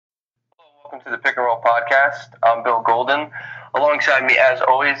welcome to the Pick and Roll Podcast. I'm Bill Golden. Alongside me, as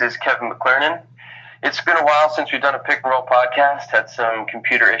always, is Kevin McClernand. It's been a while since we've done a Pick and Roll Podcast. Had some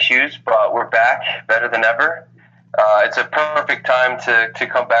computer issues, but we're back, better than ever. It's a perfect time to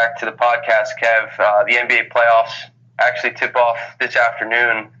come back to the podcast, Kev. The NBA playoffs actually tip off this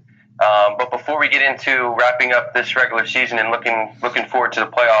afternoon. But before we get into wrapping up this regular season and looking forward to the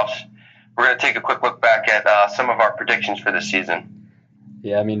playoffs, we're going to take a quick look back at some of our predictions for this season.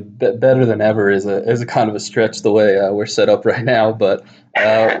 Yeah, I mean, better than ever is a kind of a stretch the way we're set up right now, but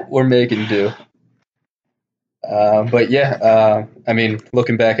we're making do. I mean,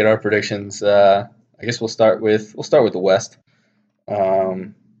 looking back at our predictions, I guess we'll start with the West,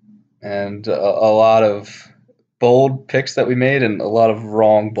 and a lot of bold picks that we made and a lot of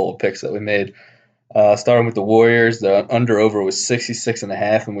wrong bold picks that we made. Starting with the Warriors, the under/over was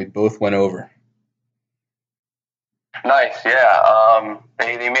 66.5, and we both went over. Nice, yeah.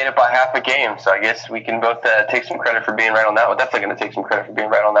 They made it by half a game, so I guess we can both take some credit for being right on that one. Definitely going to take some credit for being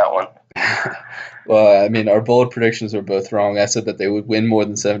right on that one. Well, I mean, our bold predictions were both wrong. I said that they would win more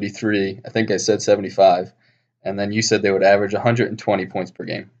than 73. I think I said 75. And then you said they would average 120 points per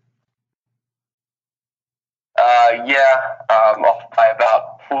game. Off by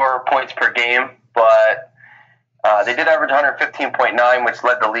about 4 points per game, but they did average 115.9, which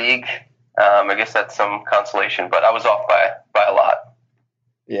led the league. I guess that's some consolation, but I was off by a lot.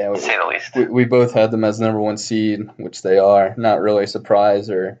 Yeah, to say the least. We both had them as the number one seed, which they are. Not really a surprise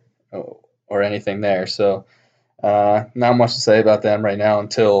or anything there. So not much to say about them right now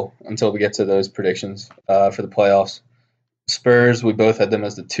until we get to those predictions for the playoffs. Spurs, we both had them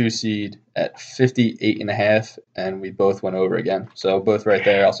as the 2 seed at 58.5, and we both went over again. So both right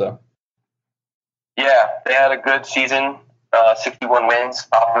there also. Yeah, they had a good season, 61 wins.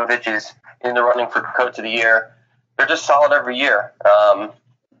 Popovich is in the running for Coach of the Year. They're just solid every year.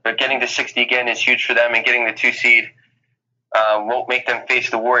 But getting to 60 again is huge for them, and getting the 2 seed won't make them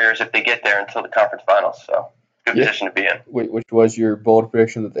face the Warriors if they get there until the conference finals. So good position to be in. Which was your bold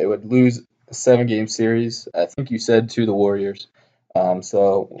prediction that they would lose a 7-game series? I think you said to the Warriors.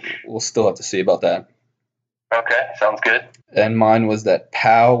 So we'll still have to see about that. Okay, sounds good. And mine was that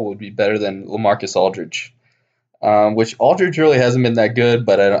Powell would be better than LaMarcus Aldridge, which Aldridge really hasn't been that good,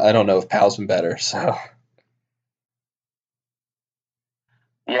 but I don't know if Powell's been better. So.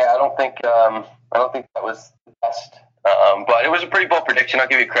 Yeah, I don't think that was the best, but it was a pretty bold prediction. I'll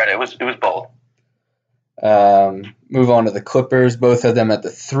give you credit. It was bold. Move on to the Clippers. Both had them at the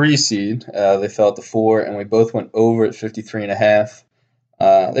 3 seed. They fell at the 4, and we both went over at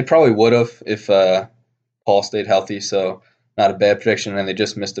 53.5. They probably would have if Paul stayed healthy, so not a bad prediction, and they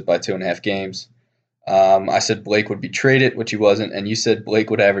just missed it by 2.5 games. I said Blake would be traded, which he wasn't, and you said Blake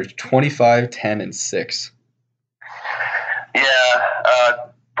would average 25, 10, and 6. Yeah,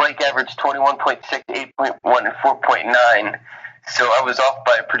 Blake averaged 21.6, 8.1, and 4.9. So I was off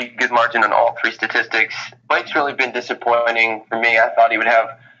by a pretty good margin on all 3 statistics. Blake's really been disappointing for me. I thought he would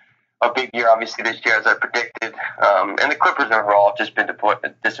have a big year, obviously, this year, as I predicted. And the Clippers overall have just been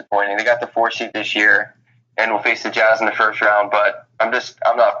disappointing. They got the 4 seed this year and will face the Jazz in the first round, but I'm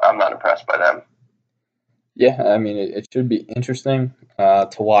not impressed by them. Yeah, I mean, it should be interesting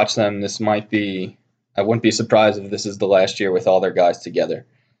to watch them. This might be – I wouldn't be surprised if this is the last year with all their guys together.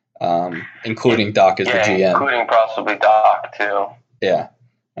 Including Doc as the GM. Including possibly Doc, too. Yeah.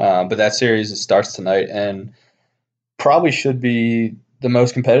 But that series starts tonight and probably should be the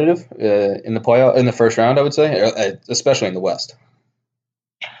most competitive in the first round, I would say, especially in the West.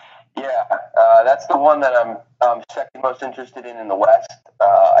 Yeah, that's the one that I'm second most interested in the West.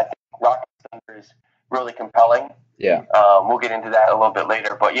 I think Rockets Thunder is really compelling. Yeah. We'll get into that a little bit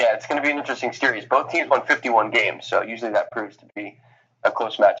later. But, yeah, it's going to be an interesting series. Both teams won 51 games, so usually that proves to be a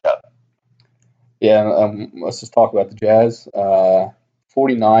close matchup. Yeah, let's just talk about the Jazz.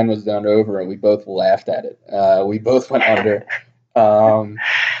 49 was the under/over, and we both laughed at it. We both went under.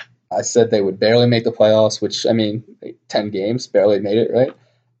 I said they would barely make the playoffs, which, I mean, 10 games, barely made it, right?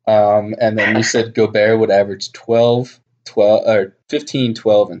 And then you said Gobert would average 15,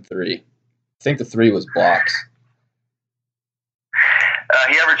 12, and 3. I think the 3 was blocks.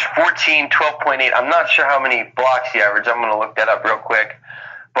 He averaged 14, 12.8. I'm not sure how many blocks he averaged. I'm going to look that up real quick.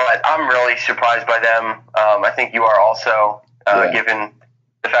 But I'm really surprised by them. I think you are also, given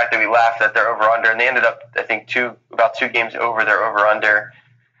the fact that we laughed at their over-under. And they ended up, I think, about 2 games over their over-under.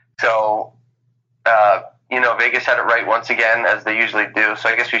 So, Vegas had it right once again, as they usually do. So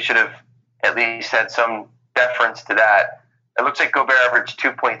I guess we should have at least had some deference to that. It looks like Gobert averaged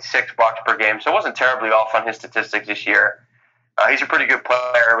 2.6 blocks per game. So it wasn't terribly off on his statistics this year. He's a pretty good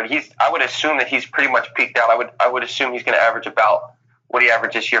player, but I would assume that he's pretty much peaked out. I would assume he's going to average about what do you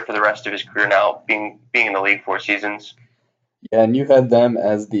average this year for the rest of his career now, being in the league 4 seasons? Yeah, and you had them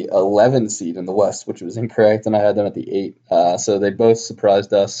as the 11 seed in the West, which was incorrect, and I had them at the 8. So they both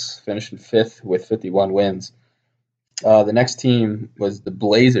surprised us, finishing 5th with 51 wins. The next team was the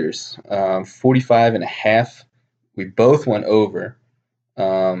Blazers, 45.5. We both went over,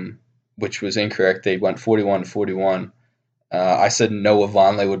 which was incorrect. They went 41-41. I said Noah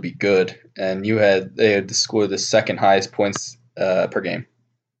Vonleh would be good, and they had to score the second highest points per game.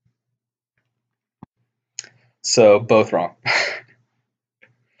 So both wrong.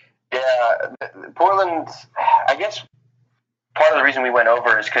 Yeah, Portland, I guess part of the reason we went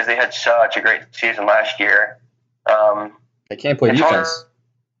over is because they had such a great season last year. They can't play defense.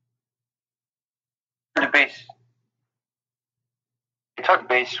 It's hard to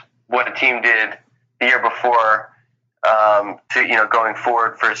base what a team did the year before to going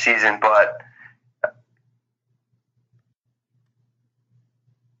forward for a season, but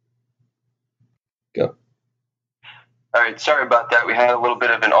go. All right, sorry about that. We had a little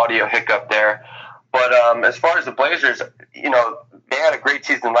bit of an audio hiccup there. But as far as the Blazers, they had a great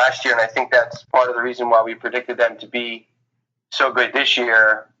season last year, and I think that's part of the reason why we predicted them to be so good this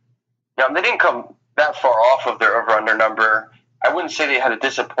year. They didn't come that far off of their over-under number. I wouldn't say they had a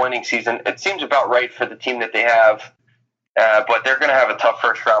disappointing season. It seems about right for the team that they have, but they're going to have a tough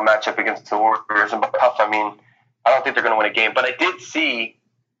first-round matchup against the Warriors. And by tough, I mean, I don't think they're going to win a game. But I did see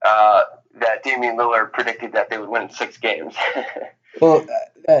that Damian Lillard predicted that they would win 6 games. Well,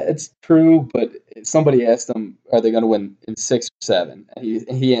 it's true, but somebody asked him, are they going to win in 6 or 7?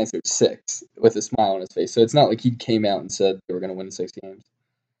 And he answered 6 with a smile on his face. So it's not like he came out and said they were going to win 6 games.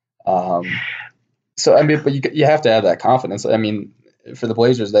 So, I mean, but you have to have that confidence. I mean, for the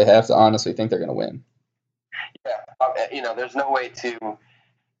Blazers, they have to honestly think they're going to win. Yeah, there's no way to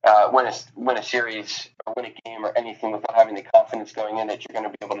win a series or win a game or anything without having the confidence going in that you're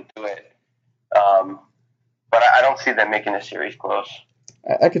going to be able to do it. But I don't see them making the series close.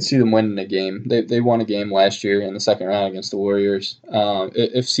 I could see them winning a game. They won a game last year in the second round against the Warriors.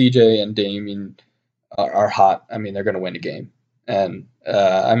 If CJ and Damian are hot, I mean, they're going to win a game. And,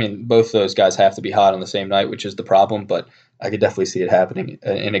 I mean, both those guys have to be hot on the same night, which is the problem. But I could definitely see it happening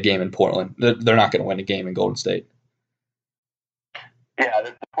in a game in Portland. They're not going to win a game in Golden State. Yeah,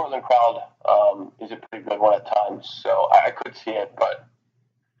 the Portland crowd is a pretty good one at times. So I could see it, but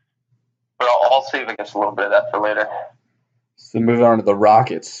I'll save, I guess, a little bit of that for later. So moving on to the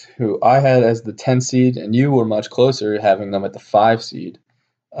Rockets, who I had as the 10 seed, and you were much closer, having them at the 5 seed.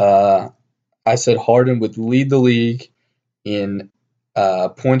 I said Harden would lead the league in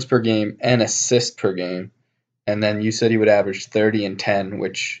points per game and assists per game, and then you said he would average 30 and 10,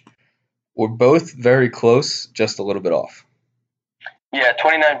 which were both very close, just a little bit off. Yeah,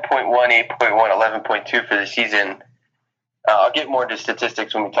 29.1, 8.1, 11.2 for the season. I'll get more into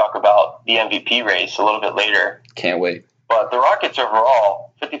statistics when we talk about the MVP race a little bit later. Can't wait. But the Rockets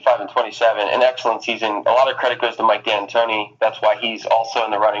overall, 55 and 27, an excellent season. A lot of credit goes to Mike D'Antoni. That's why he's also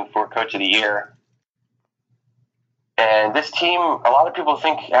in the running for Coach of the Year. And this team, a lot of people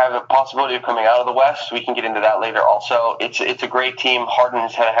think have a possibility of coming out of the West. We can get into that later also. It's a great team. Harden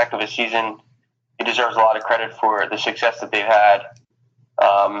has had a heck of a season. He deserves a lot of credit for the success that they've had.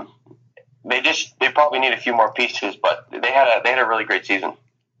 They probably need a few more pieces, but they had a really great season.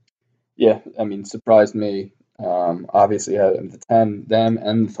 Yeah, I mean, surprised me. Obviously, had the 10, them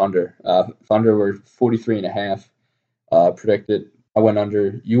and the Thunder. Thunder were 43.5 predicted. I went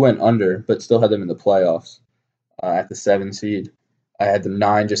under. You went under, but still had them in the playoffs at the 7 seed. I had them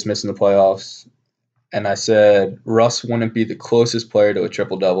 9, just missing the playoffs. And I said Russ wouldn't be the closest player to a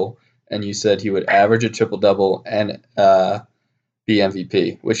triple-double. And you said he would average a triple-double and be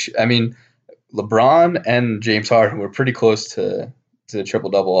MVP, which, I mean, LeBron and James Harden were pretty close to the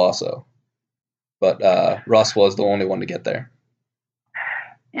triple-double also. But Russ was the only one to get there.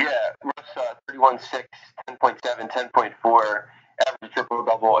 Yeah, Russ 31.6, 10.7, 10.4, average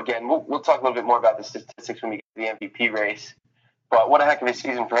triple-double. Again, we'll talk a little bit more about the statistics when we get to the MVP race. But what a heck of a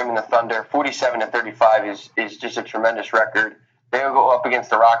season for him in the Thunder. 47-35 is just a tremendous record. They will go up against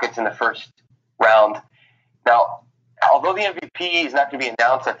the Rockets in the first round. Now, although the MVP is not going to be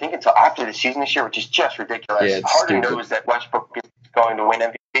announced, I think until after the season this year, which is just ridiculous. Yeah, Harden knows that Westbrook is going to win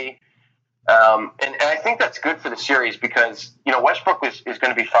MVP. And I think that's good for the series because, Westbrook is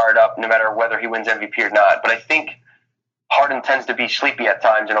going to be fired up no matter whether he wins MVP or not. But I think Harden tends to be sleepy at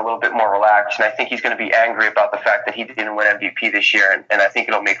times and a little bit more relaxed. And I think he's going to be angry about the fact that he didn't win MVP this year. And I think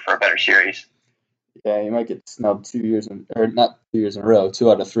it'll make for a better series. Yeah, he might get snubbed 2 years, or not 2 years in a row,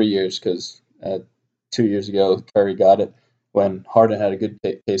 2 out of 3 years, because 2 years ago Curry got it when Harden had a good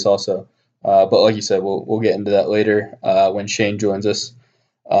pace also. But like you said, we'll get into that later when Shane joins us.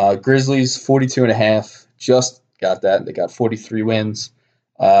 Grizzlies 42.5, just got that. They got 43 wins.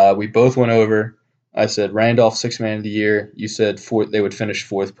 We both went over. I said Randolph, sixth man of the year. You said they would finish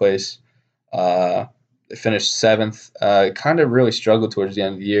fourth place. They finished seventh. Kind of really struggled towards the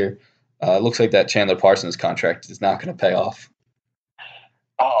end of the year. Looks like that Chandler Parsons contract is not going to pay off.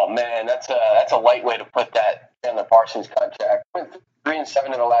 Oh man, that's a light way to put that. Chandler Parsons contract. 3-7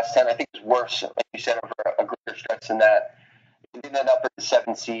 in the last 10. I think it's worse, like you said, over a greater stretch than that. He did end up at the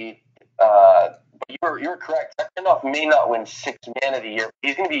 7th seed. But you were correct. Randolph may not win sixth man of the year.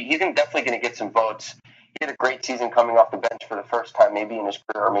 He's definitely going to get some votes. He had a great season coming off the bench for the first time, maybe in his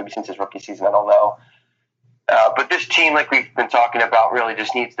career, or maybe since his rookie season. I don't know. But this team, like we've been talking about, really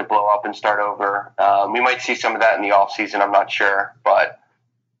just needs to blow up and start over. We might see some of that in the offseason. I'm not sure. But,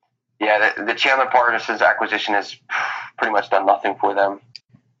 yeah, the Chandler Parsons acquisition has pretty much done nothing for them.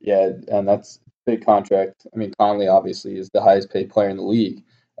 Yeah, and that's a big contract. I mean, Conley obviously is the highest paid player in the league.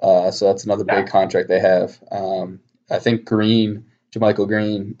 So that's another big contract they have. I think JaMychal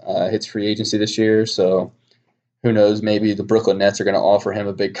Green, hits free agency this year. So who knows, maybe the Brooklyn Nets are going to offer him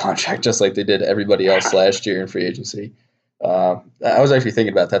a big contract just like they did everybody else last year in free agency. I was actually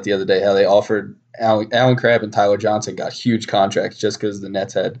thinking about that the other day, how they offered Alan Crabb and Tyler Johnson got huge contracts just because the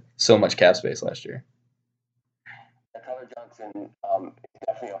Nets had so much cap space last year. Tyler Johnson is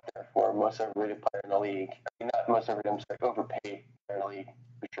definitely up there for most overrated player in the league. I mean, not most overrated, I'm sorry, overpaid player in the league,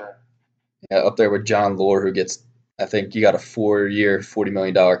 for sure. Yeah, up there with John Lore, who gets, I think, you got a 4-year, $40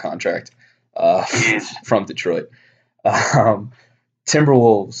 million contract from Detroit.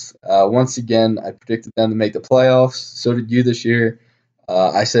 Timberwolves, once again, I predicted them to make the playoffs. So did you this year.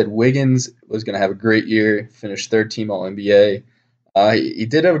 I said Wiggins was going to have a great year, finish third team All-NBA. He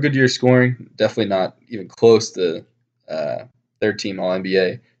did have a good year scoring, definitely not even close to third team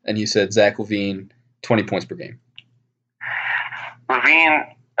All-NBA. And you said Zach LaVine, 20 points per game.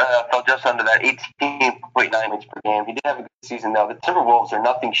 LaVine fell just under that, 18.9 points per game. He did have a good season, though. The Timberwolves are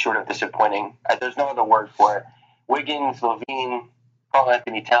nothing short of disappointing. There's no other word for it. Wiggins, LaVine,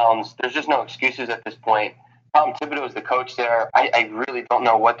 Karl-Anthony Towns, there's just no excuses at this point. Tom Thibodeau is the coach there. I really don't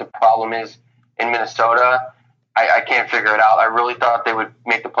know what the problem is in Minnesota. I can't figure it out. I really thought they would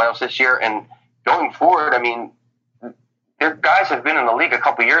make the playoffs this year. And going forward, I mean, their guys have been in the league a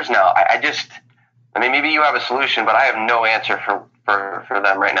couple years now. I mean, maybe you have a solution, but I have no answer for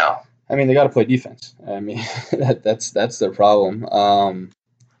them right now. I mean, they got to play defense. I mean, that's their problem. I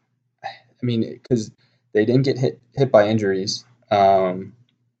mean, because they didn't get hit by injuries.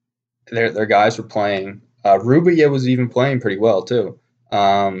 Their guys were playing. Rubio was even playing pretty well too.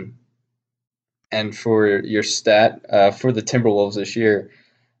 And for your stat for the Timberwolves this year,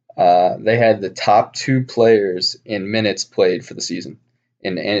 they had the top two players in minutes played for the season.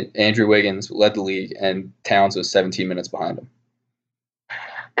 And Andrew Wiggins led the league, and Towns was 17 minutes behind him.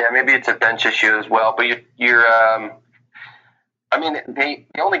 Yeah, maybe it's a bench issue as well. But you're I mean, they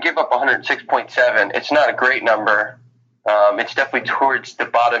only give up 106.7. It's not a great number. It's definitely towards the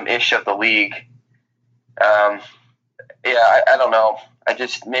bottom-ish of the league. I don't know.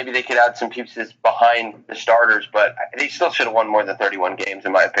 Maybe they could add some pieces behind the starters, but they still should have won more than 31 games,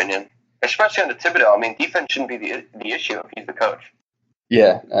 in my opinion. Especially under Thibodeau. I mean, defense shouldn't be the issue if he's the coach.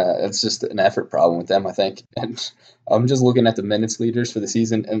 Yeah, it's just an effort problem with them, I think. And I'm just looking at the minutes leaders for the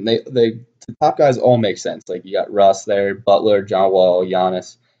season, and the top guys all make sense. Like, you got Russ there, Butler, John Wall,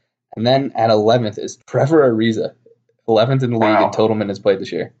 Giannis. And then at 11th is Trevor Ariza, 11th in the league in total minutes played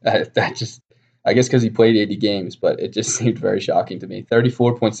this year. I guess because he played 80 games, but it just seemed very shocking to me.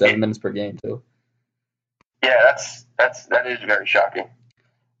 34.7 minutes per game, too. Yeah, that is very shocking.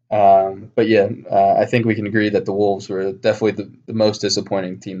 But yeah, I think we can agree that the Wolves were definitely the most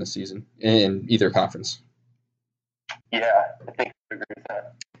disappointing team this season in either conference. Yeah, I think I agree with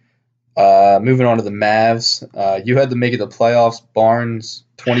that. Moving on to the Mavs, you had to make it the playoffs. Barnes,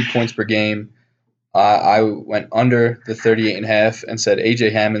 20 points per game. I went under the 38.5 and said A.J.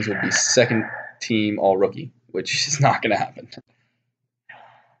 Hammonds would be second team all-rookie, which is not going to happen.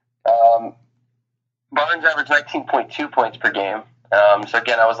 Barnes averaged 19.2 points per game. So,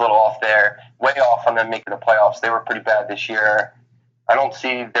 again, I was a little off there. Way off on them making the playoffs. They were pretty bad this year. I don't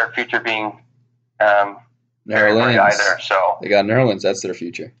see their future being very bright either. So they got Nerlens. That's their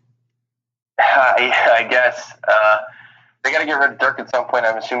future. I guess. They got to get rid of Dirk at some point.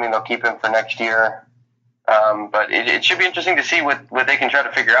 I'm assuming they'll keep him for next year. But it should be interesting to see what they can try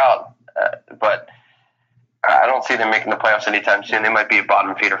to figure out. But I don't see them making the playoffs anytime soon. They might be a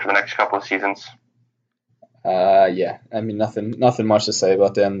bottom feeder for the next couple of seasons. Yeah, I mean, nothing much to say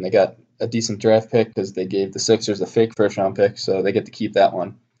about them. They got a decent draft pick because they gave the Sixers a fake first-round pick, so they get to keep that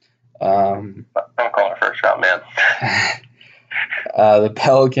one. Don't call it first round, man. The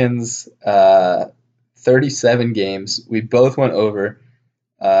Pelicans, 37 games. We both went over.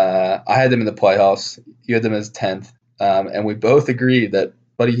 I had them in the playoffs. You had them as 10th. And we both agreed that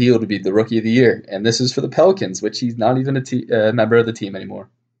Buddy Hield would be the Rookie of the Year. And this is for the Pelicans, which he's not even a member of the team anymore.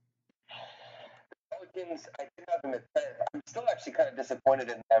 Pelicans, I did have them at 10th. I'm still actually kind of disappointed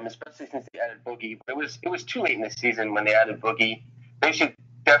in them, especially since they added Boogie. But it was too late in the season when they added Boogie. They should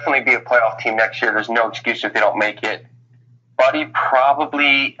definitely be a playoff team next year. There's no excuse if they don't make it. Buddy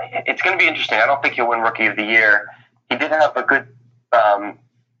probably, it's going to be interesting. I don't think he'll win Rookie of the Year. He did have a good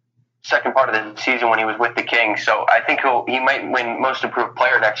second part of the season when he was with the Kings, so I think he might win Most Improved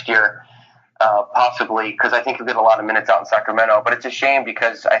Player next year, possibly, because I think he'll get a lot of minutes out in Sacramento. But it's a shame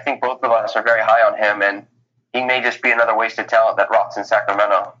because I think both of us are very high on him, and he may just be another wasted talent that rots in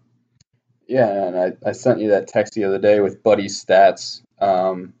Sacramento. Yeah, and I sent you that text the other day with Buddy's stats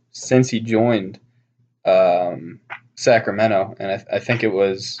since he joined Sacramento, and I think it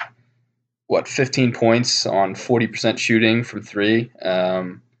was 15 points on 40% shooting from three.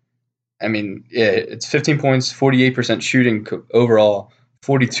 I mean, yeah, it's 15 points, 48% shooting overall,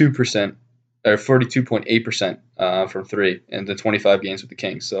 42% or 42.8% from three in the 25 games with the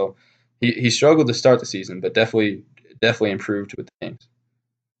Kings. So he struggled to start the season, but definitely improved with the Kings.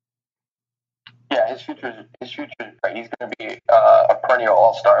 Yeah, his future is bright. He's going to be a perennial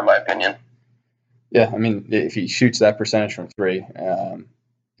all-star, in my opinion. Yeah, I mean, if he shoots that percentage from three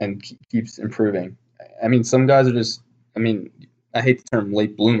and keeps improving, I mean, some guys are just, I mean, I hate the term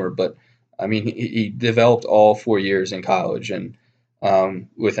late bloomer, but I mean, he developed all 4 years in college, and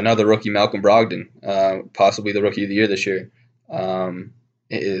with another rookie, Malcolm Brogdon, possibly the Rookie of the Year this year,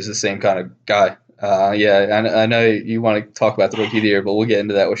 is the same kind of guy. Yeah, I know you want to talk about the Rookie of the Year, but we'll get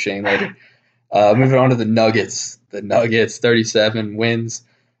into that with Shane later. Moving on to the Nuggets. The Nuggets, 37 wins.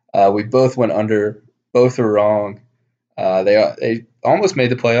 We both went under. Both were wrong. They almost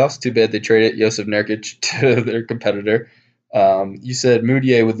made the playoffs. Too bad they traded Jusuf Nurkic to their competitor. You said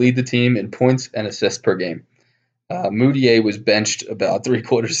Mudiay would lead the team in points and assists per game. Mudiay was benched about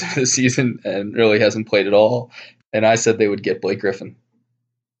 3/4 of the season and really hasn't played at all. And I said they would get Blake Griffin.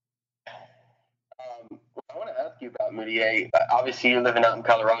 I want to ask you about Mudiay. Obviously, you're living out in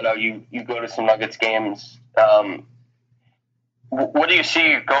Colorado. You go to some Nuggets games. What do you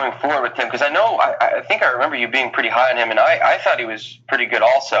see going forward with him? Because I think I remember you being pretty high on him, and I thought he was pretty good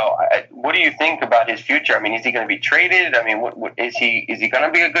also. What do you think about his future? I mean, is he going to be traded? I mean, what is he going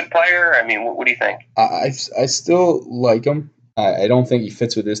to be a good player? I mean, what do you think? I still like him. I don't think he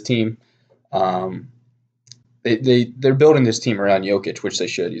fits with this team. They're building this team around Jokic, which they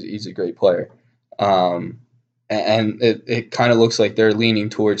should. He's a great player. And it kind of looks like they're leaning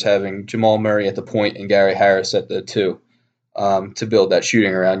towards having Jamal Murray at the point and Gary Harris at the two. To build that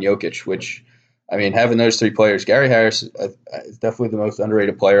shooting around Jokic, which, I mean, having those three players, Gary Harris is definitely the most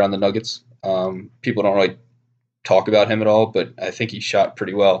underrated player on the Nuggets. People don't really talk about him at all, but I think he shot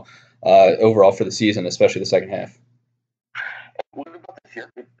pretty well overall for the season, especially the second half. What about this year?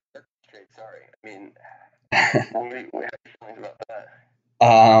 Sorry. I mean, we have feelings about that.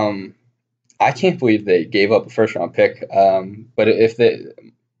 I can't believe they gave up a first-round pick, but if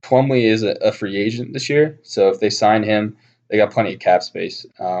Plumlee is a free agent this year, so if they sign him, they got plenty of cap space.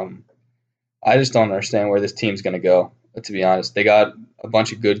 I just don't understand where this team's going to go, to be honest. They got a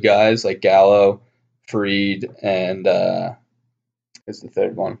bunch of good guys like Gallo, Fareed, and what's the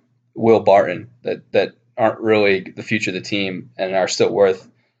third one? Will Barton that aren't really the future of the team and are still worth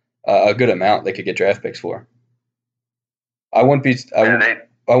a good amount they could get draft picks for. I wouldn't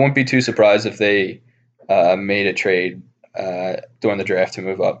be too surprised if they made a trade during the draft to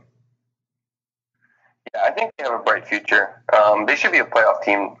move up. Yeah, I think they have a bright future. They should be a playoff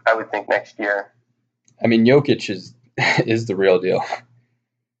team, I would think, next year. I mean, Jokic is the real deal.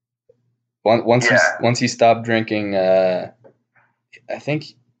 Once he stopped drinking, I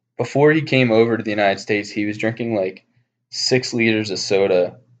think before he came over to the United States, he was drinking like 6 liters of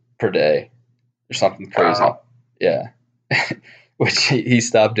soda per day or something crazy. Wow. Yeah. Which he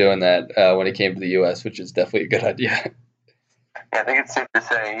stopped doing that when he came to the U.S., which is definitely a good idea. Yeah, I think it's safe to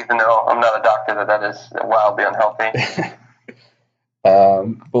say, even though I'm not a doctor, that is wildly unhealthy.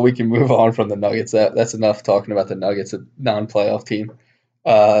 But we can move on from the Nuggets. That's enough talking about the Nuggets, a non-playoff team.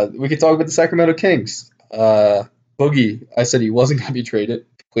 We could talk about the Sacramento Kings. Boogie, I said he wasn't going to be traded,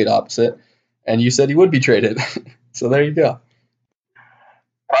 complete opposite, and you said he would be traded. So there you go.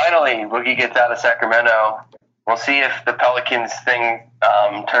 Finally, Boogie gets out of Sacramento. We'll see if the Pelicans thing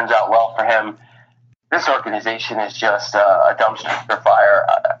turns out well for him. This organization is just a dumpster fire.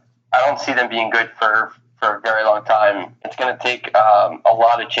 I don't see them being good for for a very long time. It's going to take a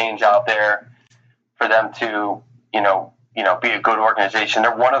lot of change out there for them to, be a good organization.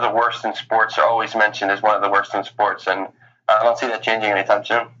 They're one of the worst in sports. They're always mentioned as one of the worst in sports, and I don't see that changing anytime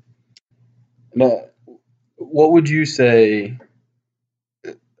soon. Now, what would you say?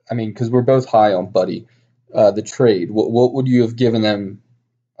 I mean, because we're both high on Buddy, the trade. What would you have given them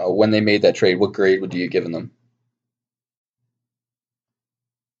when they made that trade? What grade would you have given them?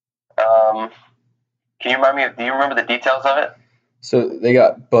 Can you remind me? Do you remember the details of it? So they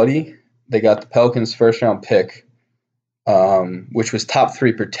got Buddy. They got the Pelicans' first-round pick, which was top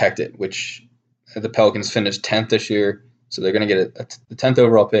 3 protected, which the Pelicans finished 10th this year. So they're going to get the 10th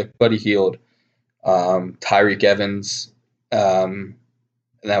overall pick, Buddy Hield, Tyreek Evans, and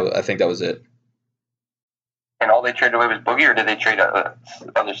I think that was it. And all they traded away was Boogie, or did they trade other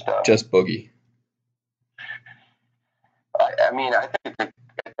stuff? Just Boogie. I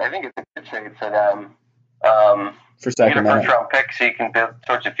think it's a good trade for them. For Sacramento. You get a first-round pick so you can build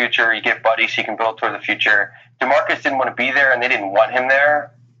towards the future. You get Buddy so you can build toward the future. DeMarcus didn't want to be there, and they didn't want him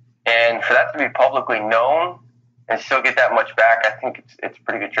there. And for that to be publicly known and still get that much back, I think it's a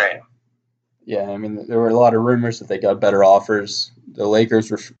pretty good trade. Yeah, I mean, there were a lot of rumors that they got better offers. The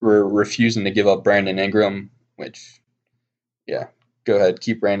Lakers were refusing to give up Brandon Ingram, which, yeah, go ahead,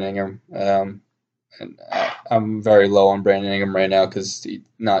 keep Brandon Ingram. And I'm very low on Brandon Ingram right now because he's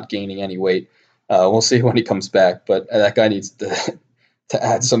not gaining any weight. We'll see when he comes back, but that guy needs to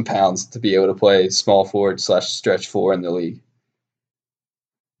add some pounds to be able to play small forward / stretch 4 in the league.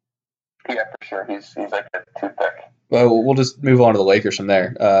 Yeah, for sure. He's like a toothpick. Well, we'll just move on to the Lakers from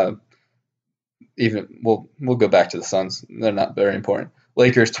there. We'll go back to the Suns. They're not very important.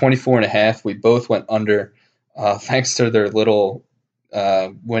 Lakers 24.5. We both went under, thanks to their little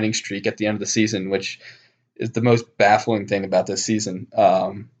winning streak at the end of the season, which is the most baffling thing about this season.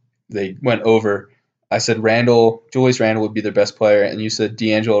 They went over. I said Julius Randle would be their best player, and you said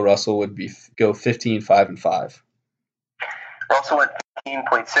D'Angelo Russell would go 15, 5, and 5. Russell went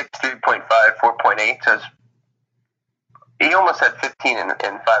 15.6, 3.5, 4.8. So he almost had 15 and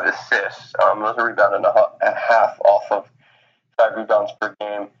 5 assists. Those are rebound and a half off of 5 rebounds per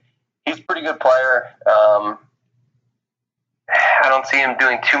game. He's a pretty good player. I don't see him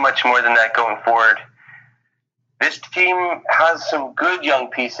doing too much more than that going forward. This team has some good young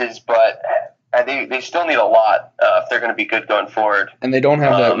pieces, but they still need a lot if they're going to be good going forward. And they don't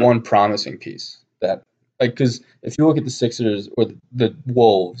have that one promising piece. Because if you look at the Sixers or the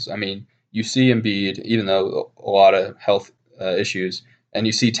Wolves, I mean, you see Embiid, even though a lot of health issues, and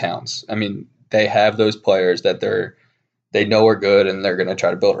you see Towns. I mean, they have those players that they know are good, and they're going to try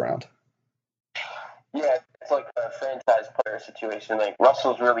to build around. Yeah, it's like a franchise player situation. Like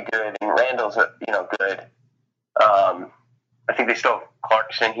Russell's really good, and Randall's good. I think they still have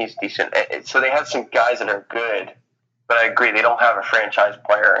Clarkson. He's decent. So they have some guys that are good, but I agree they don't have a franchise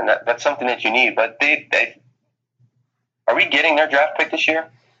player, and that's something that you need. But they are we getting their draft pick this year?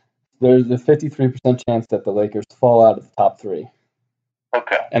 There's a 53% chance that the Lakers fall out of the top 3.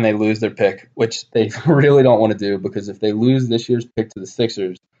 Okay. And they lose their pick, which they really don't want to do, because if they lose this year's pick to the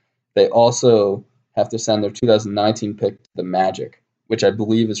Sixers, they also have to send their 2019 pick to the Magic, which I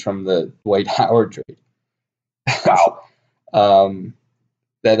believe is from the Dwight Howard trade. Wow.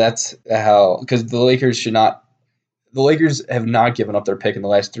 That's how, because the Lakers have not given up their pick in the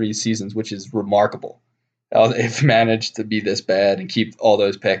last 3 seasons, which is remarkable. How they've managed to be this bad and keep all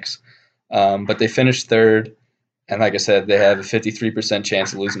those picks. But they finished 3rd, and like I said, they have a 53%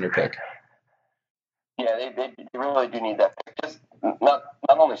 chance of losing their pick. Yeah, they really do need that pick. Just not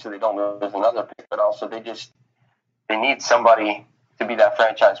only so they don't lose another pick, but also they need somebody to be that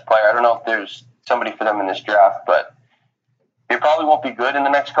franchise player. I don't know if there's somebody for them in this draft, but they probably won't be good in the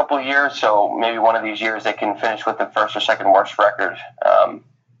next couple of years. So maybe one of these years they can finish with the first or second worst record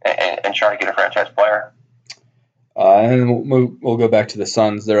and try to get a franchise player. And we'll go back to the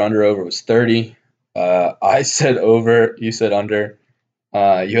Suns. Their under-over was 30. I said over. You said under.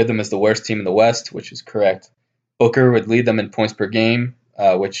 You had them as the worst team in the West, which is correct. Booker would lead them in points per game,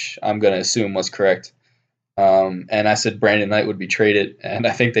 which I'm going to assume was correct. And I said Brandon Knight would be traded, and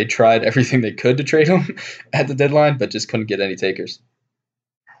I think they tried everything they could to trade him at the deadline, but just couldn't get any takers.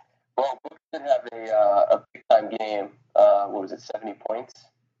 Well, Booker did have a big-time game. What was it, 70 points?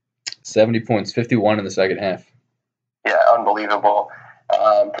 70 points, 51 in the second half. Yeah, unbelievable.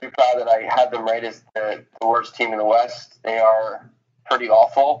 Pretty proud that I had them right as the worst team in the West. They are pretty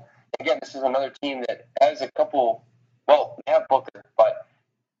awful. Again, this is another team that has a couple. Well, they have Booker, but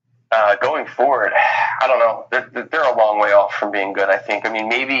going forward, I don't know. They're a long way off from being good. I think. I mean,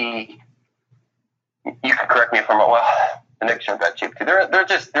 maybe you could correct me if I'm wrong. Well, The Knicks are in bad shape too.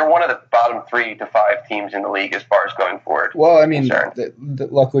 They're one of the bottom 3 to 5 teams in the league as far as going forward. Well, I mean,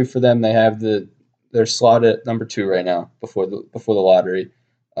 luckily for them, they have they're slotted at number 2 right now before the lottery,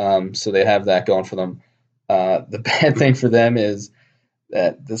 so they have that going for them. The bad thing for them is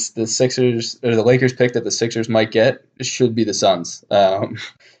that the Sixers or the Lakers pick that the Sixers might get should be the Suns.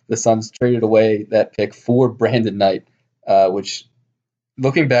 The Suns traded away that pick for Brandon Knight, which,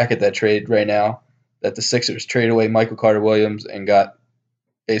 looking back at that trade right now, that the Sixers traded away Michael Carter-Williams and got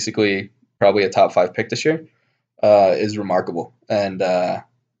basically probably a top 5 pick this year, is remarkable. And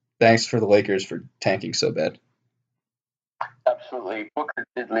thanks for the Lakers for tanking so bad. Absolutely. Booker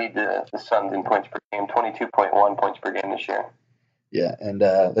did lead the Suns in points per game, 22.1 points per game this year. Yeah, and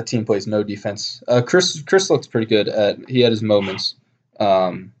the team plays no defense. Chris looks pretty good. He had his moments.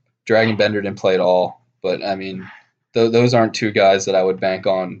 Dragon Bender didn't play at all, but I mean, those aren't 2 guys that I would bank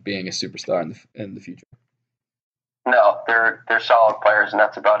on being a superstar in the future. No, they're solid players, and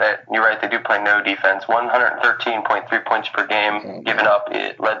that's about it. You're right; they do play no defense. 113.3 points per game given up.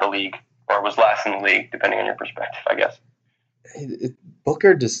 It led the league, or was last in the league, depending on your perspective, I guess.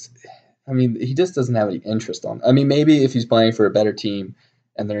 Booker he just doesn't have any interest on. I mean, maybe if he's playing for a better team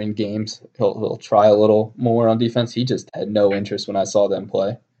and they're in games, he'll try a little more on defense. He just had no interest when I saw them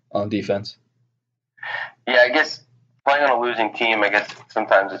play on defense. Yeah, I guess playing on a losing team, I guess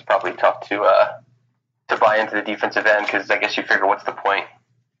sometimes it's probably tough to buy into the defensive end because I guess you figure what's the point.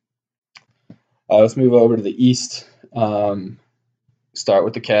 Let's move over to the East. Start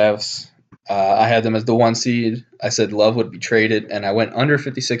with the Cavs. I had them as the 1 seed. I said Love would be traded, and I went under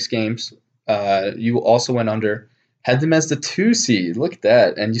 56 games. You also went under. Had them as the 2 seed. Look at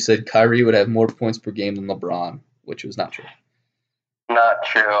that. And you said Kyrie would have more points per game than LeBron, which was not true. Not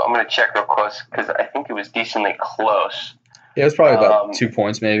true. I'm going to check real close because I think it was decently close. Yeah, it was probably about 2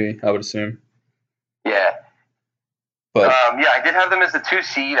 points maybe, I would assume. Yeah. But I did have them as the 2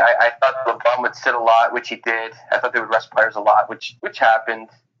 seed. I thought LeBron would sit a lot, which he did. I thought they would rest players a lot, which happened.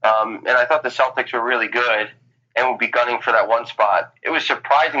 And I thought the Celtics were really good and would be gunning for that 1 spot. It was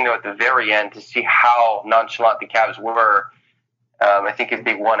surprising, though, at the very end to see how nonchalant the Cavs were. I think if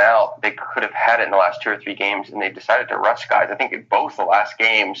they won out, they could have had it in the last 2 or 3 games, and they decided to rest guys, I think, in both the last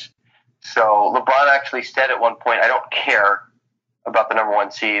games. So LeBron actually said at one point, I don't care about the number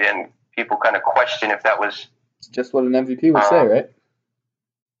 1 seed, and people kind of question if that was... It's just what an MVP would say, right?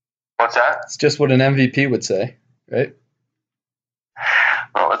 What's that? It's just what an MVP would say, right?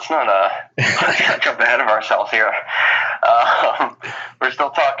 Well, let's not jump ahead of ourselves here. We're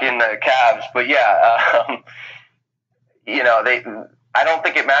still talking Cavs, but yeah, I don't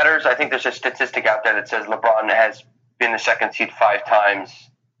think it matters. I think there's a statistic out there that says LeBron has been the 2nd seed 5 times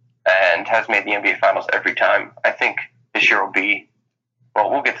and has made the NBA Finals every time. I think this year will be. Well,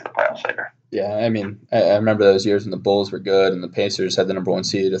 we'll get to the playoffs later. Yeah, I mean, I remember those years when the Bulls were good and the Pacers had the number 1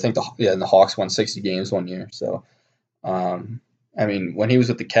 seed. I think and the Hawks won 60 games one year. So, I mean, when he was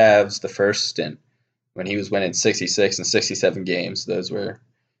with the Cavs, the first stint, when he was winning 66 and 67 games, he was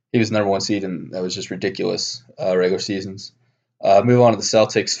the number 1 seed, and that was just ridiculous regular seasons. Move on to the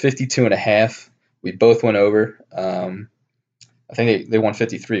Celtics, 52.5. We both went over. I think they won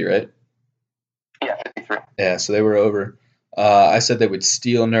 53, right? Yeah, 53. Yeah, so they were over. I said they would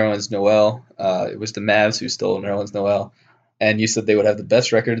steal Nerlens Noel. It was the Mavs who stole Nerlens Noel. And you said they would have the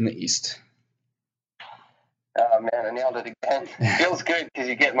best record in the East. Oh, man, I nailed it again. It feels good because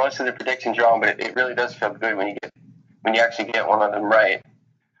you get most of the predictions wrong, but it really does feel good when you actually get one of them right.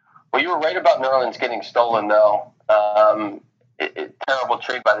 Well, you were right about Nerlens getting stolen, though. Terrible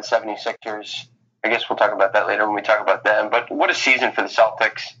trade by the 76ers. I guess we'll talk about that later when we talk about them. But what a season for the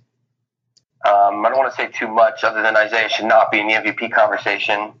Celtics. I don't want to say too much other than Isaiah should not be in the MVP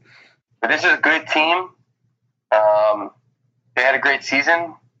conversation. But this is a good team. They had a great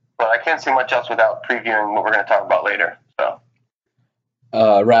season, but I can't say much else without previewing what we're going to talk about later. So,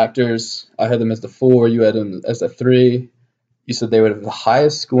 Raptors, I had them as the 4. You had them as the 3. You said they would have the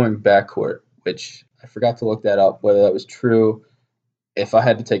highest scoring backcourt, which I forgot to look that up, whether that was true. If I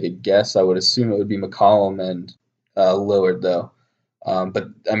had to take a guess, I would assume it would be McCollum and Lillard, though. But,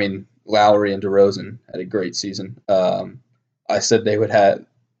 I mean, Lowry and DeRozan had a great season. I said they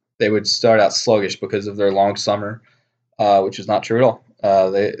would start out sluggish because of their long summer, which is not true at all.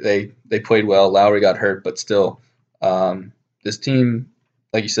 They played well. Lowry got hurt, but still, this team,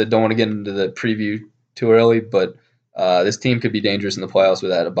 like you said, don't want to get into the preview too early, but this team could be dangerous in the playoffs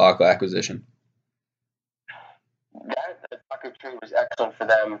with that Ibaka acquisition. That Ibaka trade was excellent for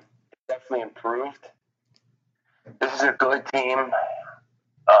them. It definitely improved. This is a good team.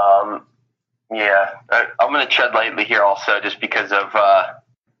 I'm going to tread lightly here also just because of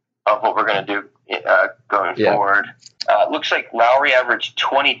what we're going to do going Yeah. forward. Looks like Lowry averaged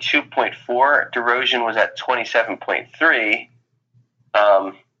 22.4. DeRozan was at 27.3.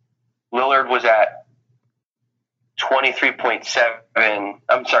 Lillard was at 23.7.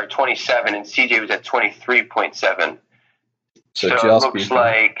 I'm sorry, 27, and CJ was at 23.7. So it looks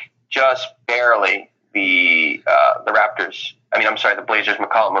like just barely the Raptors. The Blazers,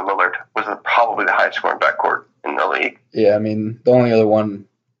 McCollum and Lillard was probably the highest scoring backcourt in the league. Yeah, the only other one,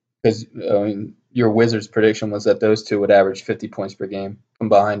 because your Wizards prediction was that those two would average 50 points per game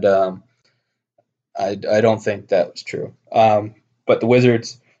combined. I don't think that was true. But the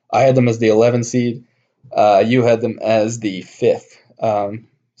Wizards, I had them as the 11 seed. You had them as the 5th.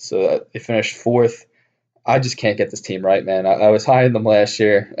 So they finished 4th. I just can't get this team right, man. I was high in them last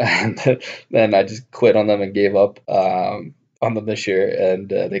year, and then I just quit on them and gave up on them this year, and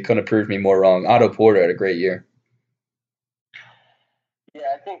they couldn't have proved me more wrong. Otto Porter had a great year. Yeah,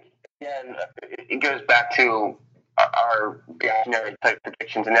 I think, again, it goes back to our reactionary type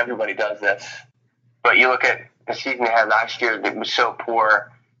predictions, and everybody does this. But you look at the season they had last year that was so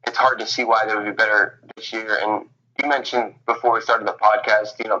poor, it's hard to see why they would be better this year. And you mentioned before we started the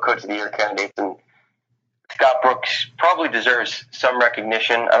podcast, Coach of the Year candidates, and Scott Brooks probably deserves some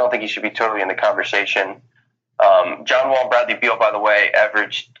recognition. I don't think he should be totally in the conversation. John Wall and Bradley Beal, by the way,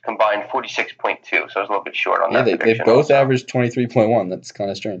 averaged combined 46.2, so I was a little bit short on that. Yeah, they both averaged 23.1. That's kind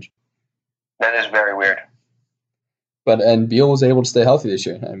of strange. That is very weird. And Beal was able to stay healthy this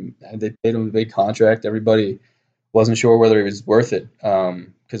year. They paid him a big contract. Everybody wasn't sure whether he was worth it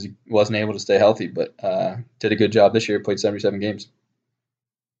because he wasn't able to stay healthy, but did a good job this year. Played 77 games.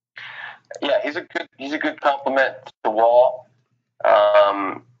 Yeah, he's a good compliment to Wall.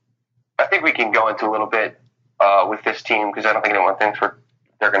 I think we can go into a little bit with this team because I don't think anyone thinks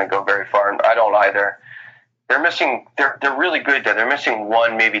they're going to go very far, and I don't either. They're missing. They're really good there. They're missing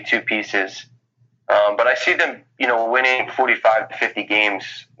one, maybe two pieces, but I see them, winning 45 to 50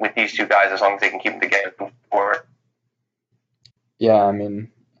 games with these two guys as long as they can keep the game forward. Yeah,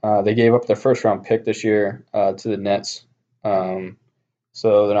 they gave up their first round pick this year to the Nets.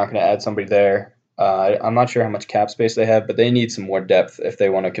 So they're not going to add somebody there. I'm not sure how much cap space they have, but they need some more depth if they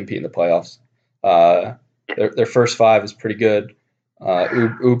want to compete in the playoffs. Their first 5 is pretty good.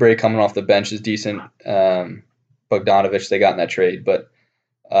 Oubre coming off the bench is decent. Bogdanovich they got in that trade, but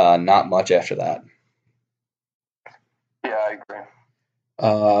not much after that. Yeah, I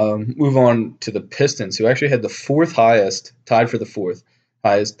agree. Move on to the Pistons, who actually had the 4th highest, tied for the 4th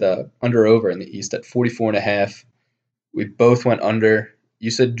highest under-over in the East at 44.5. We both went under. You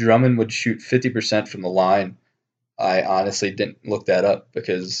said Drummond would shoot 50% from the line. I honestly didn't look that up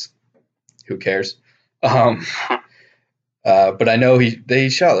because who cares? But I know they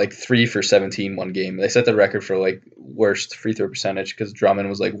shot like 3 for 17 one game. They set the record for like worst free throw percentage because Drummond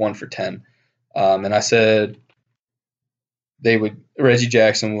was like 1 for 10. And I said Reggie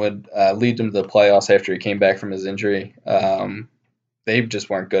Jackson would lead them to the playoffs after he came back from his injury. They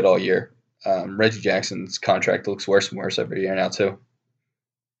just weren't good all year. Reggie Jackson's contract looks worse and worse every year now too.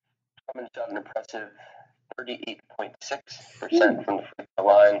 Drummond shot an impressive 38.6% from the free throw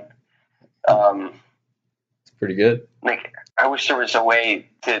line. It's pretty good. I wish there was a way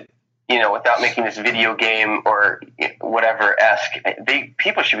to, without making this video game or whatever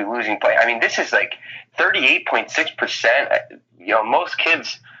people should be losing play. This is like 38.6%. Most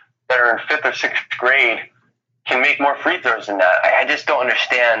kids that are in 5th or 6th grade can make more free throws than that. I just don't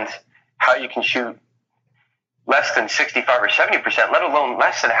understand how you can shoot less than 65 or 70%, let alone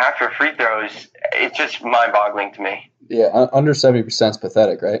less than half your free throws. It's just mind-boggling to me. Yeah, under 70% is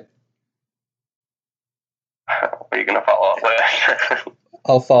pathetic, right? Are you going to follow up with?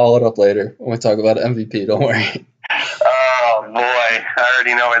 I'll follow it up later when we talk about MVP. Don't worry. Oh, boy. I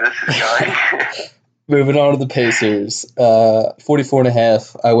already know where this is going. Moving on to the Pacers.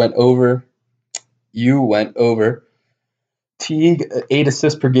 44.5. I went over. You went over. Teague, 8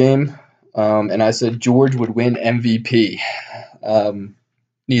 assists per game. And I said George would win MVP.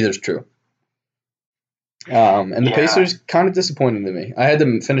 Neither's true. And the Pacers kind of disappointing to me. I had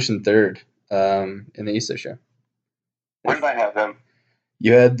them finishing 3rd in the East this year. Where did I have them?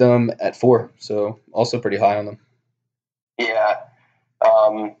 You had them at 4, so also pretty high on them. Yeah.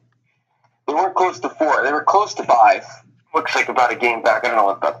 They weren't close to 4. They were close to 5. Looks like about a game back. I don't know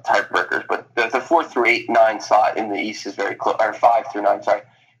about the tiebreakers, but the 4 through 8, 9 slot in the East is very close. Or 5 through 9, sorry,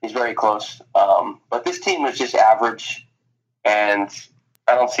 is very close. But this team was just average, and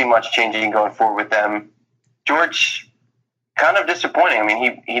I don't see much changing going forward with them. George, kind of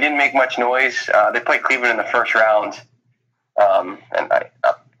disappointing. He didn't make much noise. They played Cleveland in the first round, and I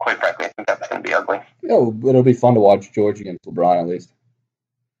quite frankly, I think that's going to be ugly. Yeah, it'll be fun to watch George against LeBron at least.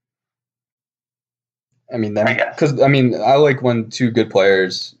 I mean, I them guess. because I mean, I like when two good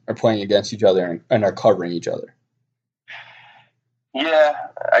players are playing against each other and are covering each other. Yeah,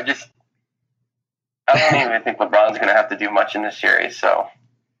 I don't even think LeBron's going to have to do much in this series. So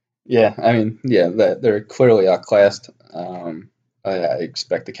Yeah, I mean, yeah, they're clearly outclassed. I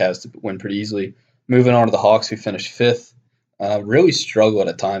expect the Cavs to win pretty easily. Moving on to the Hawks, who finished fifth, really struggled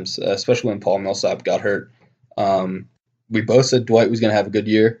at times, especially when Paul Millsap got hurt. We both said Dwight was going to have a good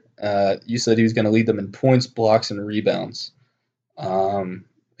year. You said he was going to lead them in points, blocks, and rebounds,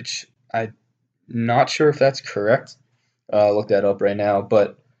 which I'm not sure if that's correct. I'll look that up right now.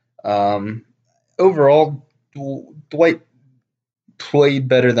 But overall, Dwight played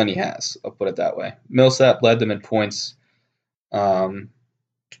better than he has. I'll put it that way. Millsap led them in points, um,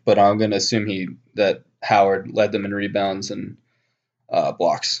 but I'm going to assume that Howard led them in rebounds and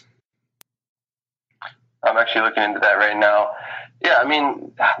blocks. I'm actually looking into that right now. Yeah, I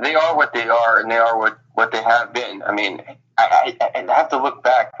mean, they are what they are, and they are what they have been. I mean, I have to look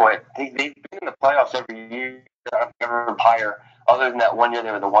back, but they've been in the playoffs every year. I've never higher, other than that one year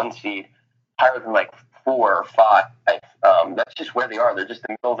they were the 1 seed, higher than like 4 or 5. That's just where they are. They're just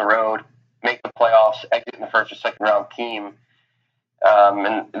the middle of the road, make the playoffs, exit in the first or second round team.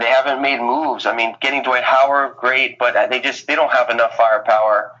 And they haven't made moves. I mean, getting Dwight Howard, great, but they don't have enough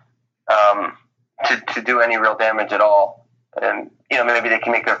firepower to do any real damage at all. And maybe they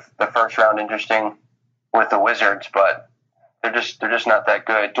can make the first round interesting with the Wizards, but they're just not that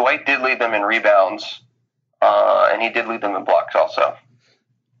good. Dwight did lead them in rebounds, and he did lead them in blocks also.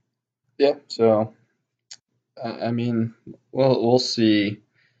 Yeah. So, I mean, we'll see.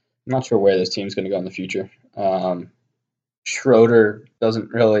 I'm not sure where this team's going to go in the future. Schroeder doesn't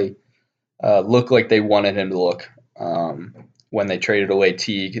really look like they wanted him to look. When they traded away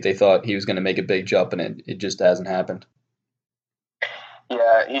Teague, they thought he was going to make a big jump, and it just hasn't happened.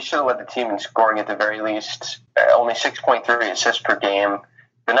 Yeah, he should have led the team in scoring at the very least. Only 6.3 assists per game.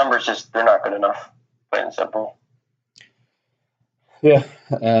 The numbers they're not good enough, plain and simple. Yeah,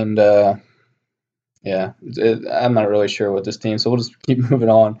 and I'm not really sure with this team, so we'll just keep moving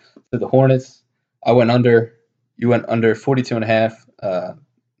on to the Hornets. I went under. You went under 42.5.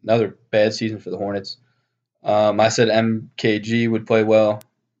 Another bad season for the Hornets. I said MKG would play well.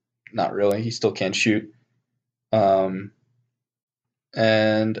 Not really. He still can't shoot.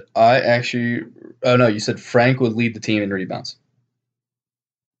 And I actually, oh no, you said Frank would lead the team in rebounds.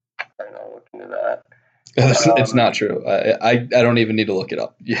 I don't know, look into that. It's not true. I don't even need to look it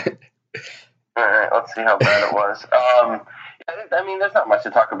up. Yeah. All right, let's see how bad it was. I mean, there's not much to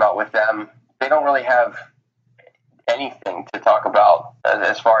talk about with them. They don't really have anything to talk about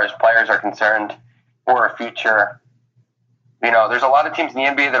as far as players are concerned or a future. There's a lot of teams in the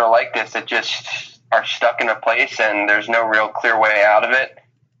NBA that are like this that just are stuck in a place and there's no real clear way out of it.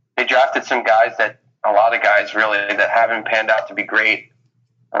 They drafted some guys a lot of guys really, that haven't panned out to be great.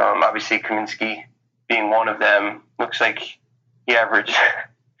 Obviously, Kaminsky being one of them. Looks like he averaged,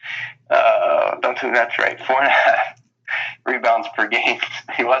 don't think that's right, 4.5 rebounds per game.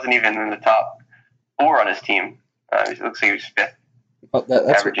 He wasn't even in the top 4 on his team. It looks like he was 5th. Well,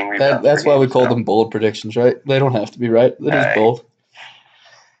 that's why we call them bold predictions, right? They don't have to be right. They're just bold.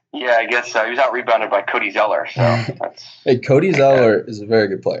 Yeah, I guess so. He was out rebounded by Cody Zeller. So hey, Cody Zeller is a very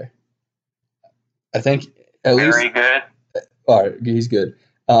good player. I think at least very good. All right, he's good.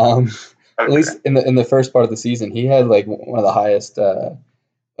 At least in the first part of the season, he had like one of the highest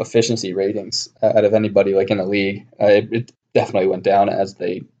efficiency ratings out of anybody like in the league. It definitely went down as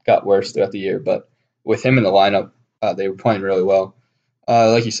they got worse throughout the year, but with him in the lineup, they were playing really well.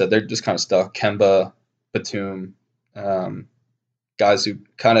 Like you said, they're just kind of stuck. Kemba, Batum, guys who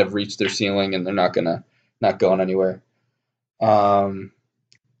kind of reached their ceiling and they're not going anywhere. Move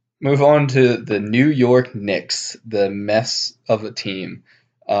on to the New York Knicks, the mess of a team.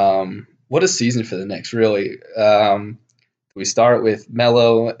 What a season for the Knicks, really. Do we start with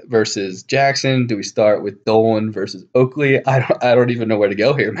Melo versus Jackson? Do we start with Dolan versus Oakley? I don't even know where to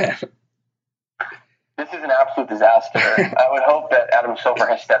go here, man. This is an absolute disaster. I would hope that Adam Silver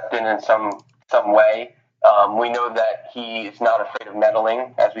has stepped in some way. We know that he is not afraid of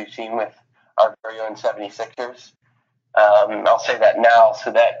meddling, as we've seen with our very own 76ers. I'll say that now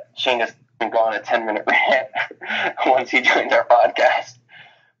so that Shane doesn't go on a 10-minute rant once he joins our podcast.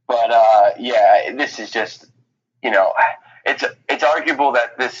 But, this is just, it's arguable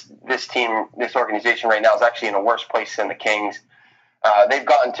that this team, this organization right now is actually in a worse place than the Kings. They've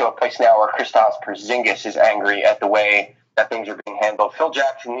gotten to a place now where Kristaps Porzingis is angry at the way that things are being handled. Phil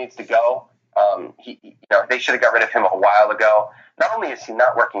Jackson needs to go. They should have got rid of him a while ago. Not only is he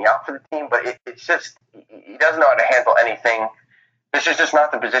not working out for the team, but it's just he doesn't know how to handle anything. this is just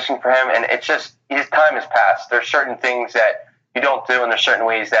not the position for him, and it's just his time has passed. There's certain things that you don't do, and there's certain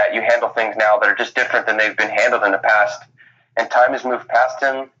ways that you handle things now that are just different than they've been handled in the past. And time has moved past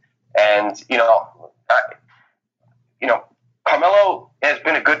him, and Carmelo has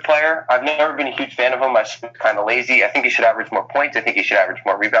been a good player. I've never been a huge fan of him. I think he's kind of lazy. I think he should average more points. I think he should average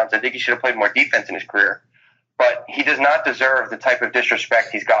more rebounds. I think he should have played more defense in his career. But he does not deserve the type of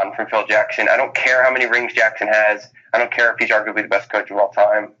disrespect he's gotten from Phil Jackson. I don't care how many rings Jackson has. I don't care if he's arguably the best coach of all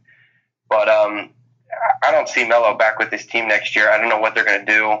time. But I don't see Melo back with this team next year. I don't know what they're going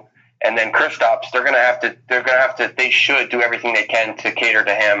to do. And then Kristaps, they should do everything they can to cater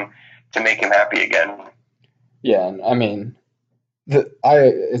to him to make him happy again. Yeah, and I mean,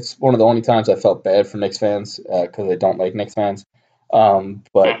 it's one of the only times I felt bad for Knicks fans because I don't like Knicks fans.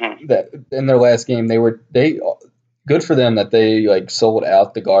 But that in their last game, they good for them that they like sold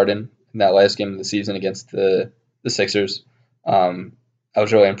out the Garden in that last game of the season against the Sixers. I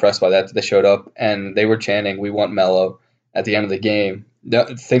was really impressed by that they showed up and they were chanting, "We want Melo" at the end of the game,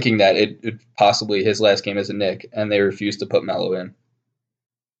 thinking that it possibly his last game as a Knick, and they refused to put Melo in.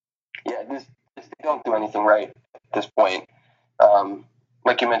 Yeah, they don't do anything right at this point.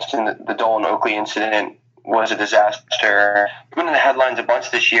 Like you mentioned, the Dolan Oakley incident was a disaster. Been in the headlines a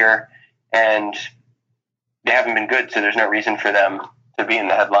bunch this year, and they haven't been good, so there's no reason for them to be in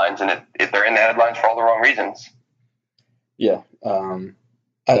the headlines, and they're in the headlines for all the wrong reasons. Yeah,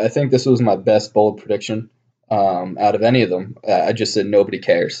 I think this was my best bold prediction out of any of them. I just said nobody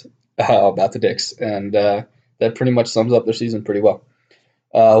cares about the Knicks, and that pretty much sums up their season pretty well.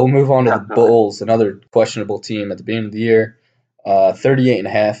 We'll move on to the Bulls, another questionable team at the beginning of the year.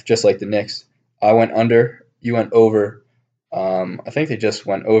 38.5, just like the Knicks. I went under. You went over. I think they just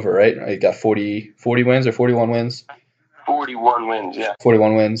went over, right? You got 40 wins or 41 wins? 41 wins, yeah.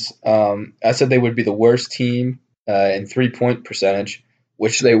 41 wins. I said they would be the worst team in three-point percentage,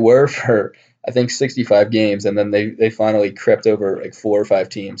 which they were for, I think, 65 games, and then they finally crept over like 4 or 5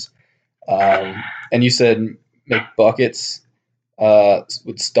 teams. And you said McBuckets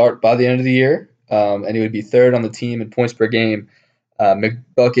would start by the end of the year, and he would be third on the team in points per game.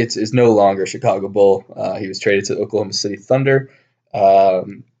 McBuckets is no longer Chicago Bull. He was traded to Oklahoma City Thunder.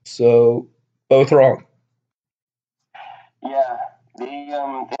 So both wrong. Yeah, they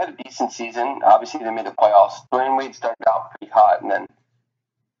had a decent season. Obviously, they made the playoffs. Dwayne Wade started out pretty hot, and then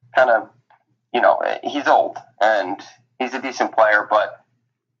kind of, he's old and he's a decent player, but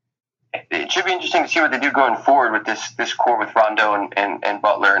it should be interesting to see what they do going forward with this core with Rondo and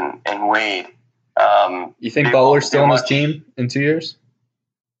Butler and Wade. You think Butler's still on this team in 2 years?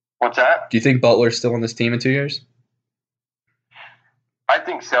 What's that? Do you think Butler's still on this team in 2 years? I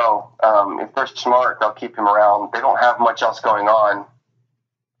think so. If they're smart, they'll keep him around. They don't have much else going on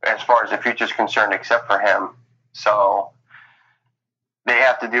as far as the future is concerned except for him. So they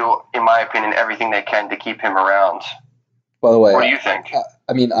have to do, in my opinion, everything they can to keep him around. By the way, what do you think?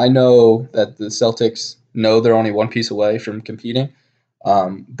 I mean, I know that the Celtics know they're only one piece away from competing,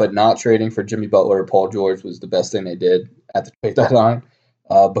 but not trading for Jimmy Butler or Paul George was the best thing they did at the trade deadline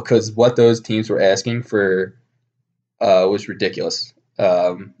because what those teams were asking for was ridiculous.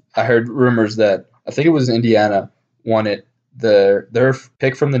 I heard rumors that I think it was Indiana wanted their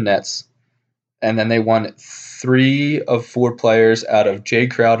pick from the Nets, and then they wanted 3 of 4 players out of Jay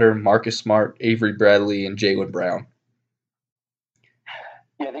Crowder, Marcus Smart, Avery Bradley, and Jaylen Brown.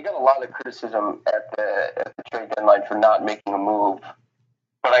 Yeah, they got a lot of criticism at the trade deadline for not making a move.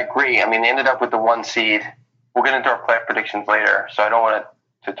 But I agree. I mean, they ended up with the 1 seed. We'll get into our playoff predictions later, so I don't want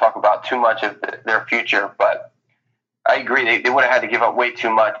to talk about too much of their future. But I agree. They would have had to give up way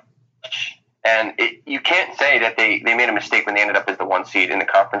too much. And you can't say that they made a mistake when they ended up as the 1 seed in the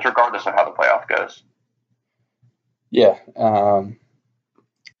conference, regardless of how the playoff goes. Yeah. I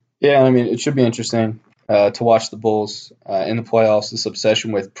mean, it should be interesting to watch the Bulls in the playoffs. This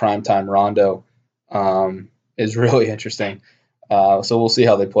obsession with primetime Rondo is really interesting. So we'll see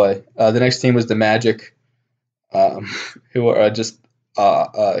how they play. The next team was the Magic, who are just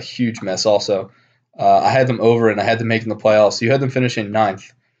a huge mess also. I had them over, and I had them making the playoffs. You had them finishing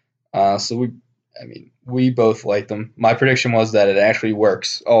 9th. So we both liked them. My prediction was that it actually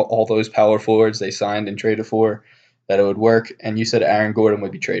works. All those power forwards they signed and traded for, that it would work. And you said Aaron Gordon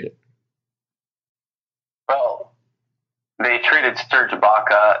would be traded. Well, they traded Serge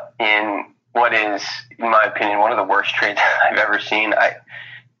Ibaka in what is, in my opinion, one of the worst trades I've ever seen. I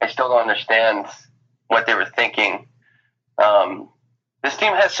still don't understand what they were thinking. This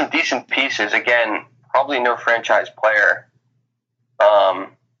team has some decent pieces. Again, probably no franchise player. I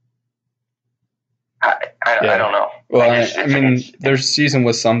don't know. Well, I mean, their season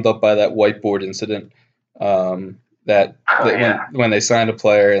was summed up by that whiteboard incident. that when they signed a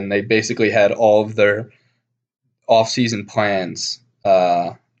player and they basically had all of their off-season plans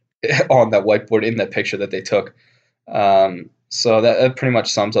on that whiteboard in that picture that they took. So that pretty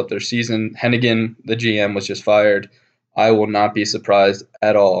much sums up their season. Hennigan, the GM, was just fired. I will not be surprised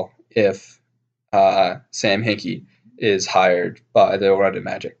at all if Sam Hinkie is hired by the Orlando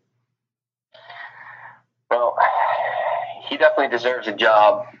Magic. Well, he definitely deserves a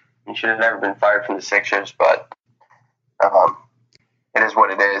job. He should have never been fired from the Sixers, but it is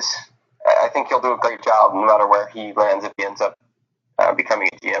what it is. I think he'll do a great job no matter where he lands if he ends up becoming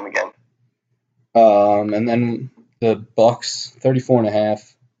a GM again. And then the Bucks,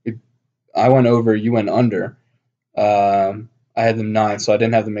 34.5. I went over, you went under. I had them 9, so I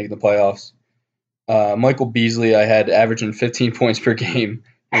didn't have them make the playoffs. Michael Beasley, I had averaging 15 points per game.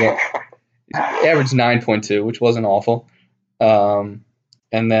 He averaged 9.2, which wasn't awful. And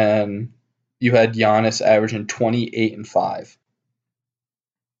then you had Giannis averaging 28 and 5.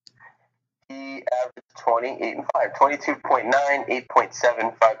 He averaged 28 and 5, 22.9,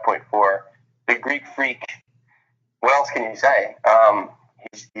 8.7, 5.4. The Greek freak. What else can you say?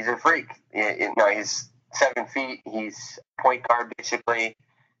 He's a freak. He's 7 feet. He's point guard basically.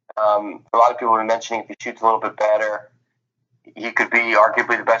 A lot of people have been mentioning if he shoots a little bit better, he could be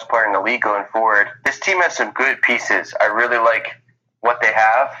arguably the best player in the league going forward. This team has some good pieces. I really like what they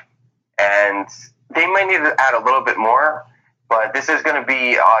have, and they might need to add a little bit more, but this is going to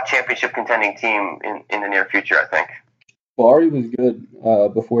be a championship contending team in the near future, I think. Bari was good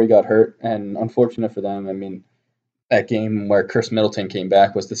before he got hurt, and unfortunate for them. I mean, that game where Chris Middleton came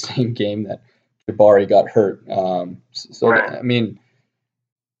back was the same game that Jabari got hurt. Right. I mean,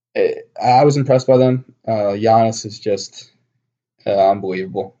 I was impressed by them. Giannis is just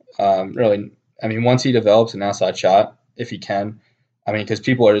unbelievable. Really, I mean, once he develops an outside shot, if he can, I mean, because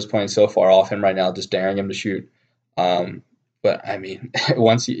people are just playing so far off him right now, just daring him to shoot. But I mean,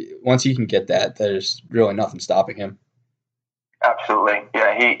 once he can get that, there's really nothing stopping him. Absolutely,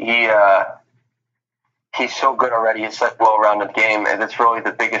 yeah. He's so good already. He's such well-rounded game, and it's really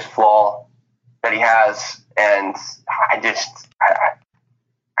the biggest flaw that he has. And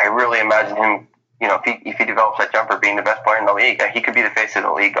I really imagine him, if he develops that jumper, being the best player in the league. He could be the face of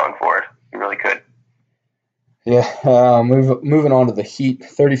the league going forward. He really could. Yeah. Moving on to the Heat,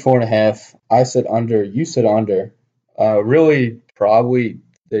 34.5. I said under. You said under. Really, probably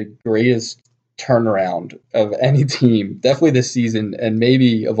the greatest turnaround of any team, definitely this season, and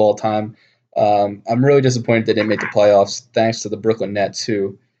maybe of all time. I'm really disappointed they didn't make the playoffs, thanks to the Brooklyn Nets,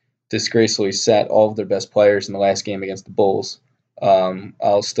 who disgracefully sat all of their best players in the last game against the Bulls.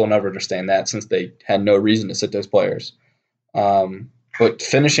 I'll still never understand that, since they had no reason to sit those players. But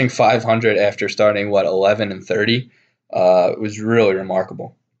finishing 500 after starting 11 and 30 was really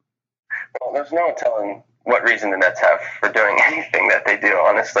remarkable. Well, there's no telling what reason the Nets have for doing anything that they do,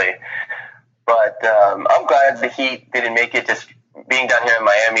 honestly. But I'm glad the Heat didn't make it. Just being down here in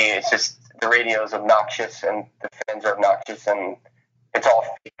Miami, it's just the radio is obnoxious and the fans are obnoxious, and it's all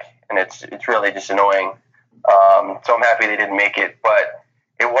fake, and it's really just annoying. So I'm happy they didn't make it, but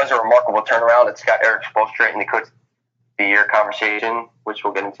it was a remarkable turnaround. It's got Eric Spoelstra in the Coach of the Year conversation, which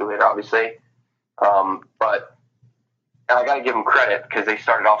we'll get into later, obviously. But I got to give them credit because they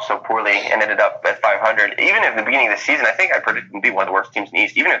started off so poorly and ended up at 500. Even at the beginning of the season, I think I predicted them to be one of the worst teams in the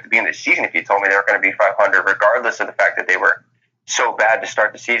East. Even at the beginning of the season, if you told me they were going to be 500, regardless of the fact that they were so bad to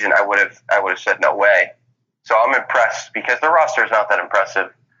start the season, I would have said no way. So I'm impressed because their roster is not that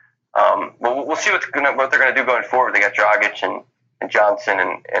impressive. We'll see what they're going to do going forward. They got Dragic and Johnson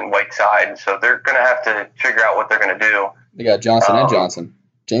and Whiteside, so they're going to have to figure out what they're going to do. They got Johnson and Johnson.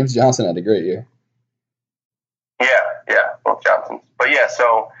 James Johnson had a great year. Yeah, both Johnsons. But yeah,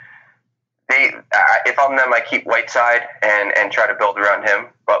 so if I'm them, I keep Whiteside and try to build around him.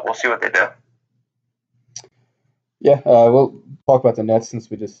 But we'll see what they do. Yeah, we'll talk about the Nets since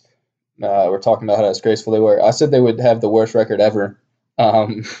we just were talking about how disgraceful they were. I said they would have the worst record ever.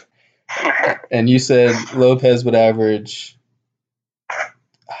 And you said Lopez would average,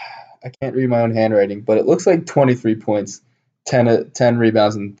 I can't read my own handwriting, but it looks like 23 points, 10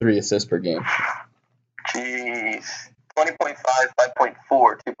 rebounds, and 3 assists per game. Jeez. 20.5, 5.4,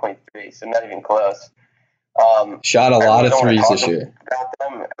 2.3, so not even close. Shot a lot of threes this year. About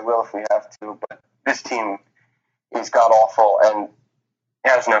them, I will if we have to, but this team is god-awful and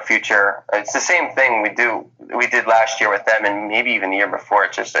has no future. It's the same thing we did last year with them, and maybe even the year before.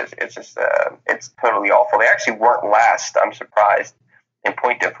 It's totally awful. They actually weren't last. I'm surprised in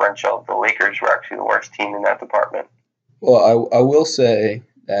point differential. The Lakers were actually the worst team in that department. Well, I will say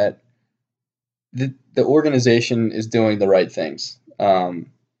that the organization is doing the right things.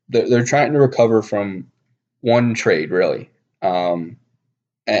 They're trying to recover from one trade really, and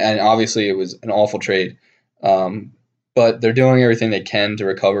obviously it was an awful trade. But they're doing everything they can to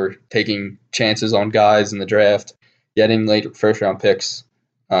recover, taking chances on guys in the draft, getting late first round picks.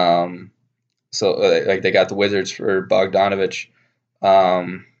 So like they got the Wizards for Bogdanovich,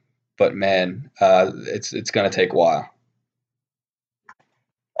 but man, it's going to take a while.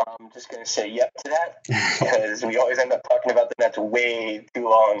 I'm just going to say yep to that, because we always end up talking about the Nets way too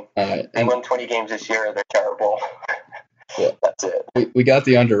long. They won 20 games this year. They're terrible. Yeah. That's it. We got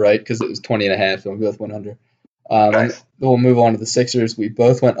the under right because it was 20.5, and we both went under. Nice. And we'll move on to the Sixers. We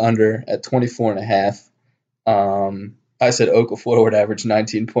both went under at 24.5. I said Okafor would average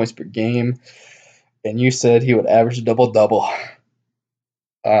 19 points per game, and you said he would average a double-double.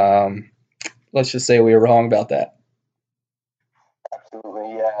 Let's just say we were wrong about that.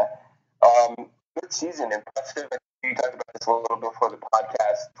 Absolutely, yeah. Good season, impressive. You talked about this a little before the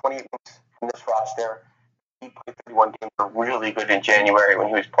podcast. 28 wins from this roster. He played 31 games, were really good in January when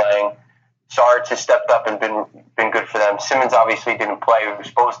he was playing. Sarge has stepped up and been good for them. Simmons obviously didn't play. He was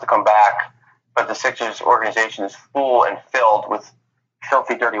supposed to come back, but the Sixers organization is full and filled with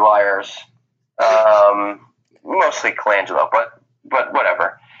filthy, dirty liars. Mostly Colangelo, but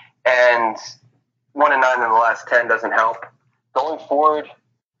whatever. And 1-9 in the last 10 doesn't help. Going forward,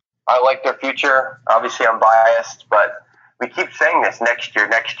 I like their future. Obviously, I'm biased, but we keep saying this next year.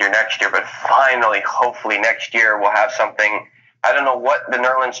 But finally, hopefully next year, we'll have something. I don't know what the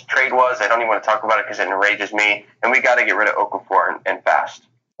Nerlens trade was. I don't even want to talk about it because it enrages me. And we got to get rid of Okafor and fast.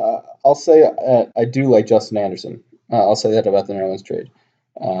 I'll say I do like Justin Anderson. I'll say that about the Nerlens trade.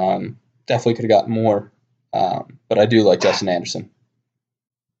 Definitely could have gotten more, but I do like Justin Anderson.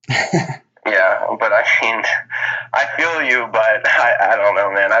 Yeah, but I mean, I feel you, but I don't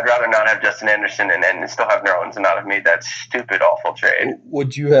know, man. I'd rather not have Justin Anderson and still have Nerlens and not have made that stupid, awful trade.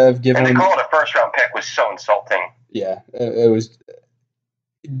 Would you have given? And to call it a first-round pick was so insulting. Yeah, it was.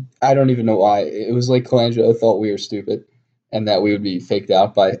 I don't even know why. It was like Colangelo thought we were stupid, and that we would be faked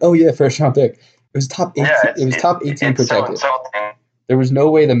out by. Oh yeah, first-round pick. It was top 18. Yeah, it was top 18 it's protected. So insulting. There was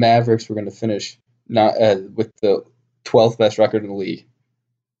no way the Mavericks were going to finish not with the 12th best record in the league.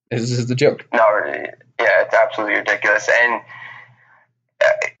 This is the joke. No, yeah, it's absolutely ridiculous. And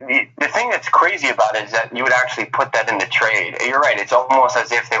the thing that's crazy about it is that you would actually put that in the trade. You're right. It's almost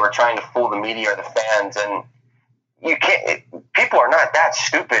as if they were trying to fool the media or the fans. And you can't. People are not that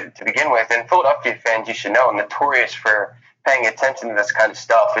stupid to begin with. And Philadelphia fans, you should know, are notorious for paying attention to this kind of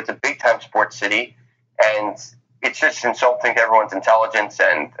stuff. It's a big-time sports city, and it's just insulting to everyone's intelligence.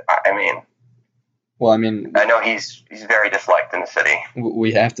 And I mean. Well, I mean, I know he's very disliked in the city.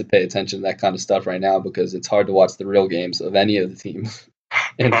 We have to pay attention to that kind of stuff right now because it's hard to watch the real games of any of the teams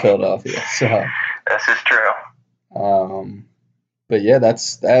in Philadelphia. So this is true. But yeah,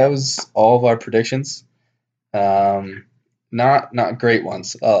 that was all of our predictions. Not great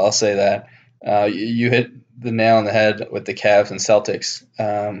ones. I'll say that. You hit the nail on the head with the Cavs and Celtics,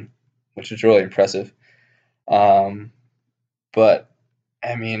 which is really impressive. But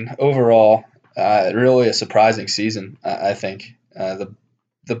I mean, overall. Really a surprising season, I think.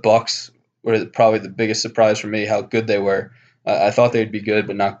 The Bucks were probably the biggest surprise for me, how good they were. I thought they'd be good,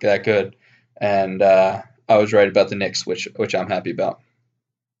 but not that good. And I was right about the Knicks, which I'm happy about.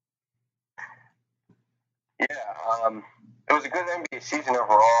 Yeah, it was a good NBA season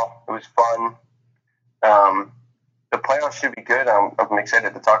overall. It was fun. The playoffs should be good. I'm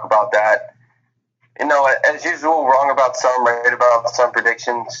excited to talk about that. You know, as usual, wrong about some, right about some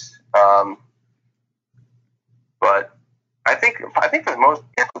predictions. But I think for the most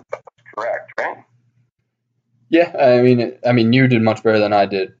part, that's correct, right? Yeah, I mean, you did much better than I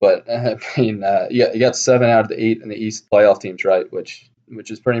did, but I mean, you got 7 out of the 8 in the East playoff teams right, which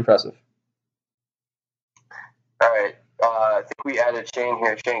is pretty impressive. All right, I think we added Shane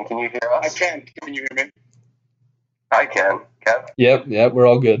here. Shane, can you hear us? I can. Can you hear me? I can. Kev? Yep, we're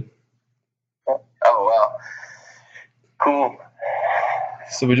all good. Oh wow, cool.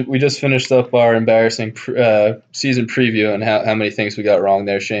 So we just finished up our embarrassing season preview and how many things we got wrong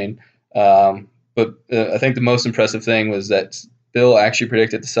there, Shane. But I think the most impressive thing was that Bill actually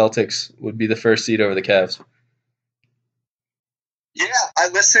predicted the Celtics would be the first seed over the Cavs. Yeah, I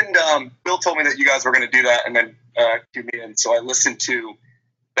listened. Bill told me that you guys were going to do that and then cue me in. So I listened to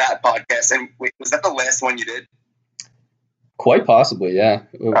that podcast. And wait, was that the last one you did? Quite possibly, yeah.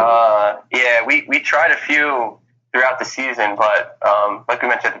 Yeah, we tried a few throughout the season, but like we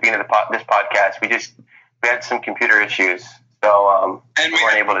mentioned at the beginning of this podcast, we had some computer issues, so and we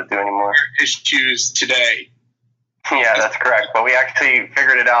weren't able to do anymore. Issues today. Yeah, that's correct. But we actually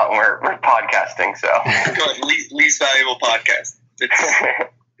figured it out, and we're podcasting. So good, least valuable podcast.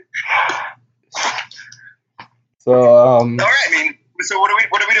 So all right. I mean, so what are we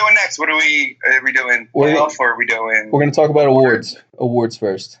doing next? Are we doing playoff or are we doing? We're going to talk about awards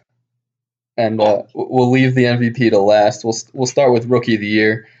first, and we'll leave the MVP to last. We'll start with Rookie of the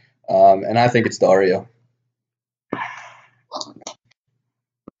Year, and I think it's Dario.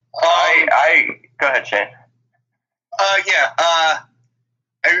 I go ahead, Shane.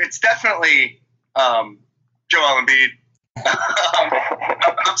 It's definitely Joel Embiid.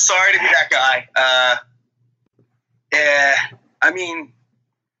 I'm sorry to be that guy. I mean,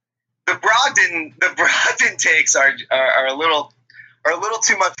 the Brogdon takes are a little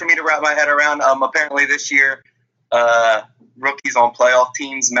too much for me to wrap my head around. Apparently this year, rookies on playoff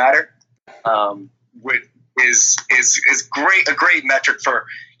teams matter, which is a great metric for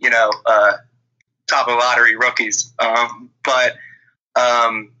top of lottery rookies. But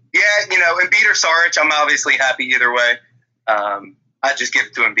Embiid or Saric, I'm obviously happy either way. I just give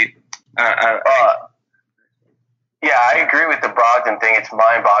it to Embiid. Yeah, I agree with the Brogdon thing. It's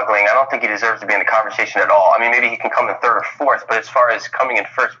mind-boggling. I don't think he deserves to be in the conversation at all. I mean, maybe he can come in third or fourth, but as far as coming in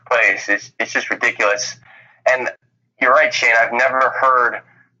first place, it's just ridiculous. And you're right, Shane. I've never heard.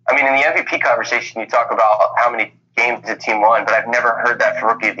 I mean, in the MVP conversation, you talk about how many games the team won, but I've never heard that for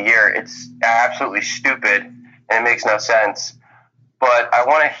Rookie of the Year. It's absolutely stupid, and it makes no sense. But I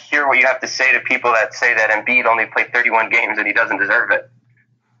want to hear what you have to say to people that say that Embiid only played 31 games and he doesn't deserve it.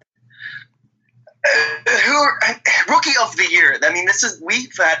 Rookie of the Year. I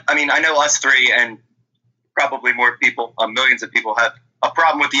mean, I know us three and probably more people, millions of people have a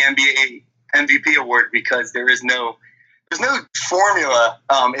problem with the NBA MVP award because there's no formula.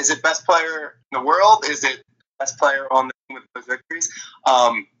 Is it best player in the world? Is it best player on the team with those victories?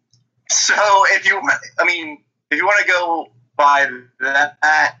 So if you want to go by that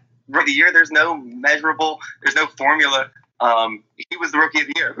Rookie of the Year, there's no measurable, there's no formula. He was the Rookie of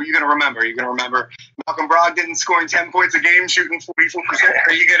the Year. Who are you going to remember? Are you going to remember Malcolm Brogdon scoring 10 points a game, shooting 44%?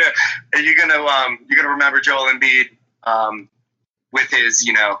 Are you going to remember Joel Embiid with his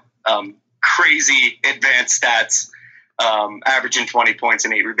crazy advanced stats, averaging 20 points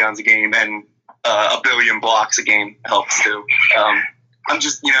and 8 rebounds a game, and a billion blocks a game helps too. I'm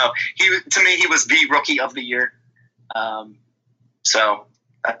just to me he was the Rookie of the Year. So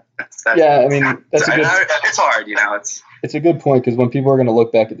that's yeah, I mean that's a good. It's hard, It's a good point because when people are going to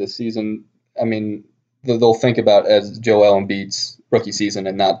look back at this season, I mean, they'll think about as Joel Embiid's rookie season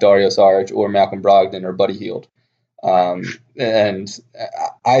and not Dario Saric or Malcolm Brogdon or Buddy Hield. What? You're leaving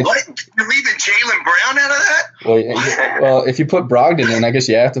Jaylen Brown out of that? Well, if you put Brogdon in, I guess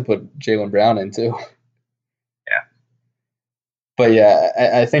you have to put Jaylen Brown in too. Yeah. But yeah,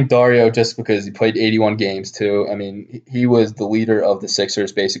 I think Dario, just because he played 81 games too, I mean, he was the leader of the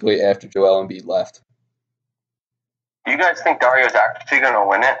Sixers basically after Joel Embiid left. Do you guys think Dario's actually going to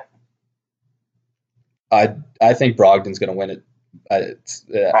win it? I think Brogdon's going to win it. Oh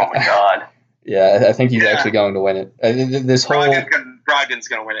my God! Yeah, I think he's actually going to win it. Brogdon's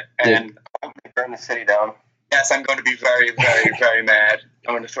going to win it, and I'm going to burn the city down. Yes, I'm going to be very, very, very mad.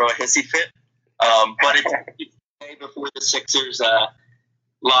 I'm going to throw a hissy fit. But it's the day before the Sixers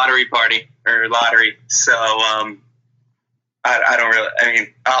lottery, so I don't really. I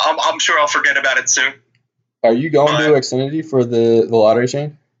mean, I'm sure I'll forget about it soon. Are you going to Xfinity for the lottery,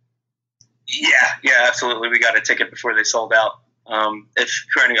 Shane? Yeah, absolutely. We got a ticket before they sold out. I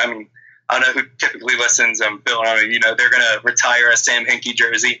don't know who typically listens. Bill, they're going to retire a Sam Hinkie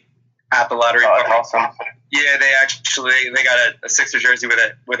jersey at the lottery. Oh, that's awesome. Yeah, they got a Sixers jersey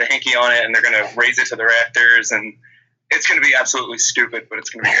with a Hinkie on it, and they're going to raise it to the rafters, and it's going to be absolutely stupid, but it's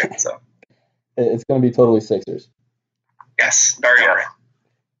going to be good. So it's going to be totally Sixers. Yes, Dario. Yeah.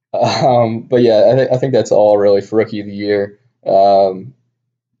 But yeah, I think that's all really for Rookie of the Year.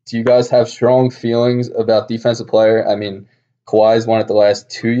 Do you guys have strong feelings about Defensive Player? I mean, Kawhi's won it the last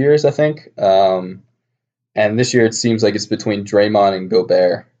 2 years, I think. And this year it seems like it's between Draymond and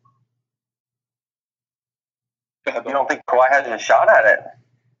Gobert. You don't think Kawhi has a shot at it?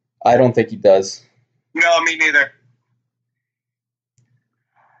 I don't think he does. No, me neither.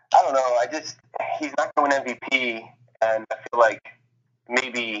 I don't know. He's not going MVP, and I feel like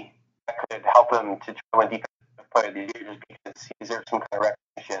maybe that could help him to try to win Defensive Player of the Year just because he deserves some kind of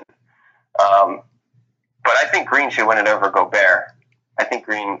recognition. But I think Green should win it over Gobert. I think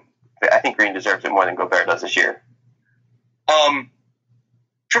Green deserves it more than Gobert does this year.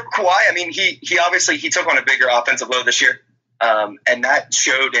 For Kawhi, I mean, he obviously took on a bigger offensive load this year, and that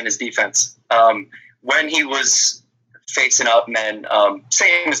showed in his defense. When he was facing up men,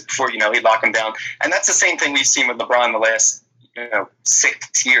 same as before, he'd lock him down, and that's the same thing we've seen with LeBron the last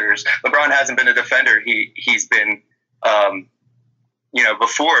 6 years. LeBron hasn't been a defender. He's been,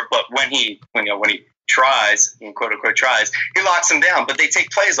 before, but when he tries, quote unquote tries, he locks them down. But they take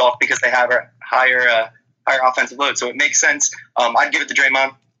plays off because they have a higher offensive load. So it makes sense. I'd give it to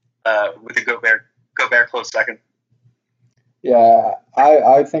Draymond with a Gobert close second. Yeah,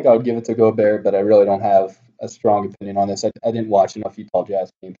 I think I would give it to Gobert, but I really don't have a strong opinion on this. I didn't watch enough Utah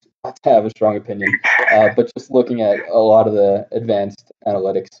Jazz games to have a strong opinion. But just looking at a lot of the advanced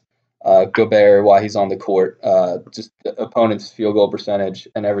analytics, Gobert, while he's on the court, just the opponent's field goal percentage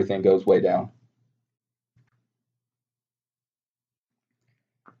and everything goes way down.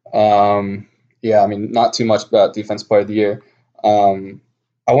 Yeah, I mean, not too much about Defense Player of the Year.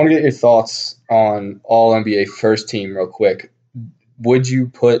 I want to get your thoughts on all NBA first team real quick. Would you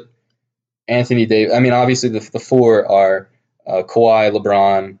put Anthony Davis? I mean, obviously the four are Kawhi,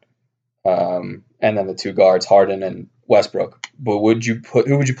 LeBron, and then the two guards, Harden and Westbrook. But who would you put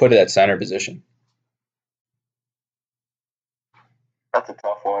at that center position? That's a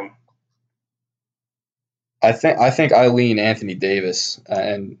tough one. I think I lean Anthony Davis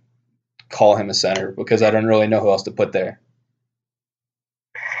and call him a center because I don't really know who else to put there.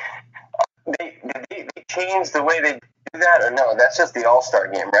 They change the way they do that, or no? That's just the All-Star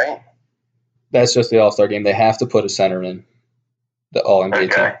game, right? That's just the All-Star game. They have to put a center in the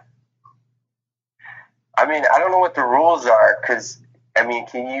All-NBA team. I mean, I don't know what the rules are because, I mean,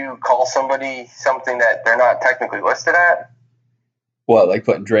 can you call somebody something that they're not technically listed at? What, like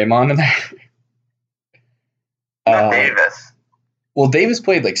putting Draymond in there? Davis. Well, Davis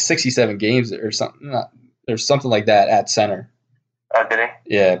played like 67 games or something like that at center. Oh, did he?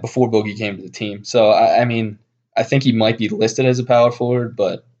 Yeah, before Boogie came to the team. So, I mean, I think he might be listed as a power forward,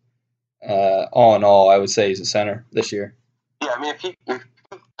 but all in all, I would say he's a center this year. Yeah, I mean, if he can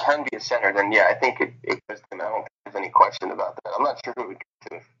be a center, then yeah, I think it goes to him. I don't think there's any question about that. I'm not sure who it would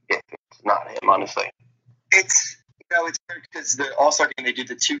go to if it's not him, honestly. It's weird because the All-Star game, they do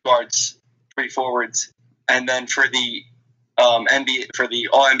the two guards, three forwards, and then for the NBA, for the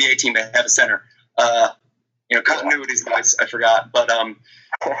All-NBA team, they have a center. Continuity is nice. I forgot, but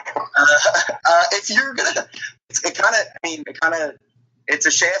if you're gonna, it's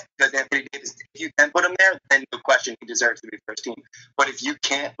a shaft because Anthony Davis. If you can put him there, then no question he deserves to be first team. But if you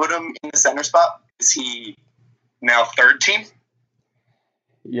can't put him in the center spot, is he now third team?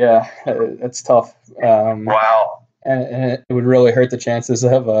 Yeah, it's tough. Wow. And it would really hurt the chances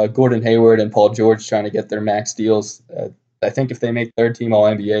of Gordon Hayward and Paul George trying to get their max deals. I think if they make third team All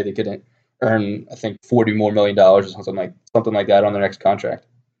NBA, they could earn, I think, $40 more million or something like that on their next contract. Is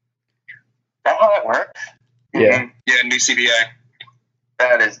that how that works? Yeah. Mm-hmm. Yeah, new CBA.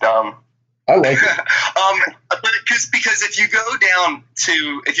 That is dumb. I like it. Because if you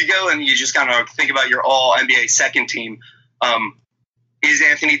go and you just kind of think about your All NBA second team, was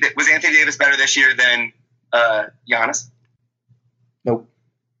Anthony Davis better this year than Giannis? Nope.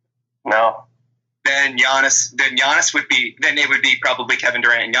 No. Then Giannis would be. Then it would be probably Kevin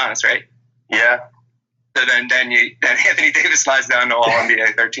Durant and Giannis, right? Yeah. So then Anthony Davis slides down to All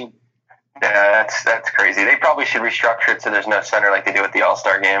NBA 13. Yeah, that's crazy. They probably should restructure it so there's no center like they do at the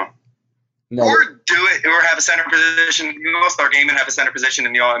All-Star game. No. Or do it, or have a center position in the All-Star game and have a center position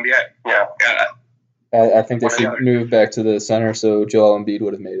in the All NBA. Yeah. I think they should move back to the center so Joel Embiid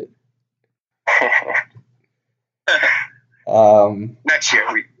would have made it. Next year,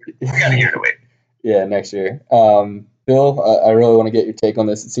 we got a year to wait. Yeah, next year. Bill, I really want to get your take on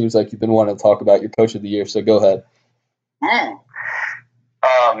this. It seems like you've been wanting to talk about your Coach of the Year, so go ahead.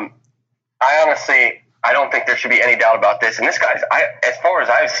 I don't think there should be any doubt about this. And this guy's, as far as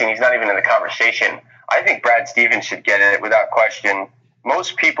I've seen, he's not even in the conversation. I think Brad Stevens should get it without question.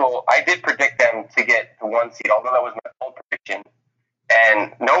 Most people, I did predict them to get the 1 seed, although that was my bold prediction.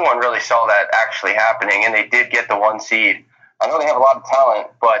 And no one really saw that actually happening, and they did get the 1 seed. I know they have a lot of talent,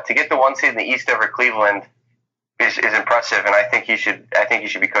 but to get the 1 seed in the East over Cleveland is impressive, and I think he should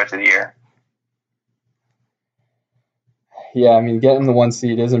be Coach of the Year. Yeah, I mean, getting the 1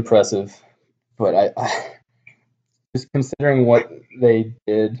 seed is impressive, but I just considering what they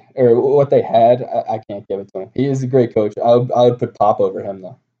did or what they had, I can't give it to him. He is a great coach. I would put Pop over him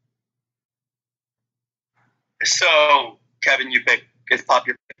though. So, Kevin, you pick. Is Pop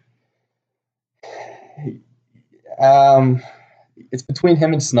your pick? It's between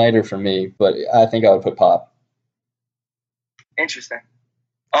him and Snyder for me, but I think I would put Pop. Interesting.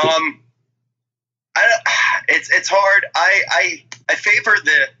 It's hard. I favor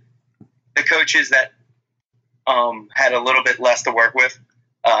the coaches that had a little bit less to work with,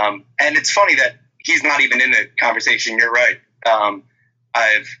 and it's funny that he's not even in the conversation. You're right.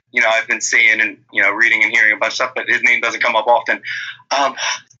 I've been seeing and reading and hearing a bunch of stuff, but his name doesn't come up often.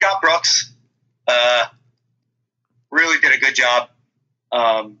 Scott Brooks really did a good job.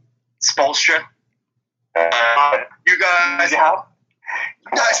 Spoelstra You guys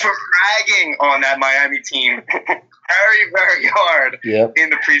were ragging on that Miami team very, very hard in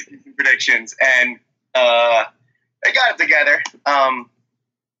the preseason predictions, and they got it together.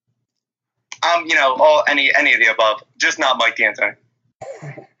 Any of the above, just not Mike D'Antoni.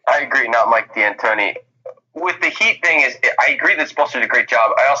 I agree, not Mike D'Antoni. With the Heat thing, I agree that Spoelstra did a great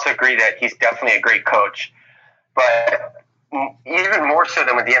job. I also agree that he's definitely a great coach. But even more so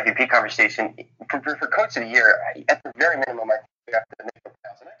than with the MVP conversation, for Coach of the Year, at the very minimum, I think we have to make the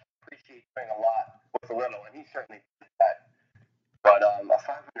playoffs. And I appreciate doing a lot with a little, and he certainly did that. But a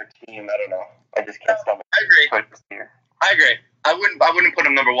 500 team, I don't know. I just can't stomach. I agree. I wouldn't put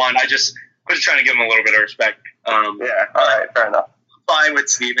him number one. I was just trying to give him a little bit of respect. All right, fair enough. Fine with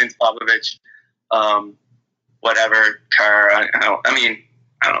Stevens, Popovich, whatever, Kerr. I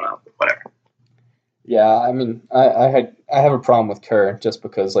don't know, whatever. Yeah, I mean, I have a problem with Kerr just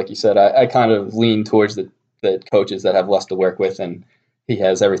because, like you said, I kind of lean towards the coaches that have less to work with, and he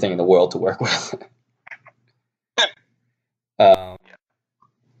has everything in the world to work with. No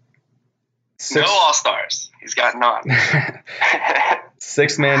All-Stars. He's got none.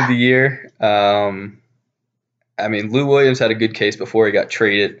 Sixth man of the year. I mean, Lou Williams had a good case before he got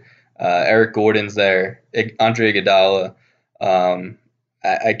traded. Eric Gordon's there. Andre Iguodala.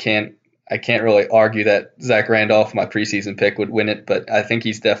 I can't really argue that Zach Randolph, my preseason pick, would win it, but I think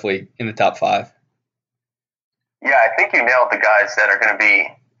he's definitely in the top 5. Yeah, I think you nailed the guys that are going to be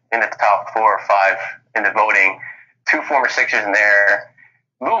in the top 4 or 5 in the voting. 2 former Sixers in there.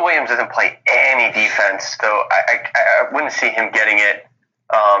 Lou Williams doesn't play any defense, so I wouldn't see him getting it.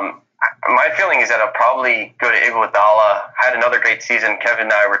 My feeling is that I'll probably go to Iguodala. Had another great season. Kevin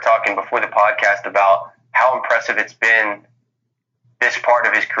and I were talking before the podcast about how impressive it's been this part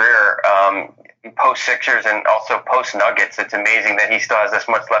of his career, post Sixers and also post Nuggets. It's amazing that he still has this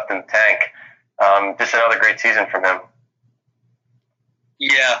much left in the tank. Just another great season from him.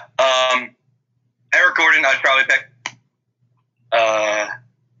 Yeah. Eric Gordon, I'd probably pick.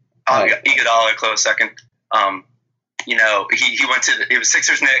 Iguodala a close second. He went to it was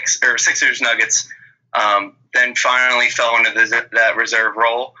Sixers Nuggets. Then finally fell into that reserve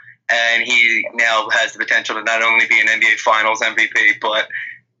role, and he now has the potential to not only be an NBA Finals MVP, but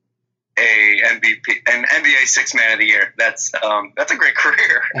an NBA Sixth Man of the Year. That's a great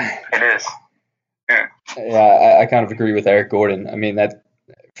career. It is. Yeah, I kind of agree with Eric Gordon. I mean, that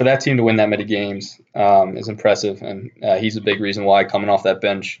for that team to win that many games is impressive, and he's a big reason why, coming off that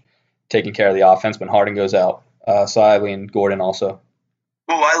bench, taking care of the offense when Harden goes out. So I lean Gordon also.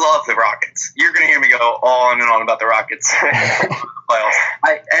 Oh, I love the Rockets. You're going to hear me go on and on about the Rockets playoffs.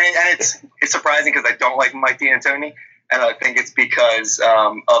 It's surprising because I don't like Mike D'Antoni, and I think it's because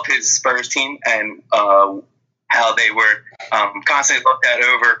of his Spurs team and how they were constantly looked at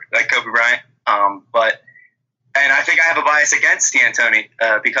over like Kobe Bryant. And I think I have a bias against D'Antoni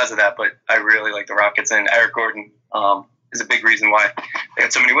because of that, but I really like the Rockets, and Eric Gordon is a big reason why they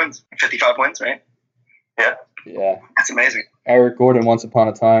had so many wins. 55 wins, right? Yeah. That's amazing. Eric Gordon, once upon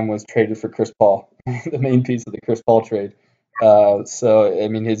a time, was traded for Chris Paul, the main piece of the Chris Paul trade. So, I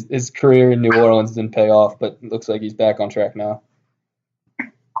mean, his career in New Orleans didn't pay off, but it looks like he's back on track now.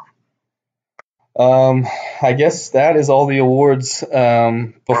 I guess that is all the awards.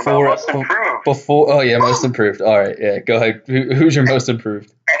 Most improved. Most improved. All right, yeah, go ahead. Who's your most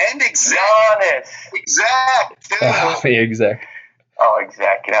improved? And Giannis. Exact. Oh,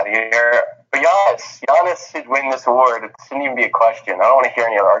 exact. Get out of here. But Giannis should win this award. It shouldn't even be a question. I don't want to hear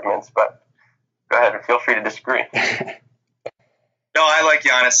any other arguments, but go ahead. Feel free to disagree. No, I like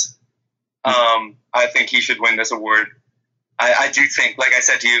Giannis. I think he should win this award. I do think, like I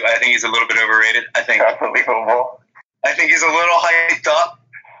said to you, I think he's a little bit overrated. Unbelievable. I think he's a little hyped up.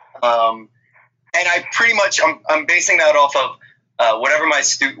 And I pretty much, I'm basing that off of whatever my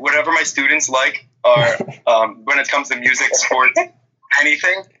students like are when it comes to music, sports,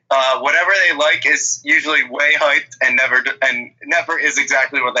 anything. Whatever they like is usually way hyped and never is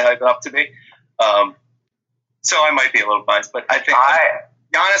exactly what they hype it up to be. So I might be a little biased, but I think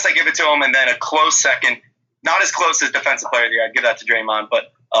Giannis, I give it to him, and then a close second, not as close as Defensive Player of the Year, I'd give that to Draymond,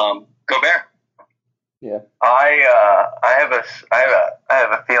 but Gobert. Yeah. I have a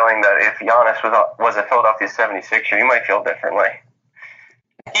feeling that if Giannis was a Philadelphia 76er, you might feel differently.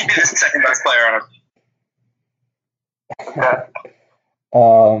 He'd be the second best player on our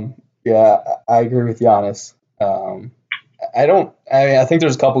team. Yeah, I agree with Giannis. I think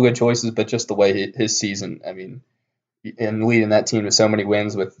there's a couple good choices, but just the way his season, I mean, and leading that team to so many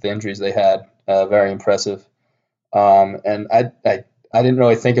wins with the injuries they had, very impressive. And I didn't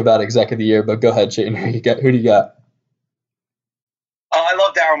really think about exec of the year, but go ahead, Shane. Who do you got? I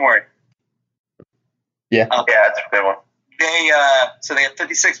love Daryl Morey. Yeah. Yeah, that's a good one. So they have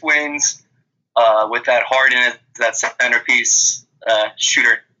 56 wins with that Harden as that centerpiece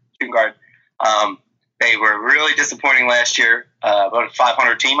shooting guard. They were really disappointing last year, about a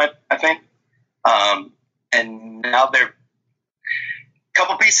 500 team, I think. And now they're a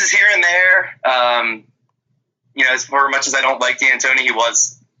couple pieces here and there. As for much as I don't like D'Antoni,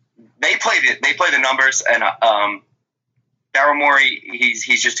 they play the numbers, and Daryl Morey,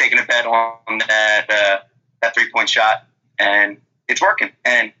 he's just taking a bet on that 3-point shot, and it's working.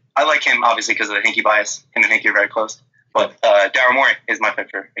 And I like him obviously because of the Hinkie bias. Him and Hinkie are very close, but Daryl Morey is my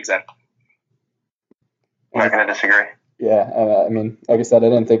pick for exec. I'm not going to disagree. Yeah, I mean, like I said, I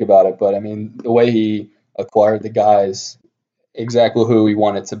didn't think about it, but I mean, the way he acquired the guys, exactly who he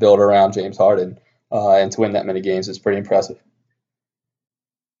wanted to build around James Harden, and to win that many games is pretty impressive.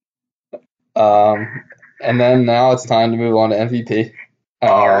 And then now it's time to move on to MVP.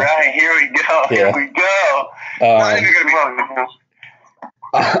 All right, here we go. Yeah. Here we go. Not even gonna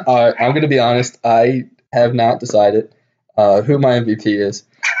be I'm going to be honest. I have not decided who my MVP is.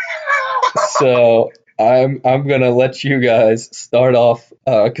 So I'm going to let you guys start off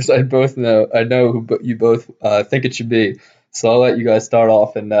because I know who you both think it should be. So I'll let you guys start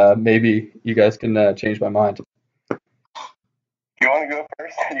off, and maybe you guys can change my mind. You want to go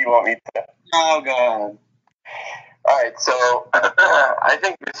first, or do you want me to? Oh God. All right, so I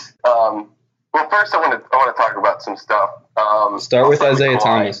think this. Well, first I want to talk about some stuff. Start with Isaiah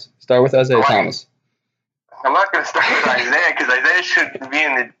Thomas. Start with Isaiah Thomas. I'm not going to start with Isaiah because Isaiah should be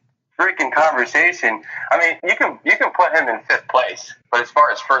in the freaking conversation. I mean, you can put him in 5th place, but as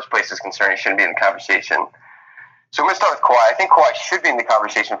far as 1st place is concerned, he shouldn't be in the conversation. So I'm going to start with Kawhi. I think Kawhi should be in the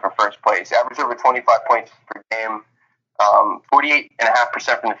conversation for 1st place. Average over 25 points per game,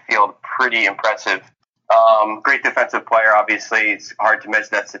 48.5% from the field, pretty impressive. Great defensive player, obviously. It's hard to measure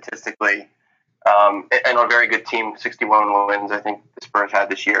that statistically. And a very good team, 61 wins, I think the Spurs had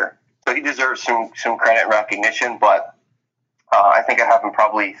this year. So he deserves some credit and recognition, but I think I have him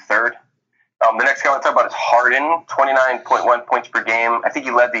probably 3rd. The next guy I want to talk about is Harden, 29.1 points per game. I think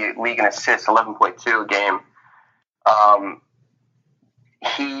he led the league in assists, 11.2 a game.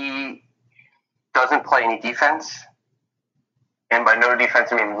 He doesn't play any defense. And by no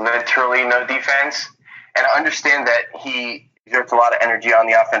defense, I mean literally no defense. And I understand that he exerts a lot of energy on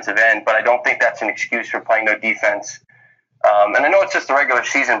the offensive end, but I don't think that's an excuse for playing no defense. And I know it's just the regular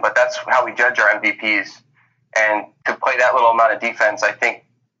season, but that's how we judge our MVPs. And to play that little amount of defense, I think,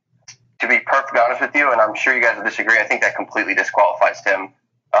 to be perfectly honest with you, and I'm sure you guys will disagree, I think that completely disqualifies him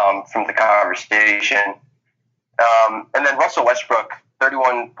from the conversation. And then Russell Westbrook,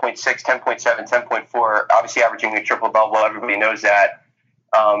 31.6, 10.7, 10.4, obviously averaging a triple-double. Everybody knows that.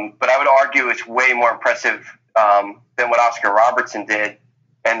 But I would argue it's way more impressive than what Oscar Robertson did.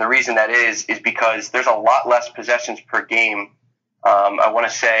 And the reason that is because there's a lot less possessions per game. I want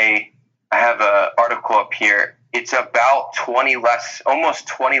to say, I have an article up here. It's about 20 less, almost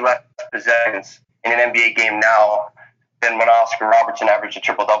 20 less possessions in an NBA game now than when Oscar Robertson averaged a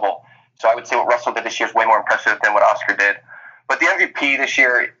triple-double. So I would say what Russell did this year is way more impressive than what Oscar did. But the MVP this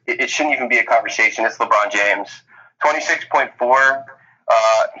year, it shouldn't even be a conversation. It's LeBron James. 26.4.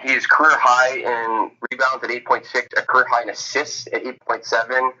 He's career high in rebounds at 8.6, a career high in assists at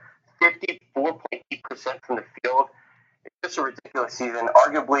 8.7, 54.8% from the field. It's just a ridiculous season,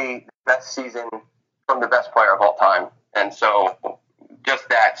 arguably the best season from the best player of all time. And so just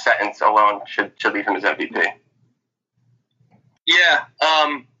that sentence alone should leave him as MVP. Yeah,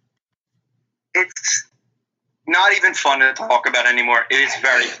 it's not even fun to talk about anymore. It is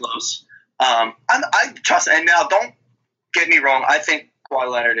very close. I trust, and now don't get me wrong. I think Kawhi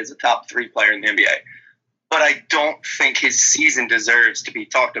Leonard is a top 3 player in the NBA, but I don't think his season deserves to be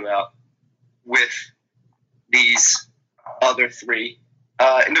talked about with these other 3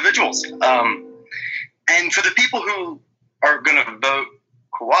 individuals. And for the people who are going to vote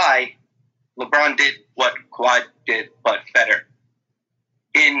Kawhi, LeBron did what Kawhi did, but better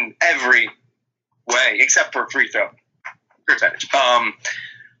in every way, except for free throw percentage. I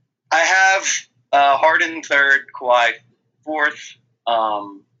have Harden 3rd, Kawhi 4th,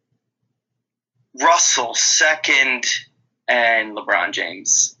 Russell 2nd, and LeBron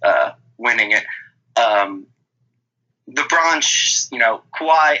James winning it.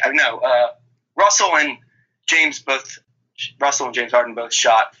 Russell and James Harden both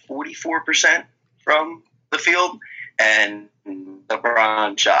shot 44% from the field, and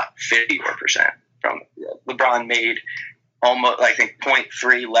LeBron shot 54% from the field. LeBron made almost, I think,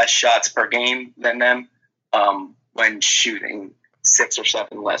 0.3 less shots per game than them when shooting 6 or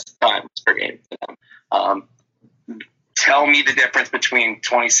 7 less times per game than them. Tell me the difference between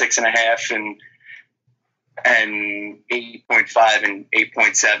 26.5 and and 8.5 and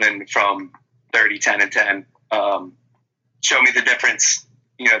 8.7 from 30, 10, and 10. Show me the difference,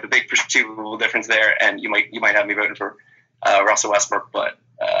 the big perceivable difference there, and you might have me voting for Russell Westbrook, but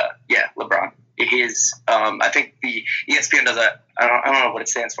LeBron. It is. I think the ESPN does I don't know what it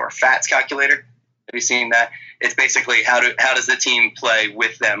stands for. FATS calculator. Have you seen that? It's basically how does the team play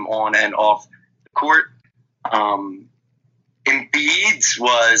with them on and off the court. Embiid's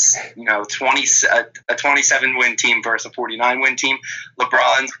was a 27 win team versus a 49 win team.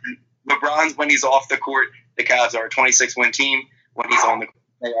 LeBron's when he's off the court, the Cavs are a 26 win team. When he's on the court,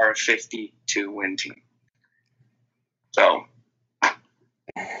 they are a 52 win team. So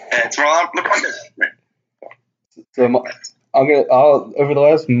it's LeBron. So I'll over the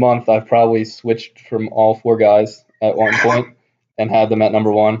last month, I've probably switched from all four guys at one point and had them at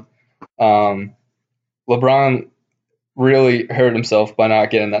number one. LeBron really hurt himself by not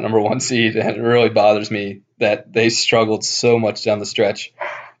getting that number one seed, and it really bothers me that they struggled so much down the stretch.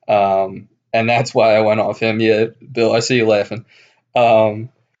 And that's why I went off him. Yeah, Bill, I see you laughing. Do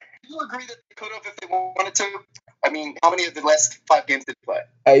you agree that they could have if they wanted to? I mean, how many of the last 5 games did they play?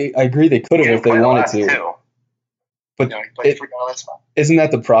 I agree they could have if they wanted to. But isn't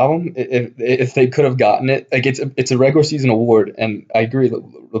that the problem? If they could have gotten it, like it's a regular season award, and I agree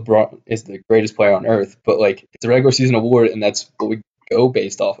that LeBron is the greatest player on earth, but like it's a regular season award, and that's what we go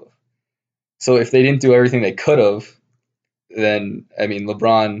based off of. So if they didn't do everything they could have, then I mean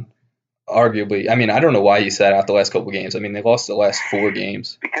LeBron, arguably, I mean I don't know why he sat out the last couple games. I mean they lost the last 4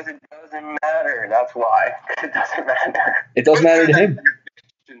 games. Because it doesn't matter. That's why it doesn't matter. It does matter to him.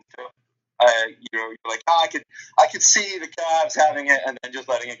 You're like, I could see the Cavs having it and then just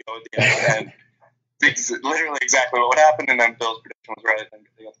letting it go at the end. And it's literally exactly what happened. And then Bill's prediction was right, and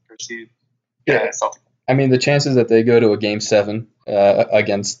they got to proceed. Yeah. I mean, the chances that they go to a Game 7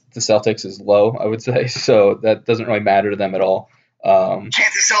 against the Celtics is low, I would say. So that doesn't really matter to them at all.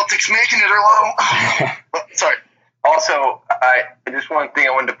 Chances Celtics making it are low. Sorry. Also, just one thing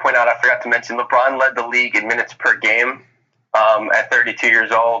I wanted to point out, I forgot to mention, LeBron led the league in minutes per game at 32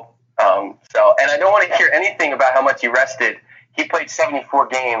 years old. And I don't want to hear anything about how much he rested. He played 74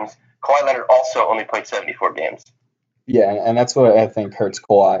 games. Kawhi Leonard also only played 74 games. Yeah, and that's what I think hurts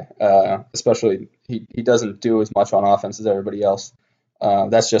Kawhi. Especially, he doesn't do as much on offense as everybody else.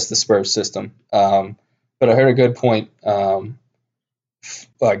 That's just the Spurs system. But I heard a good point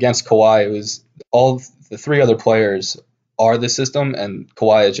against Kawhi. It was all the 3 other players are the system, and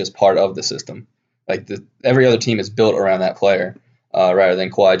Kawhi is just part of the system. Like every other team is built around that player. Rather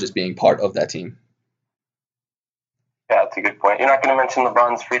than Kawhi just being part of that team. Yeah, that's a good point. You're not going to mention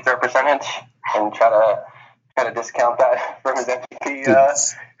LeBron's free throw percentage and try to discount that from his MVP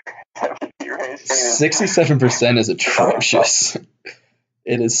race. 67% is atrocious.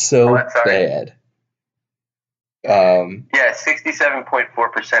 It is so bad.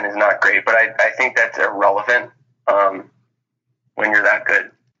 67.4% is not great, but I think that's irrelevant when you're that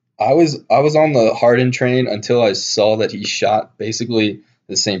good. I was on the Harden train until I saw that he shot basically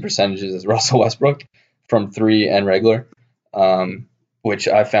the same percentages as Russell Westbrook from 3 and regular, which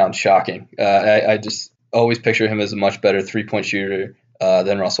I found shocking. I just always picture him as a much better 3-point shooter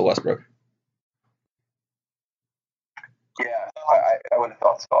than Russell Westbrook. Yeah, I would have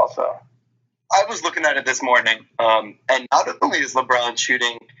thought so also. I was looking at it this morning, and not only is LeBron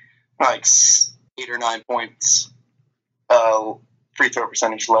shooting like 8 or 9 points free throw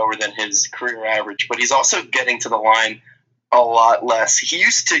percentage lower than his career average, but he's also getting to the line a lot less. He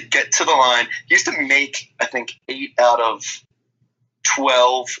used to get to the line. He used to make, I think, 8 out of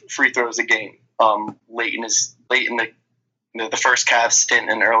 12 free throws a game. Late in the first Cavs stint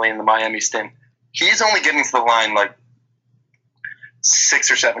and early in the Miami stint, he's only getting to the line like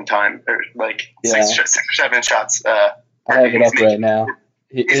 6 or 7 times, or like 6 or 7 shots. I have it up right now.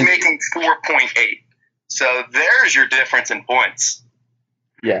 He's making 4.8. So there's your difference in points.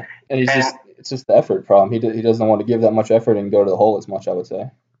 Yeah, and it's just the effort problem. He doesn't want to give that much effort and go to the hole as much, I would say.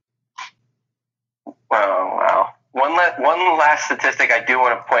 Wow. One last statistic I do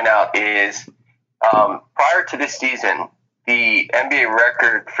want to point out is prior to this season, the NBA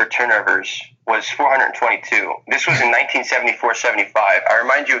record for turnovers was 422. This was in 1974-75. I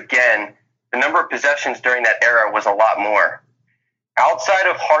remind you again, the number of possessions during that era was a lot more. Outside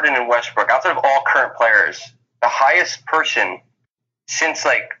of Harden and Westbrook, outside of all current players, the highest person since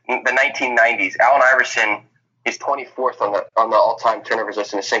like the 1990s, Allen Iverson is 24th on the all-time turnovers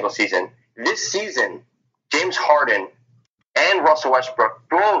list in a single season. This season, James Harden and Russell Westbrook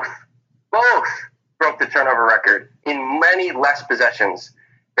both broke the turnover record in many less possessions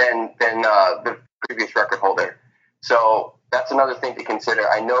than the previous record holder. So that's another thing to consider.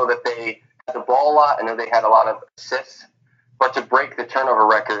 I know that they the ball a lot. I know they had a lot of assists, but to break the turnover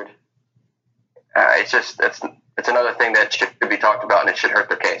record, it's another thing that should be talked about, and it should hurt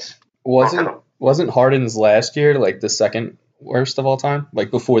their case. Wasn't Harden's last year like the second worst of all time?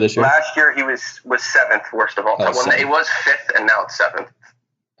 Like before this year? Last year he was seventh worst of all time. It was fifth, and now it's seventh.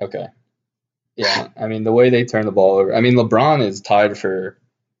 Okay. Yeah, I mean the way they turn the ball over. I mean LeBron is tied for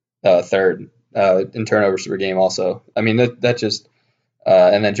third in turnovers per game. Also, I mean that just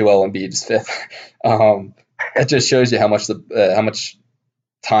and then Joel Embiid is fifth. That just shows you how much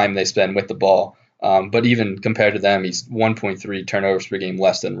time they spend with the ball. But even compared to them, he's 1.3 turnovers per game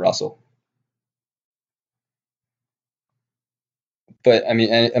less than Russell. But I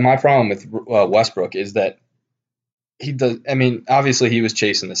mean, and my problem with Westbrook is that he does. I mean, obviously he was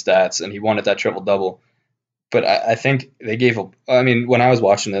chasing the stats and he wanted that triple double. But I think they gave up. I mean, when I was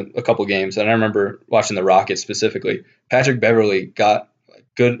watching a couple games, and I remember watching the Rockets specifically, Patrick Beverley got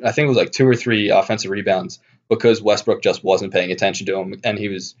good. I think it was like 2 or 3 offensive rebounds because Westbrook just wasn't paying attention to him, and he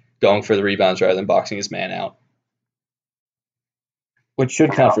was going for the rebounds rather than boxing his man out, which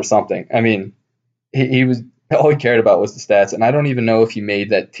should count for something. I mean, he was all he cared about was the stats, and I don't even know if he made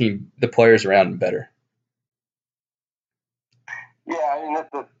that team, the players around him, better. Yeah, I mean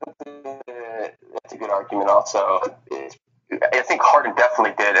that's a good argument. Also, I think Harden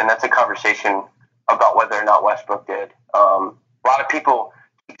definitely did, and that's a conversation about whether or not Westbrook did. A lot of people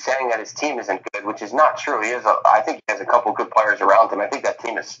keep saying that his team isn't good, which is not true. I think he has a couple good players around him. I think that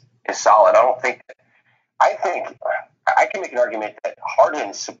team is solid. I think I can make an argument that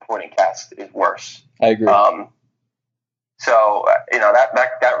Harden's supporting cast is worse. I agree. So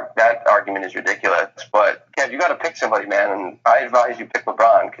that argument is ridiculous. But Kev, you got to pick somebody, man, and I advise you pick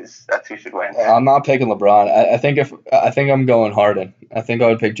LeBron because that's who should win. I'm not picking LeBron. I think I'm going Harden. I think I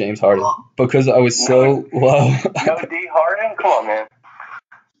would pick James Harden because I was so low. No D Harden, come on, man.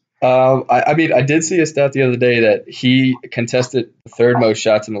 I mean, I did see a stat the other day that he contested the third most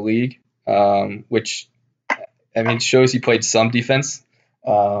shots in the league, which, I mean, shows he played some defense,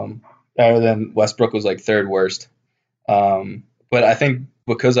 better than Westbrook was like third worst. But I think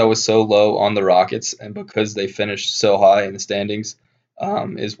because I was so low on the Rockets and because they finished so high in the standings,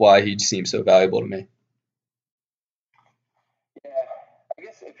 is why he seems so valuable to me. Yeah, I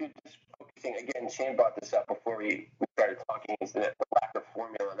guess if you're just focusing, again, Shane brought this up before we started talking, is the lack of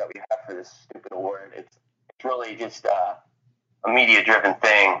formula that we have for this stupid award. It's really just a media-driven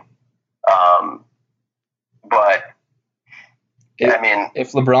thing. But I mean,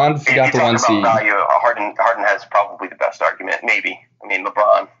 if LeBron got the 1 seed, value, Harden has probably the best argument. Maybe. I mean,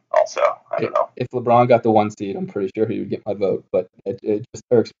 LeBron also. I don't know. If LeBron got the 1 seed, I'm pretty sure he would get my vote. But it just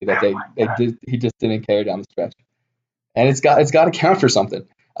irks me that he just didn't care down the stretch. And it's got to count for something.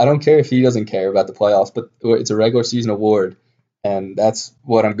 I don't care if he doesn't care about the playoffs, but it's a regular season award, and that's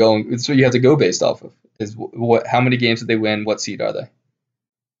what I'm going. It's what you have to go based off of. Is how many games did they win? What seed are they?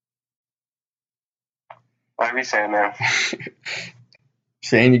 What are we saying, man?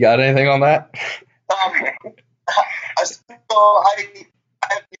 Shane, you got anything on that? I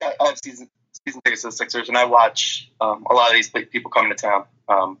have season tickets to the Sixers, and I watch a lot of these people coming to town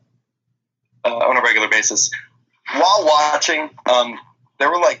on a regular basis. While watching, there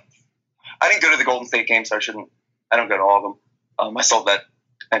were I didn't go to the Golden State game, so I don't go to all of them. I sold that,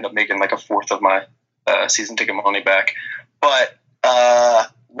 end up making like a fourth of my season ticket money back. But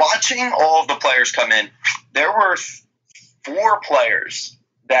watching all of the players come in, there were 4 players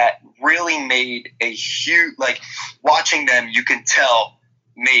that really made a huge, watching them, you can tell,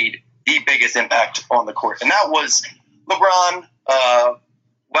 made the biggest impact on the court. And that was LeBron,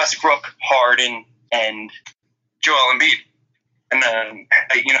 Westbrook, Harden, and Joel Embiid. And then,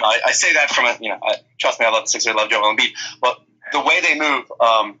 I say that from trust me, I love the Sixers, I love Joel Embiid. But the way they move,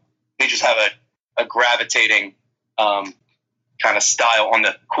 they just have a gravitating kind of style on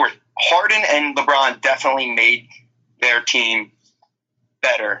the court. Harden and LeBron definitely made their team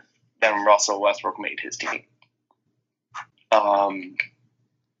better than Russell Westbrook made his team. I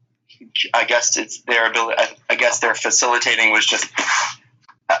guess it's their ability. I guess their facilitating was just,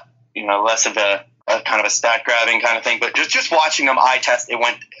 less of a kind of a stat grabbing kind of thing. But just watching them, I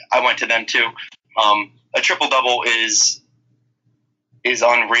went to them too. A triple double is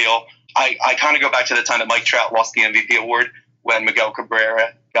unreal. I kind of go back to the time that Mike Trout lost the MVP award when Miguel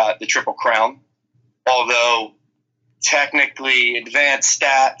Cabrera got the Triple Crown. Although technically advanced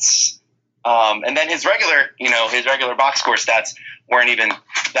stats, and then his regular box score stats weren't even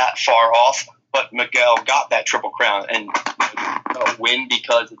that far off. But Miguel got that Triple Crown and win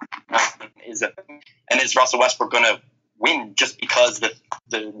because is Russell Westbrook going to win just because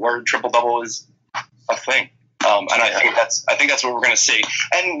the word triple double is a thing? And I think that's what we're going to see.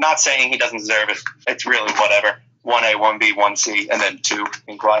 And not saying he doesn't deserve it. It's really whatever. 1A, 1B, 1C, and then 2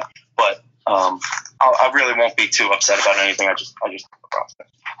 in Kawhi. But I really won't be too upset about anything. I just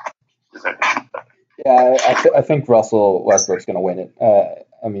deserve it. Yeah, I think Russell Westbrook's going to win it.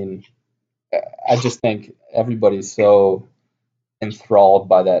 I mean, I just think everybody's so enthralled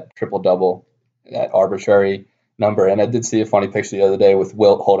by that triple-double, that arbitrary number. And I did see a funny picture the other day with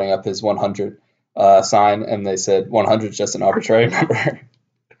Wilt holding up his 100 sign, and they said 100 is just an arbitrary number.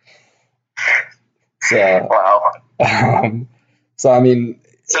 So, Wow. So I mean,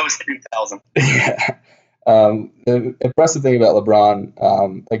 so is 3,000. Yeah. The impressive thing about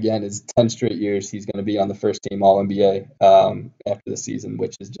LeBron, again, is 10 straight years he's going to be on the first team All-NBA after the season,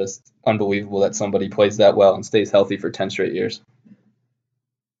 which is just unbelievable that somebody plays that well and stays healthy for 10 straight years.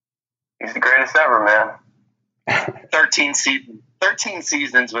 He's the greatest ever, man. 13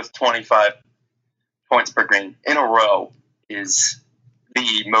 seasons with 25 points per game in a row is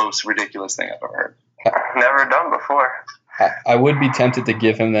the most ridiculous thing I've ever heard. Never done before. I would be tempted to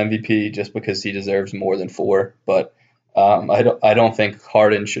give him the MVP just because he deserves more than 4, but I don't think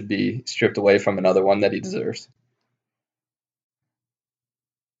Harden should be stripped away from another one that he deserves.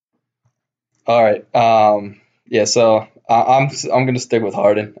 All right. Yeah. So I'm going to stick with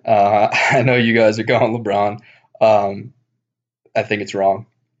Harden. I know you guys are going LeBron. I think it's wrong,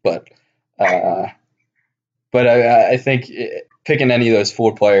 but I think picking any of those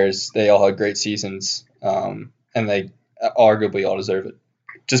 4 players, they all had great seasons, and they arguably all deserve it.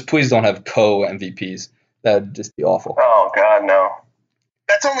 Just please don't have co-MVPs. That would just be awful. Oh God, no.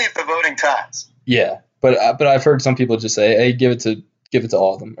 That's only if the voting ties. Yeah, but I've heard some people just say, "Hey, give it to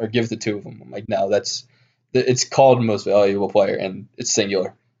all of them, or give it to 2 of them." I'm like, no, it's called most valuable player, and it's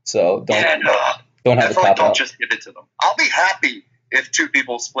singular. So don't have a cop don't out. just give it to them. I'll be happy if 2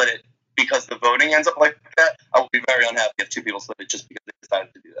 people split it because the voting ends up like that. I will be very unhappy if 2 people split it just because they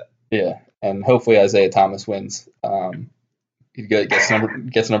decided to do that. Yeah, and hopefully Isaiah Thomas wins. He gets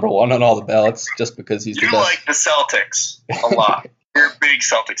number 1 on all the ballots just because he's the best. You like the Celtics a lot. You're a big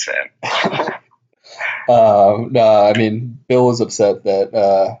Celtics fan. No, I mean, Bill was upset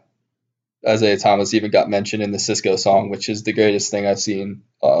that Isaiah Thomas even got mentioned in the Cisco song, which is the greatest thing I've seen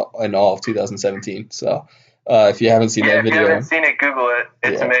in all of 2017. So if you haven't seen that video, if you haven't seen it, Google it.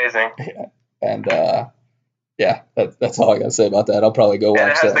 It's amazing. Yeah, and that's all I got to say about that. I'll probably go watch that.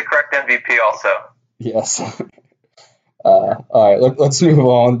 And it has the correct MVP also. Yes. All right, let's move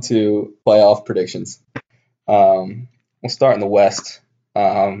on to playoff predictions. We'll start in the West.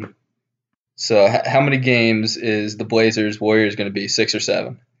 So how many games is the Blazers Warriors going to be? 6 or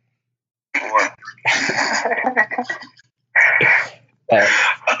 7? 4.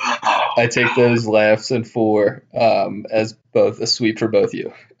 I take those laughs and 4 as both a sweep for both of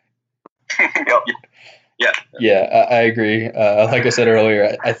you. Yep. Yeah, I agree. Like I said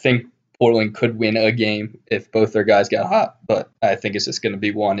earlier, I think Portland could win a game if both their guys got hot, but I think it's just going to be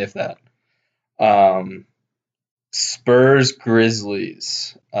 1 if that. Spurs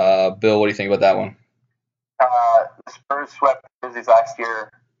Grizzlies. Bill, what do you think about that one? The Spurs swept the Grizzlies last year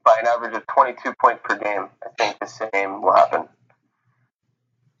by an average of 22 points per game. I think the same will happen.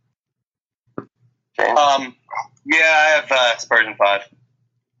 James? Yeah, I have Spurs in 5.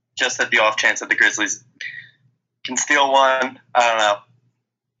 Just at the off chance that the Grizzlies can steal one. I don't know.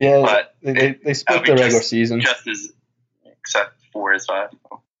 Yeah, but they split the regular season. Just as, except 4 is 5.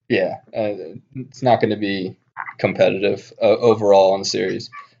 Yeah, it's not going to be competitive overall in the series.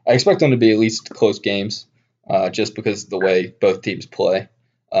 I expect them to be at least close games, just because of the way both teams play.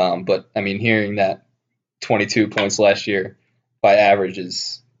 But I mean, hearing that 22 points last year by average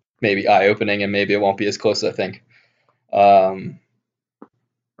is maybe eye-opening, and maybe it won't be as close as I think.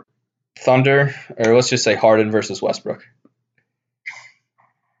 Thunder, or let's just say Harden versus Westbrook.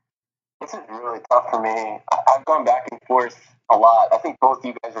 This is really tough for me. I've gone back and forth a lot. I think both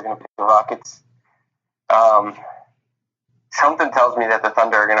you guys are going to pick the Rockets. Something tells me that the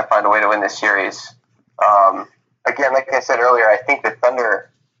Thunder are going to find a way to win this series. Again, like I said earlier, I think the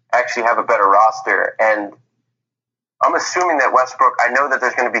Thunder actually have a better roster, and I'm assuming that Westbrook, I know that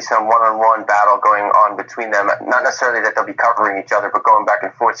there's going to be some one-on-one battle going on between them. Not necessarily that they'll be covering each other, but going back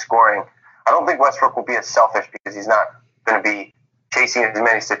and forth scoring. I don't think Westbrook will be as selfish because he's not going to be chasing as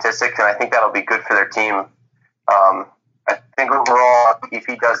many statistics, and I think that'll be good for their team. I think overall, if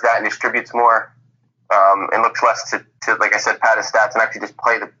he does that and distributes more and looks less to, like I said, pad his stats and actually just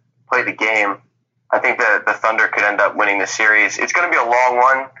play the game, I think the Thunder could end up winning the series. It's going to be a long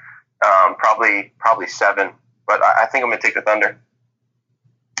one, probably 7. But I think I'm going to take the Thunder.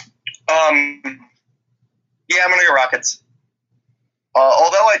 Yeah, I'm going to go Rockets.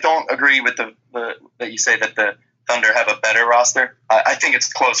 Although I don't agree with the that you say that the Thunder have a better roster, I think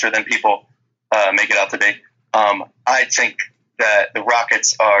it's closer than people make it out to be. I think that the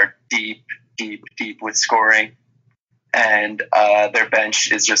Rockets are deep with scoring, and their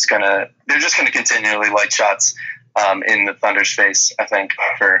bench is they're just gonna continually light shots in the Thunder's face. I think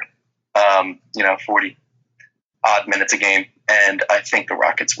for 40 odd minutes a game, and I think the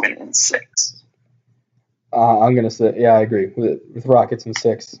Rockets win in 6. I'm gonna say, yeah, I agree with Rockets in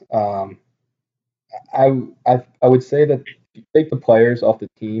 6. I would say that if you take the players off the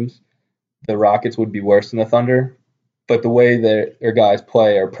teams, the Rockets would be worse than the Thunder, but the way their guys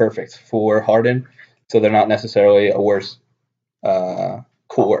play are perfect for Harden, so they're not necessarily a worse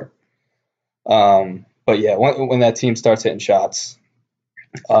core. But yeah, when that team starts hitting shots,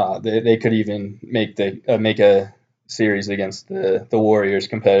 they could even make a series against the Warriors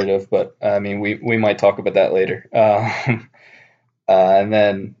competitive. But I mean, we might talk about that later. And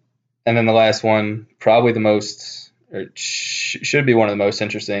then the last one, probably the most, or should be one of the most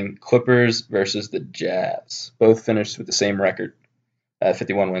interesting, Clippers versus the Jazz. Both finished with the same record,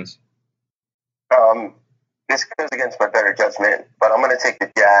 51 wins. This goes against my better judgment, but I'm going to take the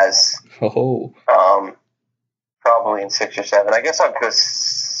Jazz. Oh. Probably in 6 or 7. I guess I'm going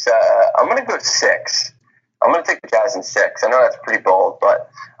to go 6. I'm going to take the Jazz in 6. I know that's pretty bold, but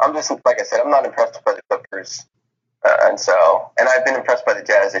I'm just, like I said, I'm not impressed by the Clippers. And I've been impressed by the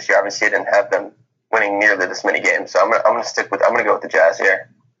Jazz this year. Obviously, I didn't have them winning nearly this many games, so I'm going to go with the Jazz here.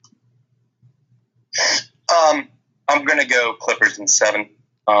 I'm going to go Clippers in 7.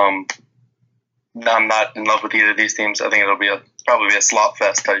 I'm not in love with either of these teams. I think it'll probably be a slot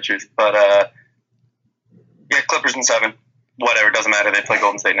fest, to tell you the truth. But yeah, Clippers in 7. Whatever, doesn't matter. They play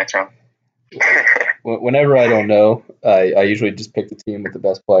Golden State next round. Whenever I don't know, I usually just pick the team with the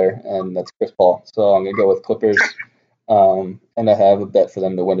best player, and that's Chris Paul. So I'm going to go with Clippers, and I have a bet for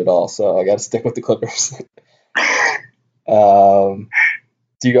them to win it all, so I got to stick with the Clippers. Do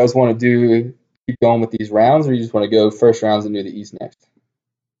you guys want to keep going with these rounds, or you just want to go first rounds and do the East next?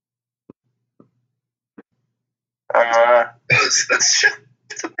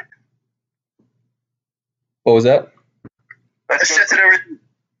 What was that? Let's shift it over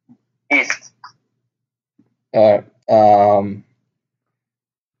East. All right.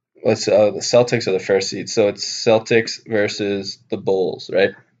 The Celtics are the first seed, so it's Celtics versus the Bulls,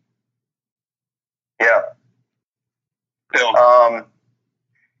 right? Yeah.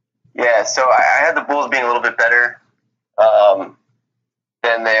 Yeah. So I had the Bulls being a little bit better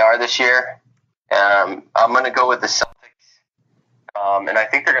than they are this year. I'm going to go with the Celtics, and I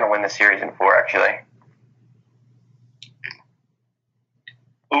think they're going to win the series in 4, actually.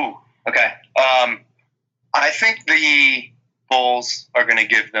 Ooh, okay. I think the Bulls are going to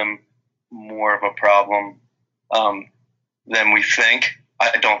give them more of a problem than we think. I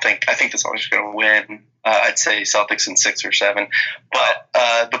think the Celtics are going to win. I'd say Celtics in 6 or 7. But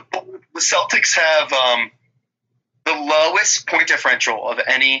the Celtics have the lowest point differential of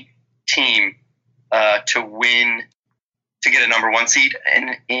any team to get a number 1 seed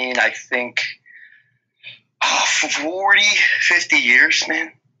in I think 50 years,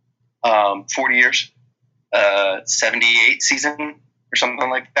 man. 40 years, 78 season or something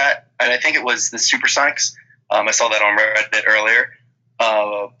like that. And I think it was the Supersonics. I saw that on Reddit earlier.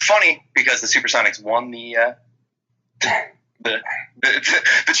 Funny because the Supersonics won the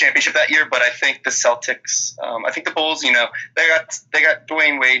championship that year, but I think the Celtics, I think the Bulls, they got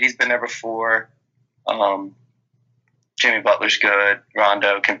Dwayne Wade. He's been there before. Jimmy Butler's good.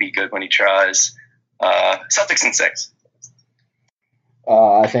 Rondo can be good when he tries. Celtics in 6.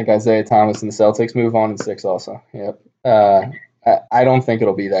 I think Isaiah Thomas and the Celtics move on in 6 also. Yep. I don't think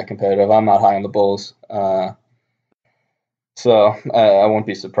it'll be that competitive. I'm not high on the Bulls. So I won't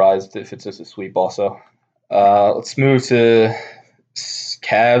be surprised if it's just a sweep also. Let's move to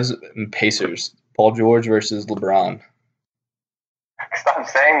Cavs and Pacers. Paul George versus LeBron. Stop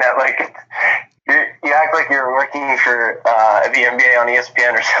saying that. Like you act like you're working for the NBA on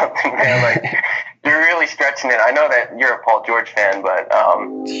ESPN or something, man. Like you're really stretching it. I know that you're a Paul George fan, but I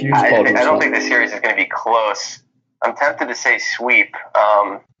don't think the series is going to be close. I'm tempted to say sweep.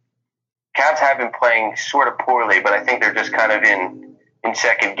 Cavs have been playing sort of poorly, but I think they're just kind of in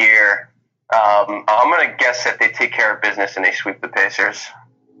second gear. I'm going to guess that they take care of business and they sweep the Pacers.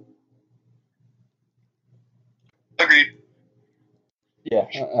 Agreed. Yeah,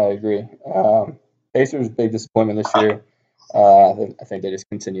 I agree. Pacers, big disappointment this year. I think they just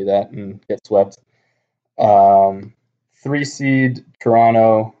continue that and get swept. 3 seed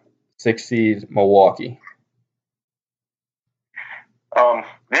Toronto, 6 seed Milwaukee.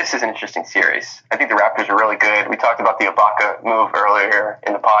 This this is an interesting series. I think the Raptors are really good. We talked about the Ibaka move earlier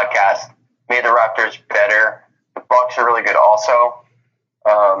in the podcast. Made the Raptors better. The Bucks are really good also.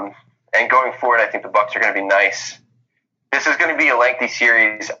 And going forward, I think the Bucks are going to be nice. This is going to be a lengthy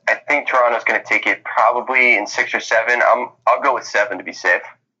series. I think Toronto's going to take it probably in 6 or 7. I'll go with 7 to be safe.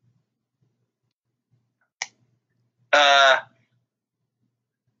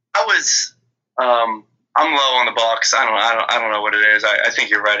 I'm low on the Bucks. I don't know what it is. I think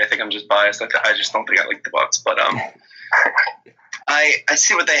you're right. I think I'm just biased. I just don't think I like the Bucks. But I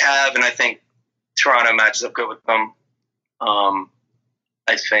see what they have, and I think Toronto matches up good with them.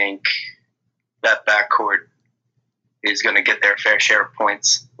 I think that backcourt is going to get their fair share of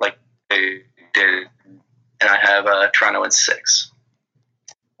points, like they did, and I have Toronto in 6.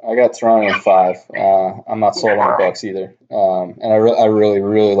 I got Toronto in 5. I'm not sold on the Bucks either, and I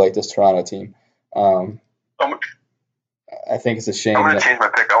really like this Toronto team. I think it's a shame. I'm going to change my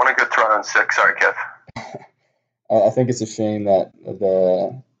pick. I want to go Toronto in 6. Sorry, Kev. I think it's a shame that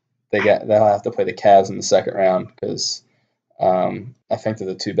they'll have to play the Cavs in the second round because I think they're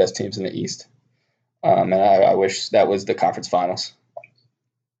the 2 best teams in the East, and I wish that was the conference finals.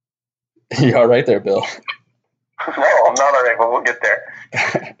 You all right there, Bill? No, I'm not all right, but we'll get there.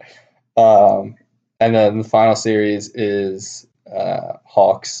 And then the final series is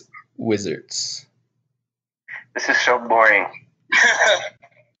Hawks Wizards. This is so boring.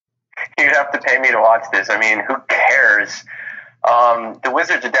 You'd have to pay me to watch this. I mean, who cares? The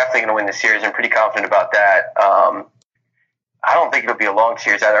Wizards are definitely going to win the series. I'm pretty confident about that. I don't think it'll be a long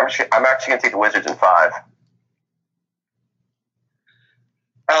series either. I'm actually going to take the Wizards in 5.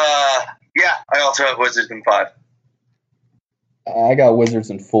 Yeah, I also have Wizards in 5. I got Wizards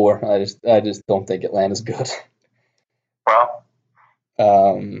in 4. I just don't think Atlanta's good. Well,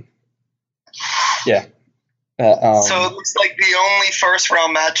 yeah. So it looks like the only first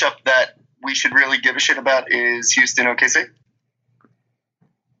round matchup that we should really give a shit about is Houston OKC.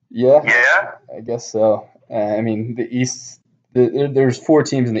 Yeah, I guess so. I mean, the East. There's 4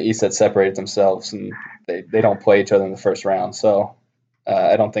 teams in the East that separate themselves, and they don't play each other in the first round. So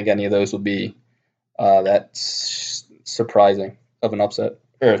I don't think any of those will be that surprising of an upset,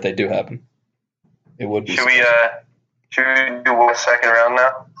 or if they do happen, it would be. Should we do a second round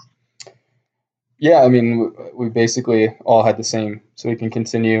now? Yeah, I mean, we basically all had the same, so we can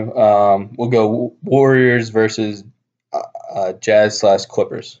continue. We'll go Warriors versus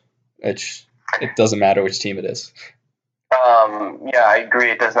Jazz/Clippers, which it doesn't matter which team it is. Yeah, I agree.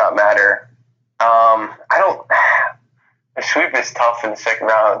 It does not matter. The sweep is tough in the second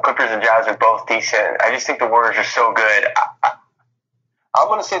round. Clippers and Jazz are both decent. I just think the Warriors are so good. I'm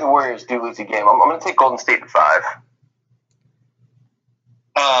going to say the Warriors do lose a game. I'm going to take Golden State in 5.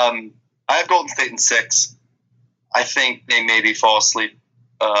 I have Golden State in 6. I think they maybe fall asleep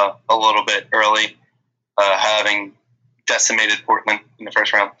a little bit early, having decimated Portland in the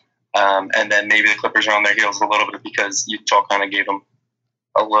first round. And then maybe the Clippers are on their heels a little bit because Utah kind of gave them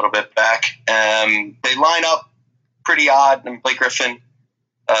a little bit back. They line up pretty odd, and Blake Griffin,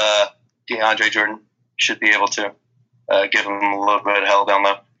 DeAndre Jordan should be able to give them a little bit of hell down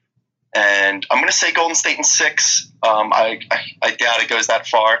low. And I'm going to say Golden State in 6. I doubt it goes that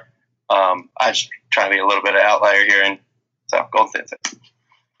far. I'm just trying to be a little bit of outlier here, and so Golden State in 6.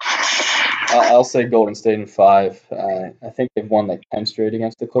 I'll say Golden State in 5. I think they've won like 10 straight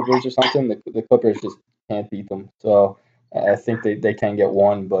against the Clippers or something. The Clippers just can't beat them, so I think they can get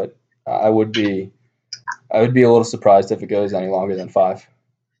 1, but I would be a little surprised if it goes any longer than 5.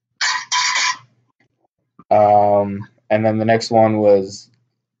 And then the next one was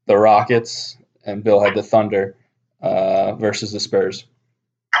the Rockets, and Bill had the Thunder versus the Spurs.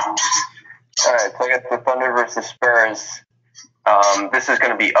 All right, so I got the Thunder versus Spurs. This is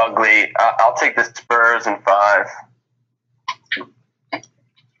going to be ugly. I'll take the Spurs in 5.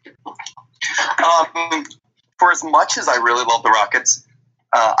 For as much as I really love the Rockets,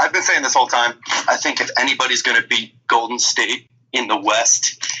 I've been saying this whole time, I think if anybody's going to beat Golden State in the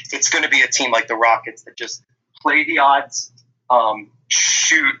West, it's going to be a team like the Rockets that just play the odds,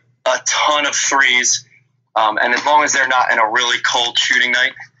 shoot a ton of threes, and as long as they're not in a really cold shooting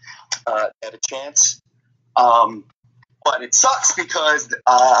night, they have a chance. But it sucks because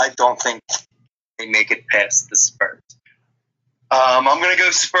I don't think they make it past the Spurs. I'm going to go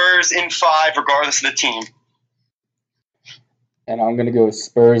Spurs in 5, regardless of the team. And I'm going to go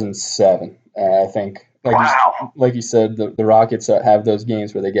Spurs in 7. I think, like you said, the Rockets have those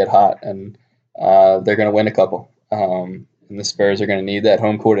games where they get hot, and they're going to win a couple. And the Spurs are going to need that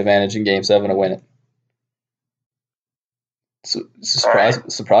home court advantage in Game 7 to win it.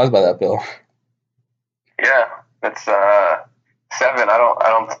 Surprised by that, Bill. Yeah, it's 7. I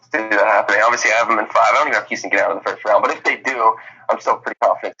don't see that happening. Obviously, I have them in 5. I don't even know if Houston get out of the first round, but if they do, I'm still pretty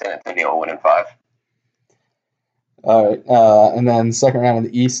confident San Antonio will win in 5. All right, and then second round of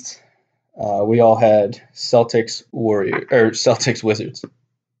the East, we all had Celtics Wizards.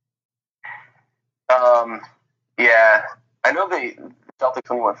 Yeah, I know the Celtics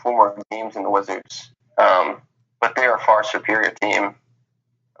only won 4 more games than the Wizards, but they are a far superior team.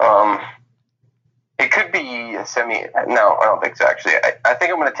 It could be a semi. No, I don't think so. Actually, I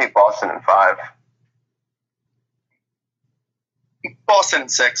think I'm going to take Boston in 5. Boston in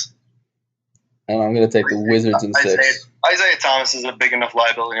 6. And I'm going to take the Wizards in 6. Isaiah Thomas is a big enough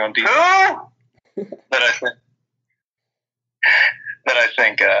liability on defense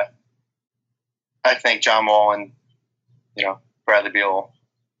I think John Wall and Bradley Beal will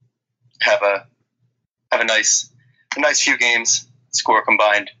have a nice few games, score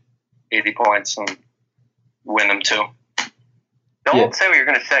combined 80 points and win them too. Don't say what you're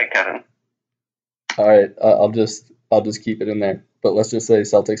going to say, Kevin. All right, I'll just keep it in there. But let's just say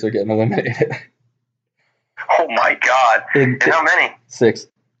Celtics are getting eliminated. Oh my God! And how many? 6.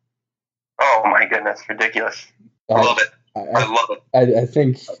 Oh my goodness, ridiculous! I love it. I love it. I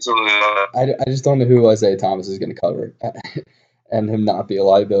think absolutely love it. I just don't know who Isaiah Thomas is going to cover, and him not be a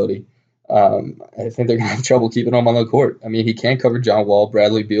liability. I think they're going to have trouble keeping him on the court. I mean, he can't cover John Wall,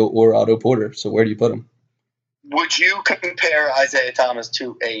 Bradley Beal, or Otto Porter. So where do you put him? Would you compare Isaiah Thomas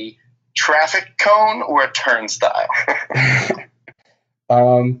to a traffic cone or a turnstile?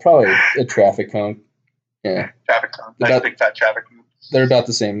 Probably a traffic cone. Yeah, traffic cone. Nice big fat traffic cone. They're about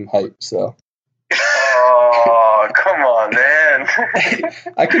the same height, so. Oh, come on, man!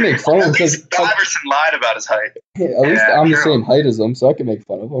 I can make fun of him because Iverson lied about his height. Yeah, at least I'm the same height as him, so I can make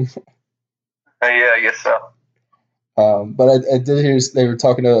fun of him. Yeah, I guess so. But I did hear they were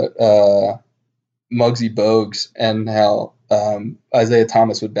talking to Muggsy Bogues and how Isaiah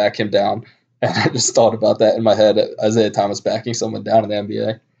Thomas would back him down. And I just thought about that in my head, Isaiah Thomas backing someone down in the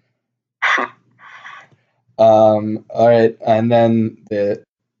NBA. All right, and then the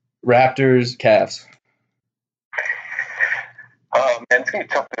Raptors, Cavs. Oh, man, it's going to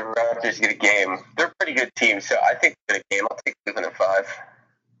be tough for the Raptors to get a game. They're a pretty good team, so I think they'll get a game. I'll take Cleveland in 5.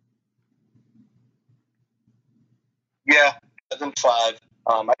 Yeah, 7-5.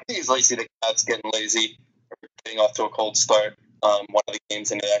 I could easily see the Cavs getting lazy or getting off to a cold start. One of the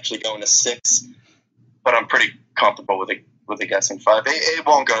games and it actually going to 6, but I'm pretty comfortable with a guessing 5. It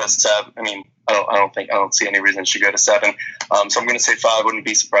won't go to 7. I mean, I don't see any reason it should go to 7. So I'm going to say 5. Wouldn't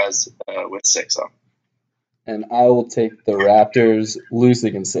be surprised with 6. So. And I will take the Raptors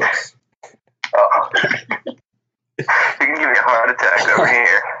losing in 6. Oh. You can give me a heart attack over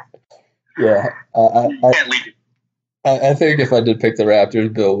here. Yeah, I think if I did pick the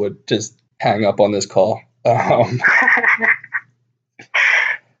Raptors, Bill would just hang up on this call.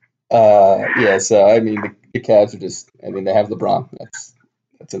 Yeah, so I mean the Cavs are just. I mean they have LeBron.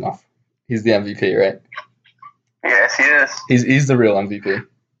 That's enough. He's the MVP, right? Yes, he is. He's the real MVP.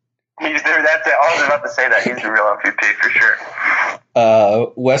 He's there. That's it. I was about to say that he's the real MVP for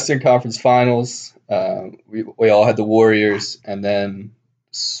sure. Western Conference Finals. We all had the Warriors, and then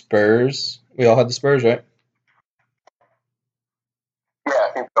Spurs. We all had the Spurs, right? Yeah,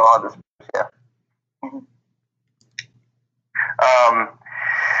 I think we all had the Spurs. Yeah.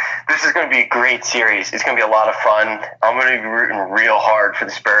 This is going to be a great series. It's going to be a lot of fun. I'm going to be rooting real hard for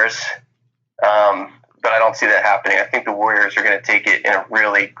the Spurs. But I don't see that happening. I think the Warriors are going to take it in a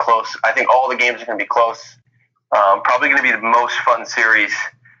really close. I think all the games are going to be close. Probably going to be the most fun series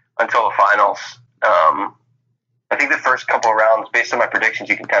until the finals. I think the first couple of rounds, based on my predictions,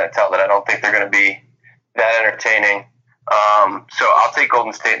 you can kind of tell that I don't think they're going to be that entertaining. So I'll take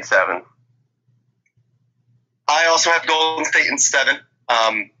Golden State in 7. I also have Golden State in 7,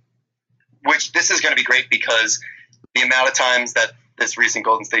 which this is going to be great because the amount of times that this recent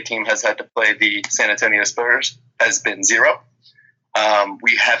Golden State team has had to play the San Antonio Spurs has been 0.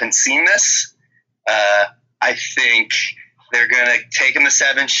 We haven't seen this. I think they're going to take them to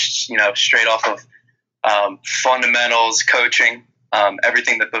 7, straight off of fundamentals, coaching,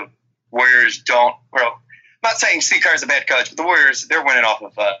 everything that the Warriors don't. Well, I'm not saying Steve Kerr is a bad coach, but the Warriors, they're winning off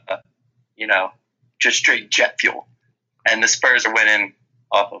of, just straight jet fuel. And the Spurs are winning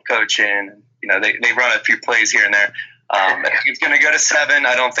off of coaching. They run a few plays here and there. It's going to go to 7.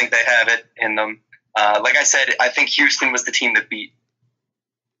 I don't think they have it in them. Like I said, I think Houston was the team that beat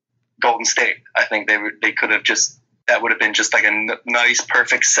Golden State. I think they could have that would have been just like a nice,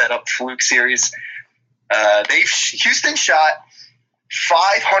 perfect setup fluke series. Houston shot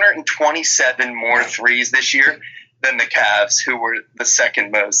 527 more threes this year than the Cavs, who were the second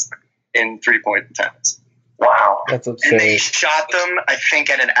most in 3-point attempts. Wow. That's And they absurd. shot them, I think,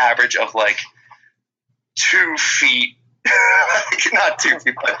 at an average of like 2 feet. Not 2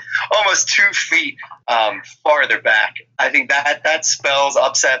 feet, but almost 2 feet farther back. I think that spells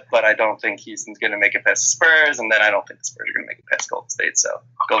upset, but I don't think Houston's going to make it past the Spurs, and then I don't think the Spurs are going to make it past Golden State. So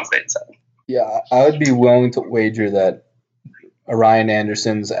Golden State 7. Yeah, I would be willing to wager that Ryan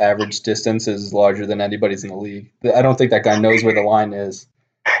Anderson's average distance is larger than anybody's in the league. I don't think that guy knows where the line is.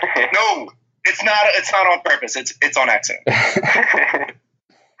 No, it's not. It's not on purpose. It's on accident.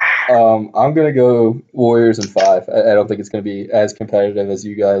 I'm gonna go Warriors in 5. I don't think it's gonna be as competitive as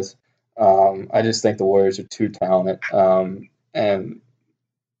you guys. I just think the Warriors are too talented, and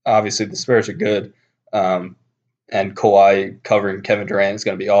obviously the Spurs are good. And Kawhi covering Kevin Durant is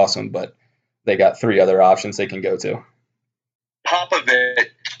gonna be awesome, but they got 3 other options they can go to. Popovich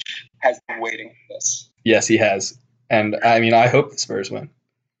has been waiting for this. Yes, he has, and I mean I hope the Spurs win.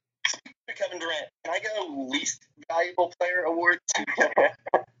 Kevin Durant, can I get a least valuable player award?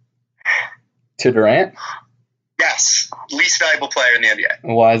 To Durant? Yes, least valuable player in the NBA.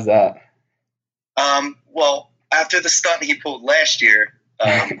 Why is that? Well, after the stunt he pulled last year,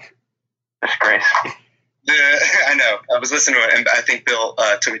 Disgrace. I know. I was listening to it, and I think Bill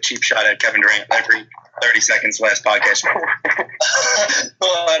took a cheap shot at Kevin Durant every 30 seconds last podcast.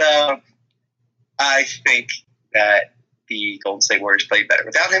 But I think that the Golden State Warriors played better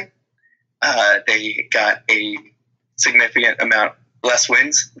without him. They got a significant amount less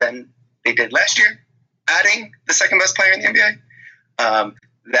wins than they did last year, adding the second best player in the NBA.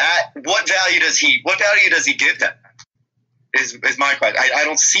 What value does he give them? Is my question. I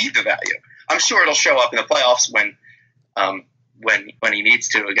don't see the value. I'm sure it'll show up in the playoffs when he needs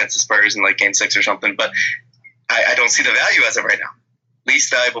to against the Spurs in like Game 6 or something. But I don't see the value as of right now.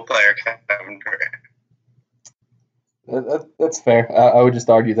 Least valuable player, Kevin Durant. That's fair. I would just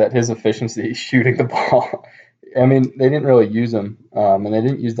argue that his efficiency shooting the ball. I mean, they didn't really use him, and they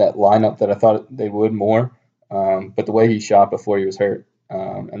didn't use that lineup that I thought they would more. But the way he shot before he was hurt,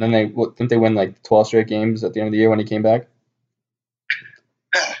 and then didn't they win like 12 straight games at the end of the year when he came back?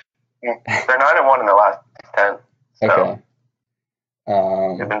 They're 9-1 in the last 10. So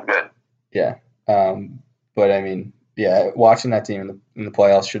Okay. they've been good. Yeah. But I mean, yeah, watching that team in the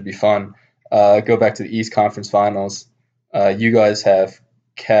playoffs should be fun. Go back to the East Conference Finals. You guys have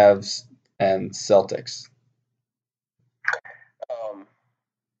Cavs and Celtics.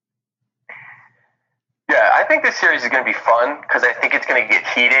 Yeah, I think this series is going to be fun because I think it's going to get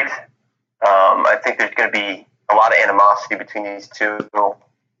heated. I think there's going to be a lot of animosity between these two.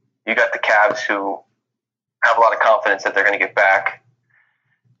 You got the Cavs who have a lot of confidence that they're going to get back.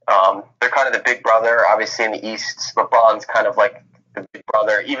 They're kind of the big brother. Obviously, in the East, LeBron's kind of like the big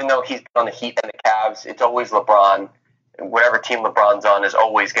brother. Even though he's on the Heat and the Cavs, it's always LeBron. Whatever team LeBron's on is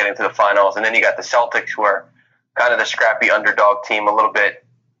always getting to the finals. And then you got the Celtics, who are kind of the scrappy underdog team, a little bit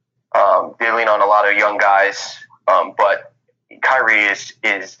dealing on a lot of young guys. But Kyrie is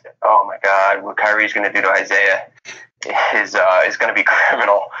oh my God, what Kyrie's going to do to Isaiah is going to be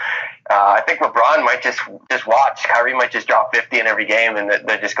criminal. I think LeBron might just watch. Kyrie might just drop 50 in every game, and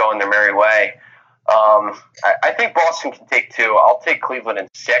they're just going their merry way. I think Boston can take 2. I'll take Cleveland in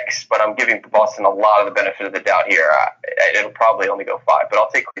 6, but I'm giving Boston a lot of the benefit of the doubt here. It'll probably only go 5, but I'll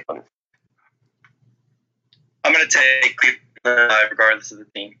take Cleveland. I'm going to take Cleveland regardless of the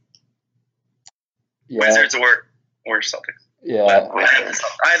team. Yeah. Wizards or Celtics. Yeah.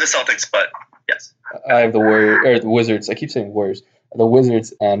 I have the Celtics, but yes. I have the Wizards. I keep saying Warriors. The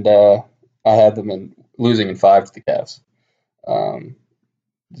Wizards, and I had them losing in 5 to the Cavs.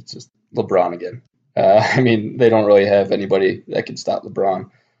 It's just LeBron again. I mean, they don't really have anybody that can stop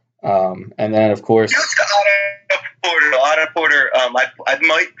LeBron. And then, of course, Otto Porter. I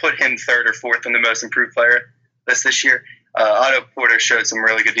might put him 3rd or 4th in the most improved player list this year. Otto Porter showed some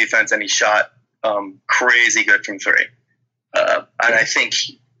really good defense, and he shot crazy good from 3. And I think,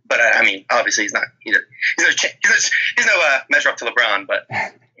 but I mean, obviously he's not either. He's no measure up to LeBron, but yeah,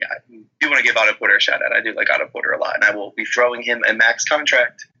 I do want to give Otto Porter a shout out. I do like Otto Porter a lot, and I will be throwing him a max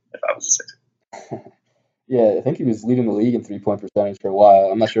contract if I was a Sixer. Yeah, I think he was leading the league in 3-point percentage for a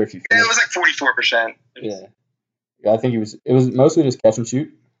while. I'm not sure if he finished. It was like 44%. Yeah, I think it was mostly just catch and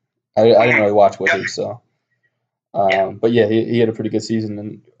shoot. I didn't really watch Wizards, so. But yeah, he had a pretty good season,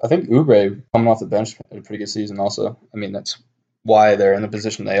 and I think Oubre coming off the bench had a pretty good season also. I mean, that's why they're in the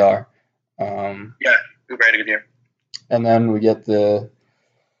position they are. Oubre had a good year. And then we get the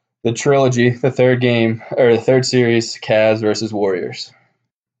trilogy, the third series, Cavs versus Warriors.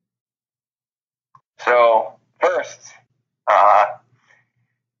 So first,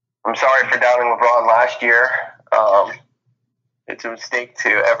 I'm sorry for doubting LeBron last year. It's a mistake to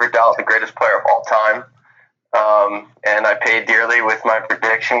ever doubt the greatest player of all time. and I paid dearly with my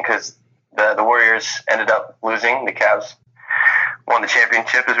prediction because the Warriors ended up losing. The Cavs won the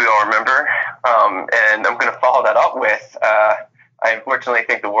championship, as we all remember. And I'm going to follow that up with I unfortunately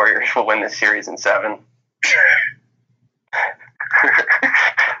think the Warriors will win this series in 7.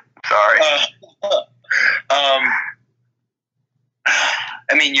 Sorry. I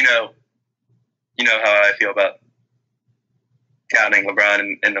mean, you know how I feel about counting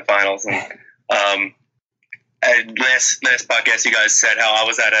LeBron in the finals. And last podcast, you guys said how I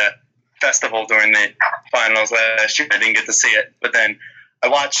was at a festival during the finals last year. I didn't get to see it, but then I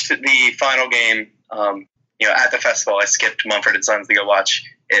watched the final game. At the festival, I skipped Mumford & Sons to go watch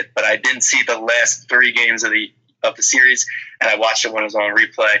it, but I didn't see the last 3 games of the series, and I watched it when it was on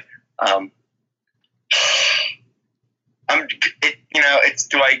replay. It's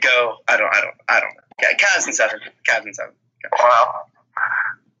do I go? I don't know. Yeah, Cavs in 7. Wow.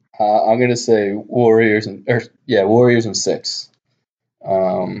 I'm gonna say Warriors in 6.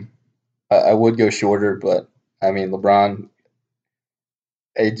 I would go shorter, but I mean LeBron.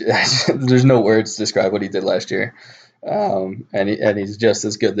 There's no words to describe what he did last year, and he's just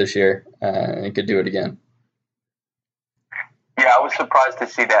as good this year, and he could do it again. Yeah, I was surprised to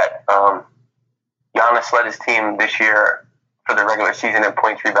see that. Giannis led his team this year for the regular season in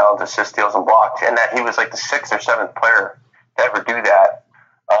points, rebounds, assists, steals, and blocks, and that he was like the 6th or 7th player to ever do that.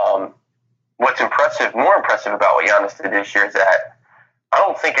 What's more impressive about what Giannis did this year is that I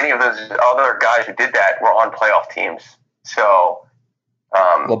don't think any of those other guys who did that were on playoff teams. So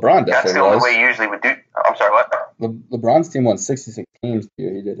LeBron definitely that's the only way he usually would do. I'm sorry, what? LeBron's team won 66 games the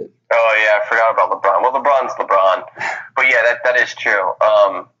year he did it. Oh yeah, I forgot about LeBron. Well, LeBron's LeBron, but yeah, that is true.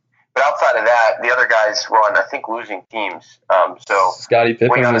 But outside of that, the other guys were on, I think, losing teams. So Scottie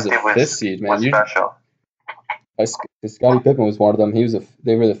Pippen was a 5th seed, man. Was special. Scottie Pippen was one of them.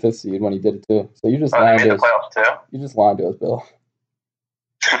 They were the 5th seed when he did it too. So you just lied to us. Playoffs too. You just lied to us, Bill.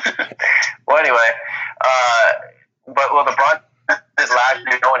 Well, anyway, but LeBron did last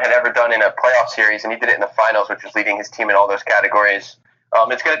year. No one had ever done in a playoff series, and he did it in the finals, which was leading his team in all those categories.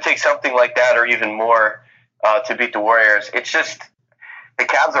 It's going to take something like that, or even more, to beat the Warriors. It's just the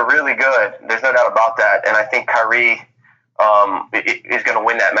Cavs are really good. There's no doubt about that, and I think Kyrie is going to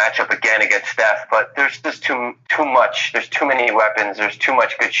win that matchup again against Steph. But there's just too much. There's too many weapons. There's too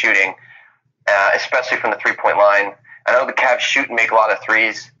much good shooting, especially from the 3-point line. I know the Cavs shoot and make a lot of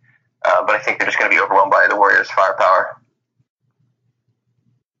threes, but I think they're just going to be overwhelmed by the Warriors' firepower.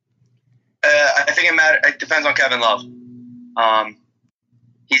 I think it depends on Kevin Love.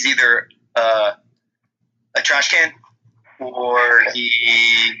 He's either a trash can, or he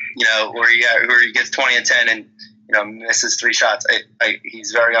gets 20 and 10 and misses 3 shots.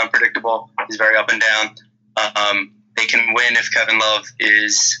 He's very unpredictable. He's very up and down. They can win if Kevin Love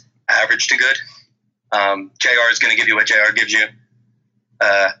is average to good. JR is going to give you what JR gives you.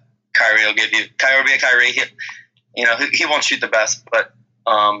 Kyrie will give you. Kyrie will be a Kyrie. He won't shoot the best, but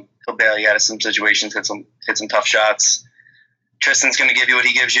he'll bail you out of some situations, hit some tough shots. Tristan's going to give you what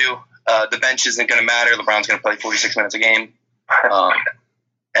he gives you. The bench isn't going to matter. LeBron's going to play 46 minutes a game.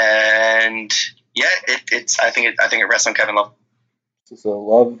 And yeah, I think it rests on Kevin Love. So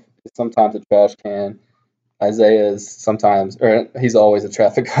Love is sometimes a trash can. Isaiah is sometimes, or he's always a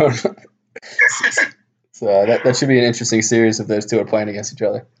traffic cone. So that should be an interesting series if those two are playing against each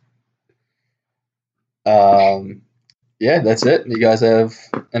other. Yeah, that's it. You guys have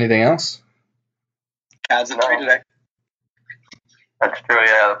anything else? Cavs at 3 today. That's true.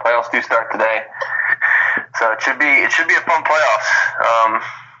 Yeah, the playoffs do start today, so it should be a fun playoffs.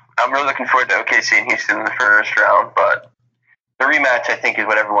 I'm really looking forward to OKC and Houston in the first round, but the rematch I think is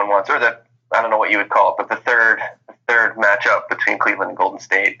what everyone wants, or I don't know what you would call it, but the third matchup between Cleveland and Golden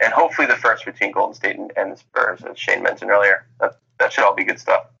State, and hopefully the first between Golden State and the Spurs, as Shane mentioned earlier. That should all be good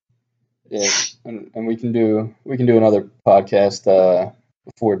stuff. Yeah, and we can do another podcast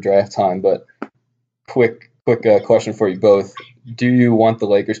before draft time. But quick question for you both: do you want the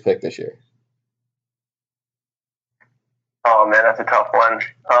Lakers pick this year? Oh man, that's a tough one.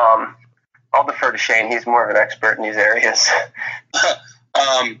 I'll defer to Shane. He's more of an expert in these areas.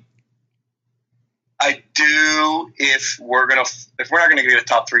 I do. If we're not gonna get a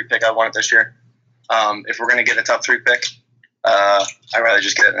top 3 pick, I want it this year. If we're gonna get a top 3 pick, I'd rather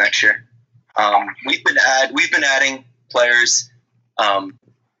just get it next year. We've been adding players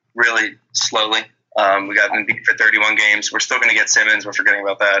really slowly. We got Embiid for 31 games. We're still going to get Simmons. We're forgetting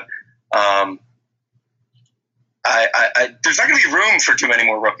about that. There's not going to be room for too many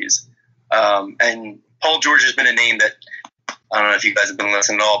more rookies. And Paul George has been a name that I don't know if you guys have been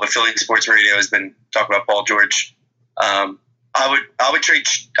listening at all, but Philly Sports Radio has been talking about Paul George. I would trade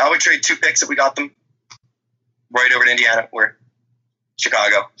 2 picks if we got them. right over to Indiana or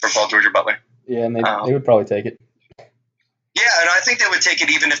Chicago for Paul George or Butler. Yeah, and they would probably take it. Yeah, and I think they would take it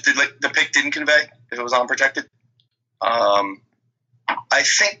even if the pick didn't convey, if it was unprotected. I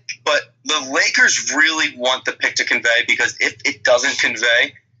think, but the Lakers really want the pick to convey because if it doesn't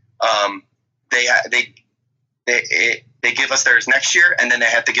convey, they give us theirs next year, and then they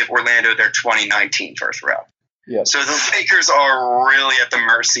have to give Orlando their 2019 first round. Yeah. So the Lakers are really at the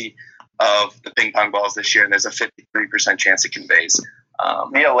mercy of the ping pong balls this year, and there's a 53% chance it conveys.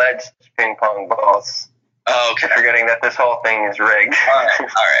 The alleged ping pong balls. Oh, okay. Forgetting that this whole thing is rigged. All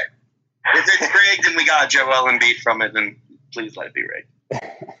right. If it's rigged and we got Joel Embiid from it, then please let it be rigged.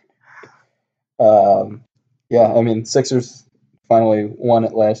 Yeah, I mean, Sixers finally won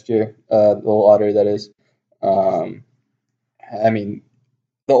it last year, the lottery, that is. I mean,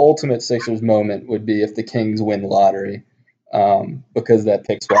 the ultimate Sixers moment would be if the Kings win the lottery, because that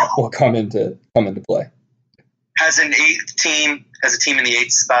pick swap will come into play. Has a team in the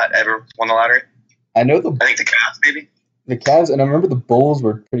 8th spot ever won the lottery? I think the Cavs, maybe. The Cavs, and I remember the Bulls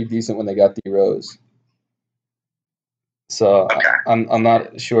were pretty decent when they got D Rose. So okay. I'm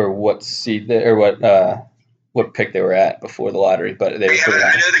not sure what seed or what pick they were at before the lottery, but they were.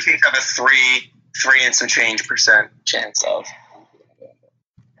 I know the Kings have a 3 and some change % chance of.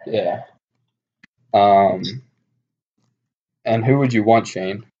 Yeah. And who would you want,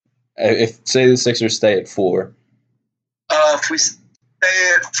 Shane? If say the Sixers stay at 4. If we stay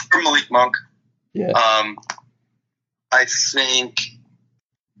for Malik Monk. Yeah. I think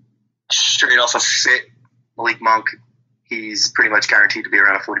straight off a fit, Malik Monk, he's pretty much guaranteed to be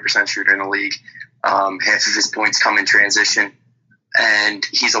around a 40% shooter in the league. Half of his points come in transition, and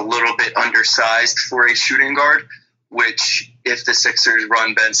he's a little bit undersized for a shooting guard, which if the Sixers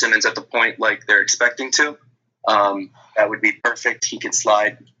run Ben Simmons at the point like they're expecting to, that would be perfect. He could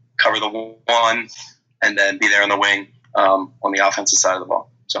slide, cover the 1, and then be there on the wing on the offensive side of the ball.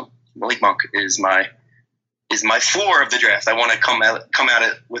 So Malik Monk is my floor of the draft. I want to come at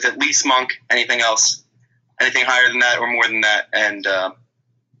it with at least Monk. Anything else, anything higher than that or more than that, and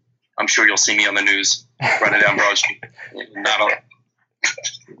I'm sure you'll see me on the news running down Broad Street.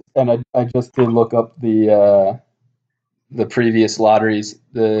 And I just did look up the previous lotteries.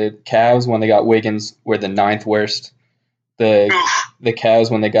 The Cavs, when they got Wiggins, were the 9th worst. The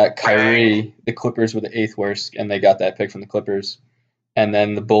Cavs, when they got Kyrie, the Clippers were the 8th worst, and they got that pick from the Clippers. And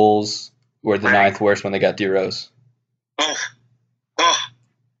then the Bulls were the 9th worst when they got D Rose.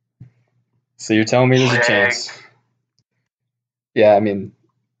 So you're telling me there's a chance? Yeah, I mean,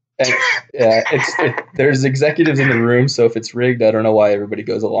 there's executives in the room, so if it's rigged, I don't know why everybody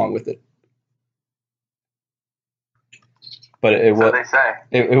goes along with it. But it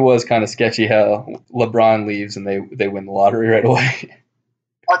was kind of sketchy how LeBron leaves and they win the lottery right away.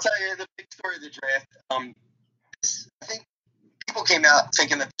 I'll tell you the big story of the draft. I think people came out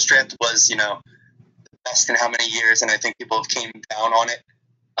thinking that this draft was, the best in how many years, and I think people have came down on it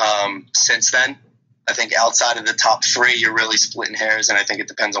since then. I think outside of the top 3, you're really splitting hairs, and I think it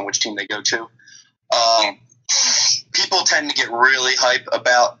depends on which team they go to. People tend to get really hype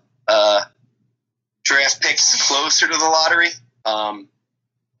about draft picks closer to the lottery. I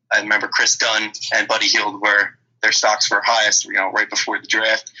remember Chris Dunn and Buddy Hield where their stocks were highest, right before the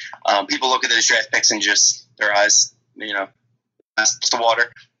draft. People look at those draft picks and just their eyes, that's the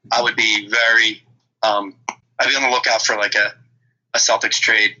water. I would be I'd be on the lookout for like a Celtics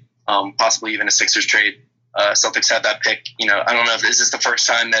trade, possibly even a Sixers trade. Celtics had that pick. I don't know if this is the first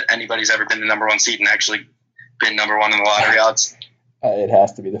time that anybody's ever been the number 1 seed and actually been number 1 in the lottery odds. It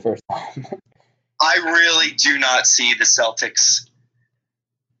has to be the first time. I really do not see the Celtics.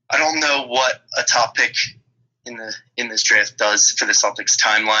 I don't know what a top pick in this draft does for the Celtics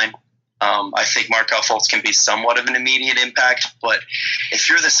timeline. I think Markelle Fultz can be somewhat of an immediate impact, but if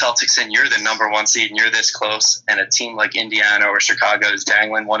you're the Celtics and you're the number 1 seed and you're this close, and a team like Indiana or Chicago is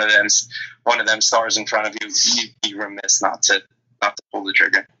dangling one of them stars in front of you, you'd be remiss not to pull the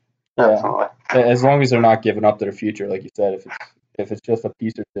trigger. Yeah, as long as they're not giving up their future, like you said. If it's just a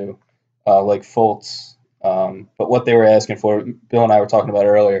piece or two, like Fultz. But what they were asking for, Bill and I were talking about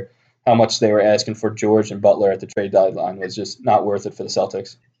earlier, how much they were asking for George and Butler at the trade deadline was just not worth it for the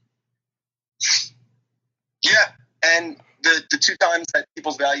Celtics. Yeah, and the 2 times that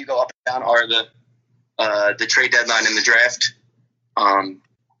people's value go up and down are the trade deadline and the draft.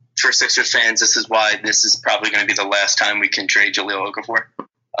 For Sixers fans, this is why this is probably going to be the last time we can trade Jahlil Okafor.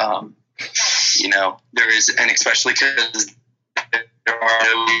 There is, and especially because there are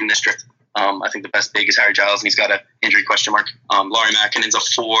no in this draft. I think the best big is Harry Giles, and he's got an injury question mark. Lauri Markkanen's a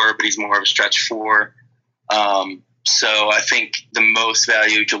 4, but he's more of a stretch 4. So I think the most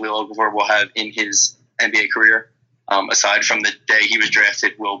value Jahlil Okafor will have in his NBA career, aside from the day he was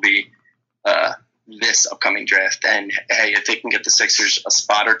drafted, will be this upcoming draft. And hey, if they can get the Sixers a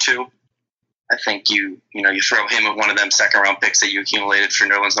spot or two, I think you throw him at one of them second round picks that you accumulated for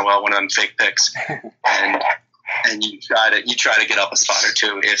Nerlens Noel, one of them fake picks, and you try to get up a spot or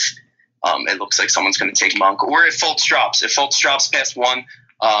two if it looks like someone's going to take Monk, or if Fultz drops. If Fultz drops past one,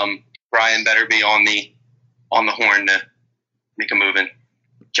 Brian better be on the horn to make a move and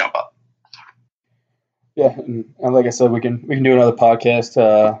jump up. Yeah, and like I said, we can do another podcast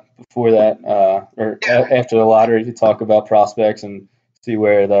before that, after the lottery to talk about prospects and see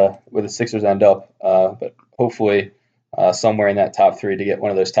where the Sixers end up. But hopefully, somewhere in that top three to get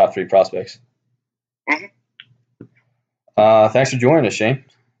one of those top three prospects. Mm-hmm. Thanks for joining us, Shane.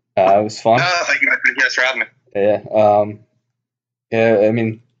 It was fun. Thank you guys for having me. Yeah. I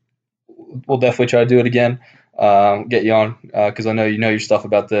mean, we'll definitely try to do it again. Get you on because I know you know your stuff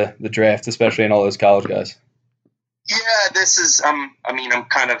about the draft, especially in all those college guys. Yeah, this is. I'm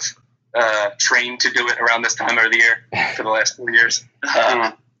kind of trained to do it around this time of the year for the last 4 years.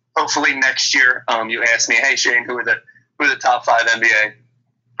 Hopefully next year, you ask me, hey Shane, who are the top 5 NBA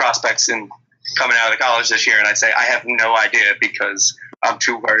prospects coming out of college this year, and I say I have no idea because I'm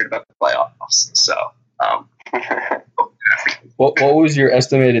too worried about the playoffs. So. What was your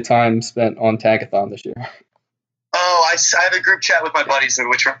estimated time spent on Tankathon this year? Oh, I have a group chat with my buddies,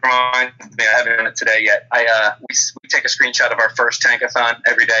 which reminds me, I haven't done it today yet. We take a screenshot of our first Tankathon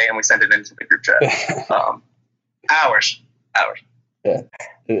every day, and we send it into the group chat. Hours. Yeah,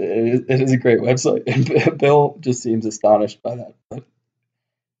 it is a great website. Bill just seems astonished by that. But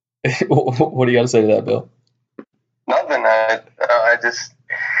what do you got to say to that, Bill? Nothing. I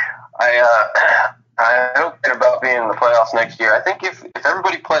hope about being in the playoffs next year. I think if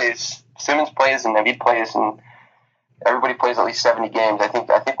everybody plays, Simmons plays and Embiid plays, and everybody plays at least 70 games, I think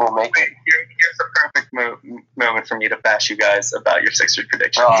we'll make it. Here's the perfect moment for me to bash you guys about your Sixers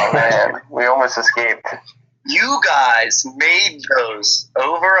prediction. Oh man, we almost escaped. You guys made those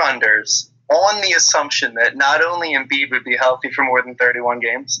over-unders on the assumption that not only Embiid would be healthy for more than 31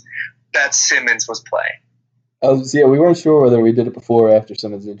 games, that Simmons was playing. Yeah, we weren't sure whether we did it before or after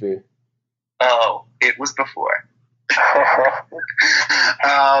Simmons' injury. Oh, it was before.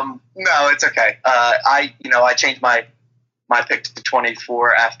 No, it's okay. I changed my pick to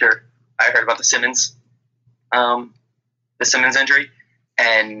 24 after I heard about the Simmons injury,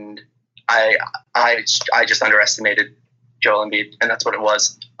 and I just underestimated Joel Embiid, and that's what it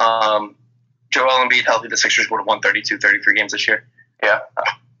was. Joel Embiid healthy, the Sixers would have won 32, 33 games this year. Yeah,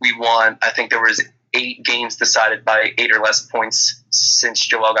 we won. I think there was 8 games decided by 8 or less points since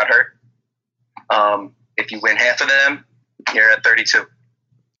Joel got hurt. If you win half of them, you're at 32.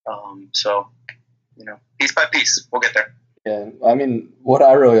 So, piece by piece, we'll get there. Yeah, I mean, what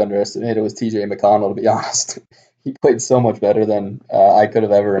I really underestimated was TJ McConnell, to be honest. He played so much better than I could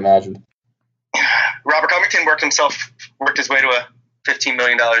have ever imagined. Robert Covington worked his way to a $15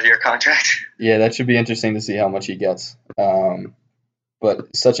 million a year contract. Yeah, that should be interesting to see how much he gets.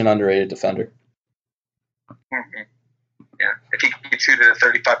 But such an underrated defender. Mm-hmm. Yeah, if he can shoot at a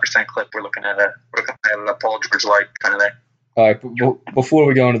 35% clip, we're looking at a Paul George Light kind of there. All right, before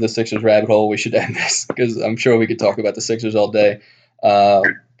we go into the Sixers rabbit hole, we should end this because I'm sure we could talk about the Sixers all day.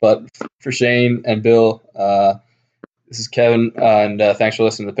 But for Shane and Bill, this is Kevin, and thanks for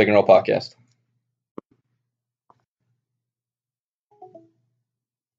listening to the Pick and Roll Podcast.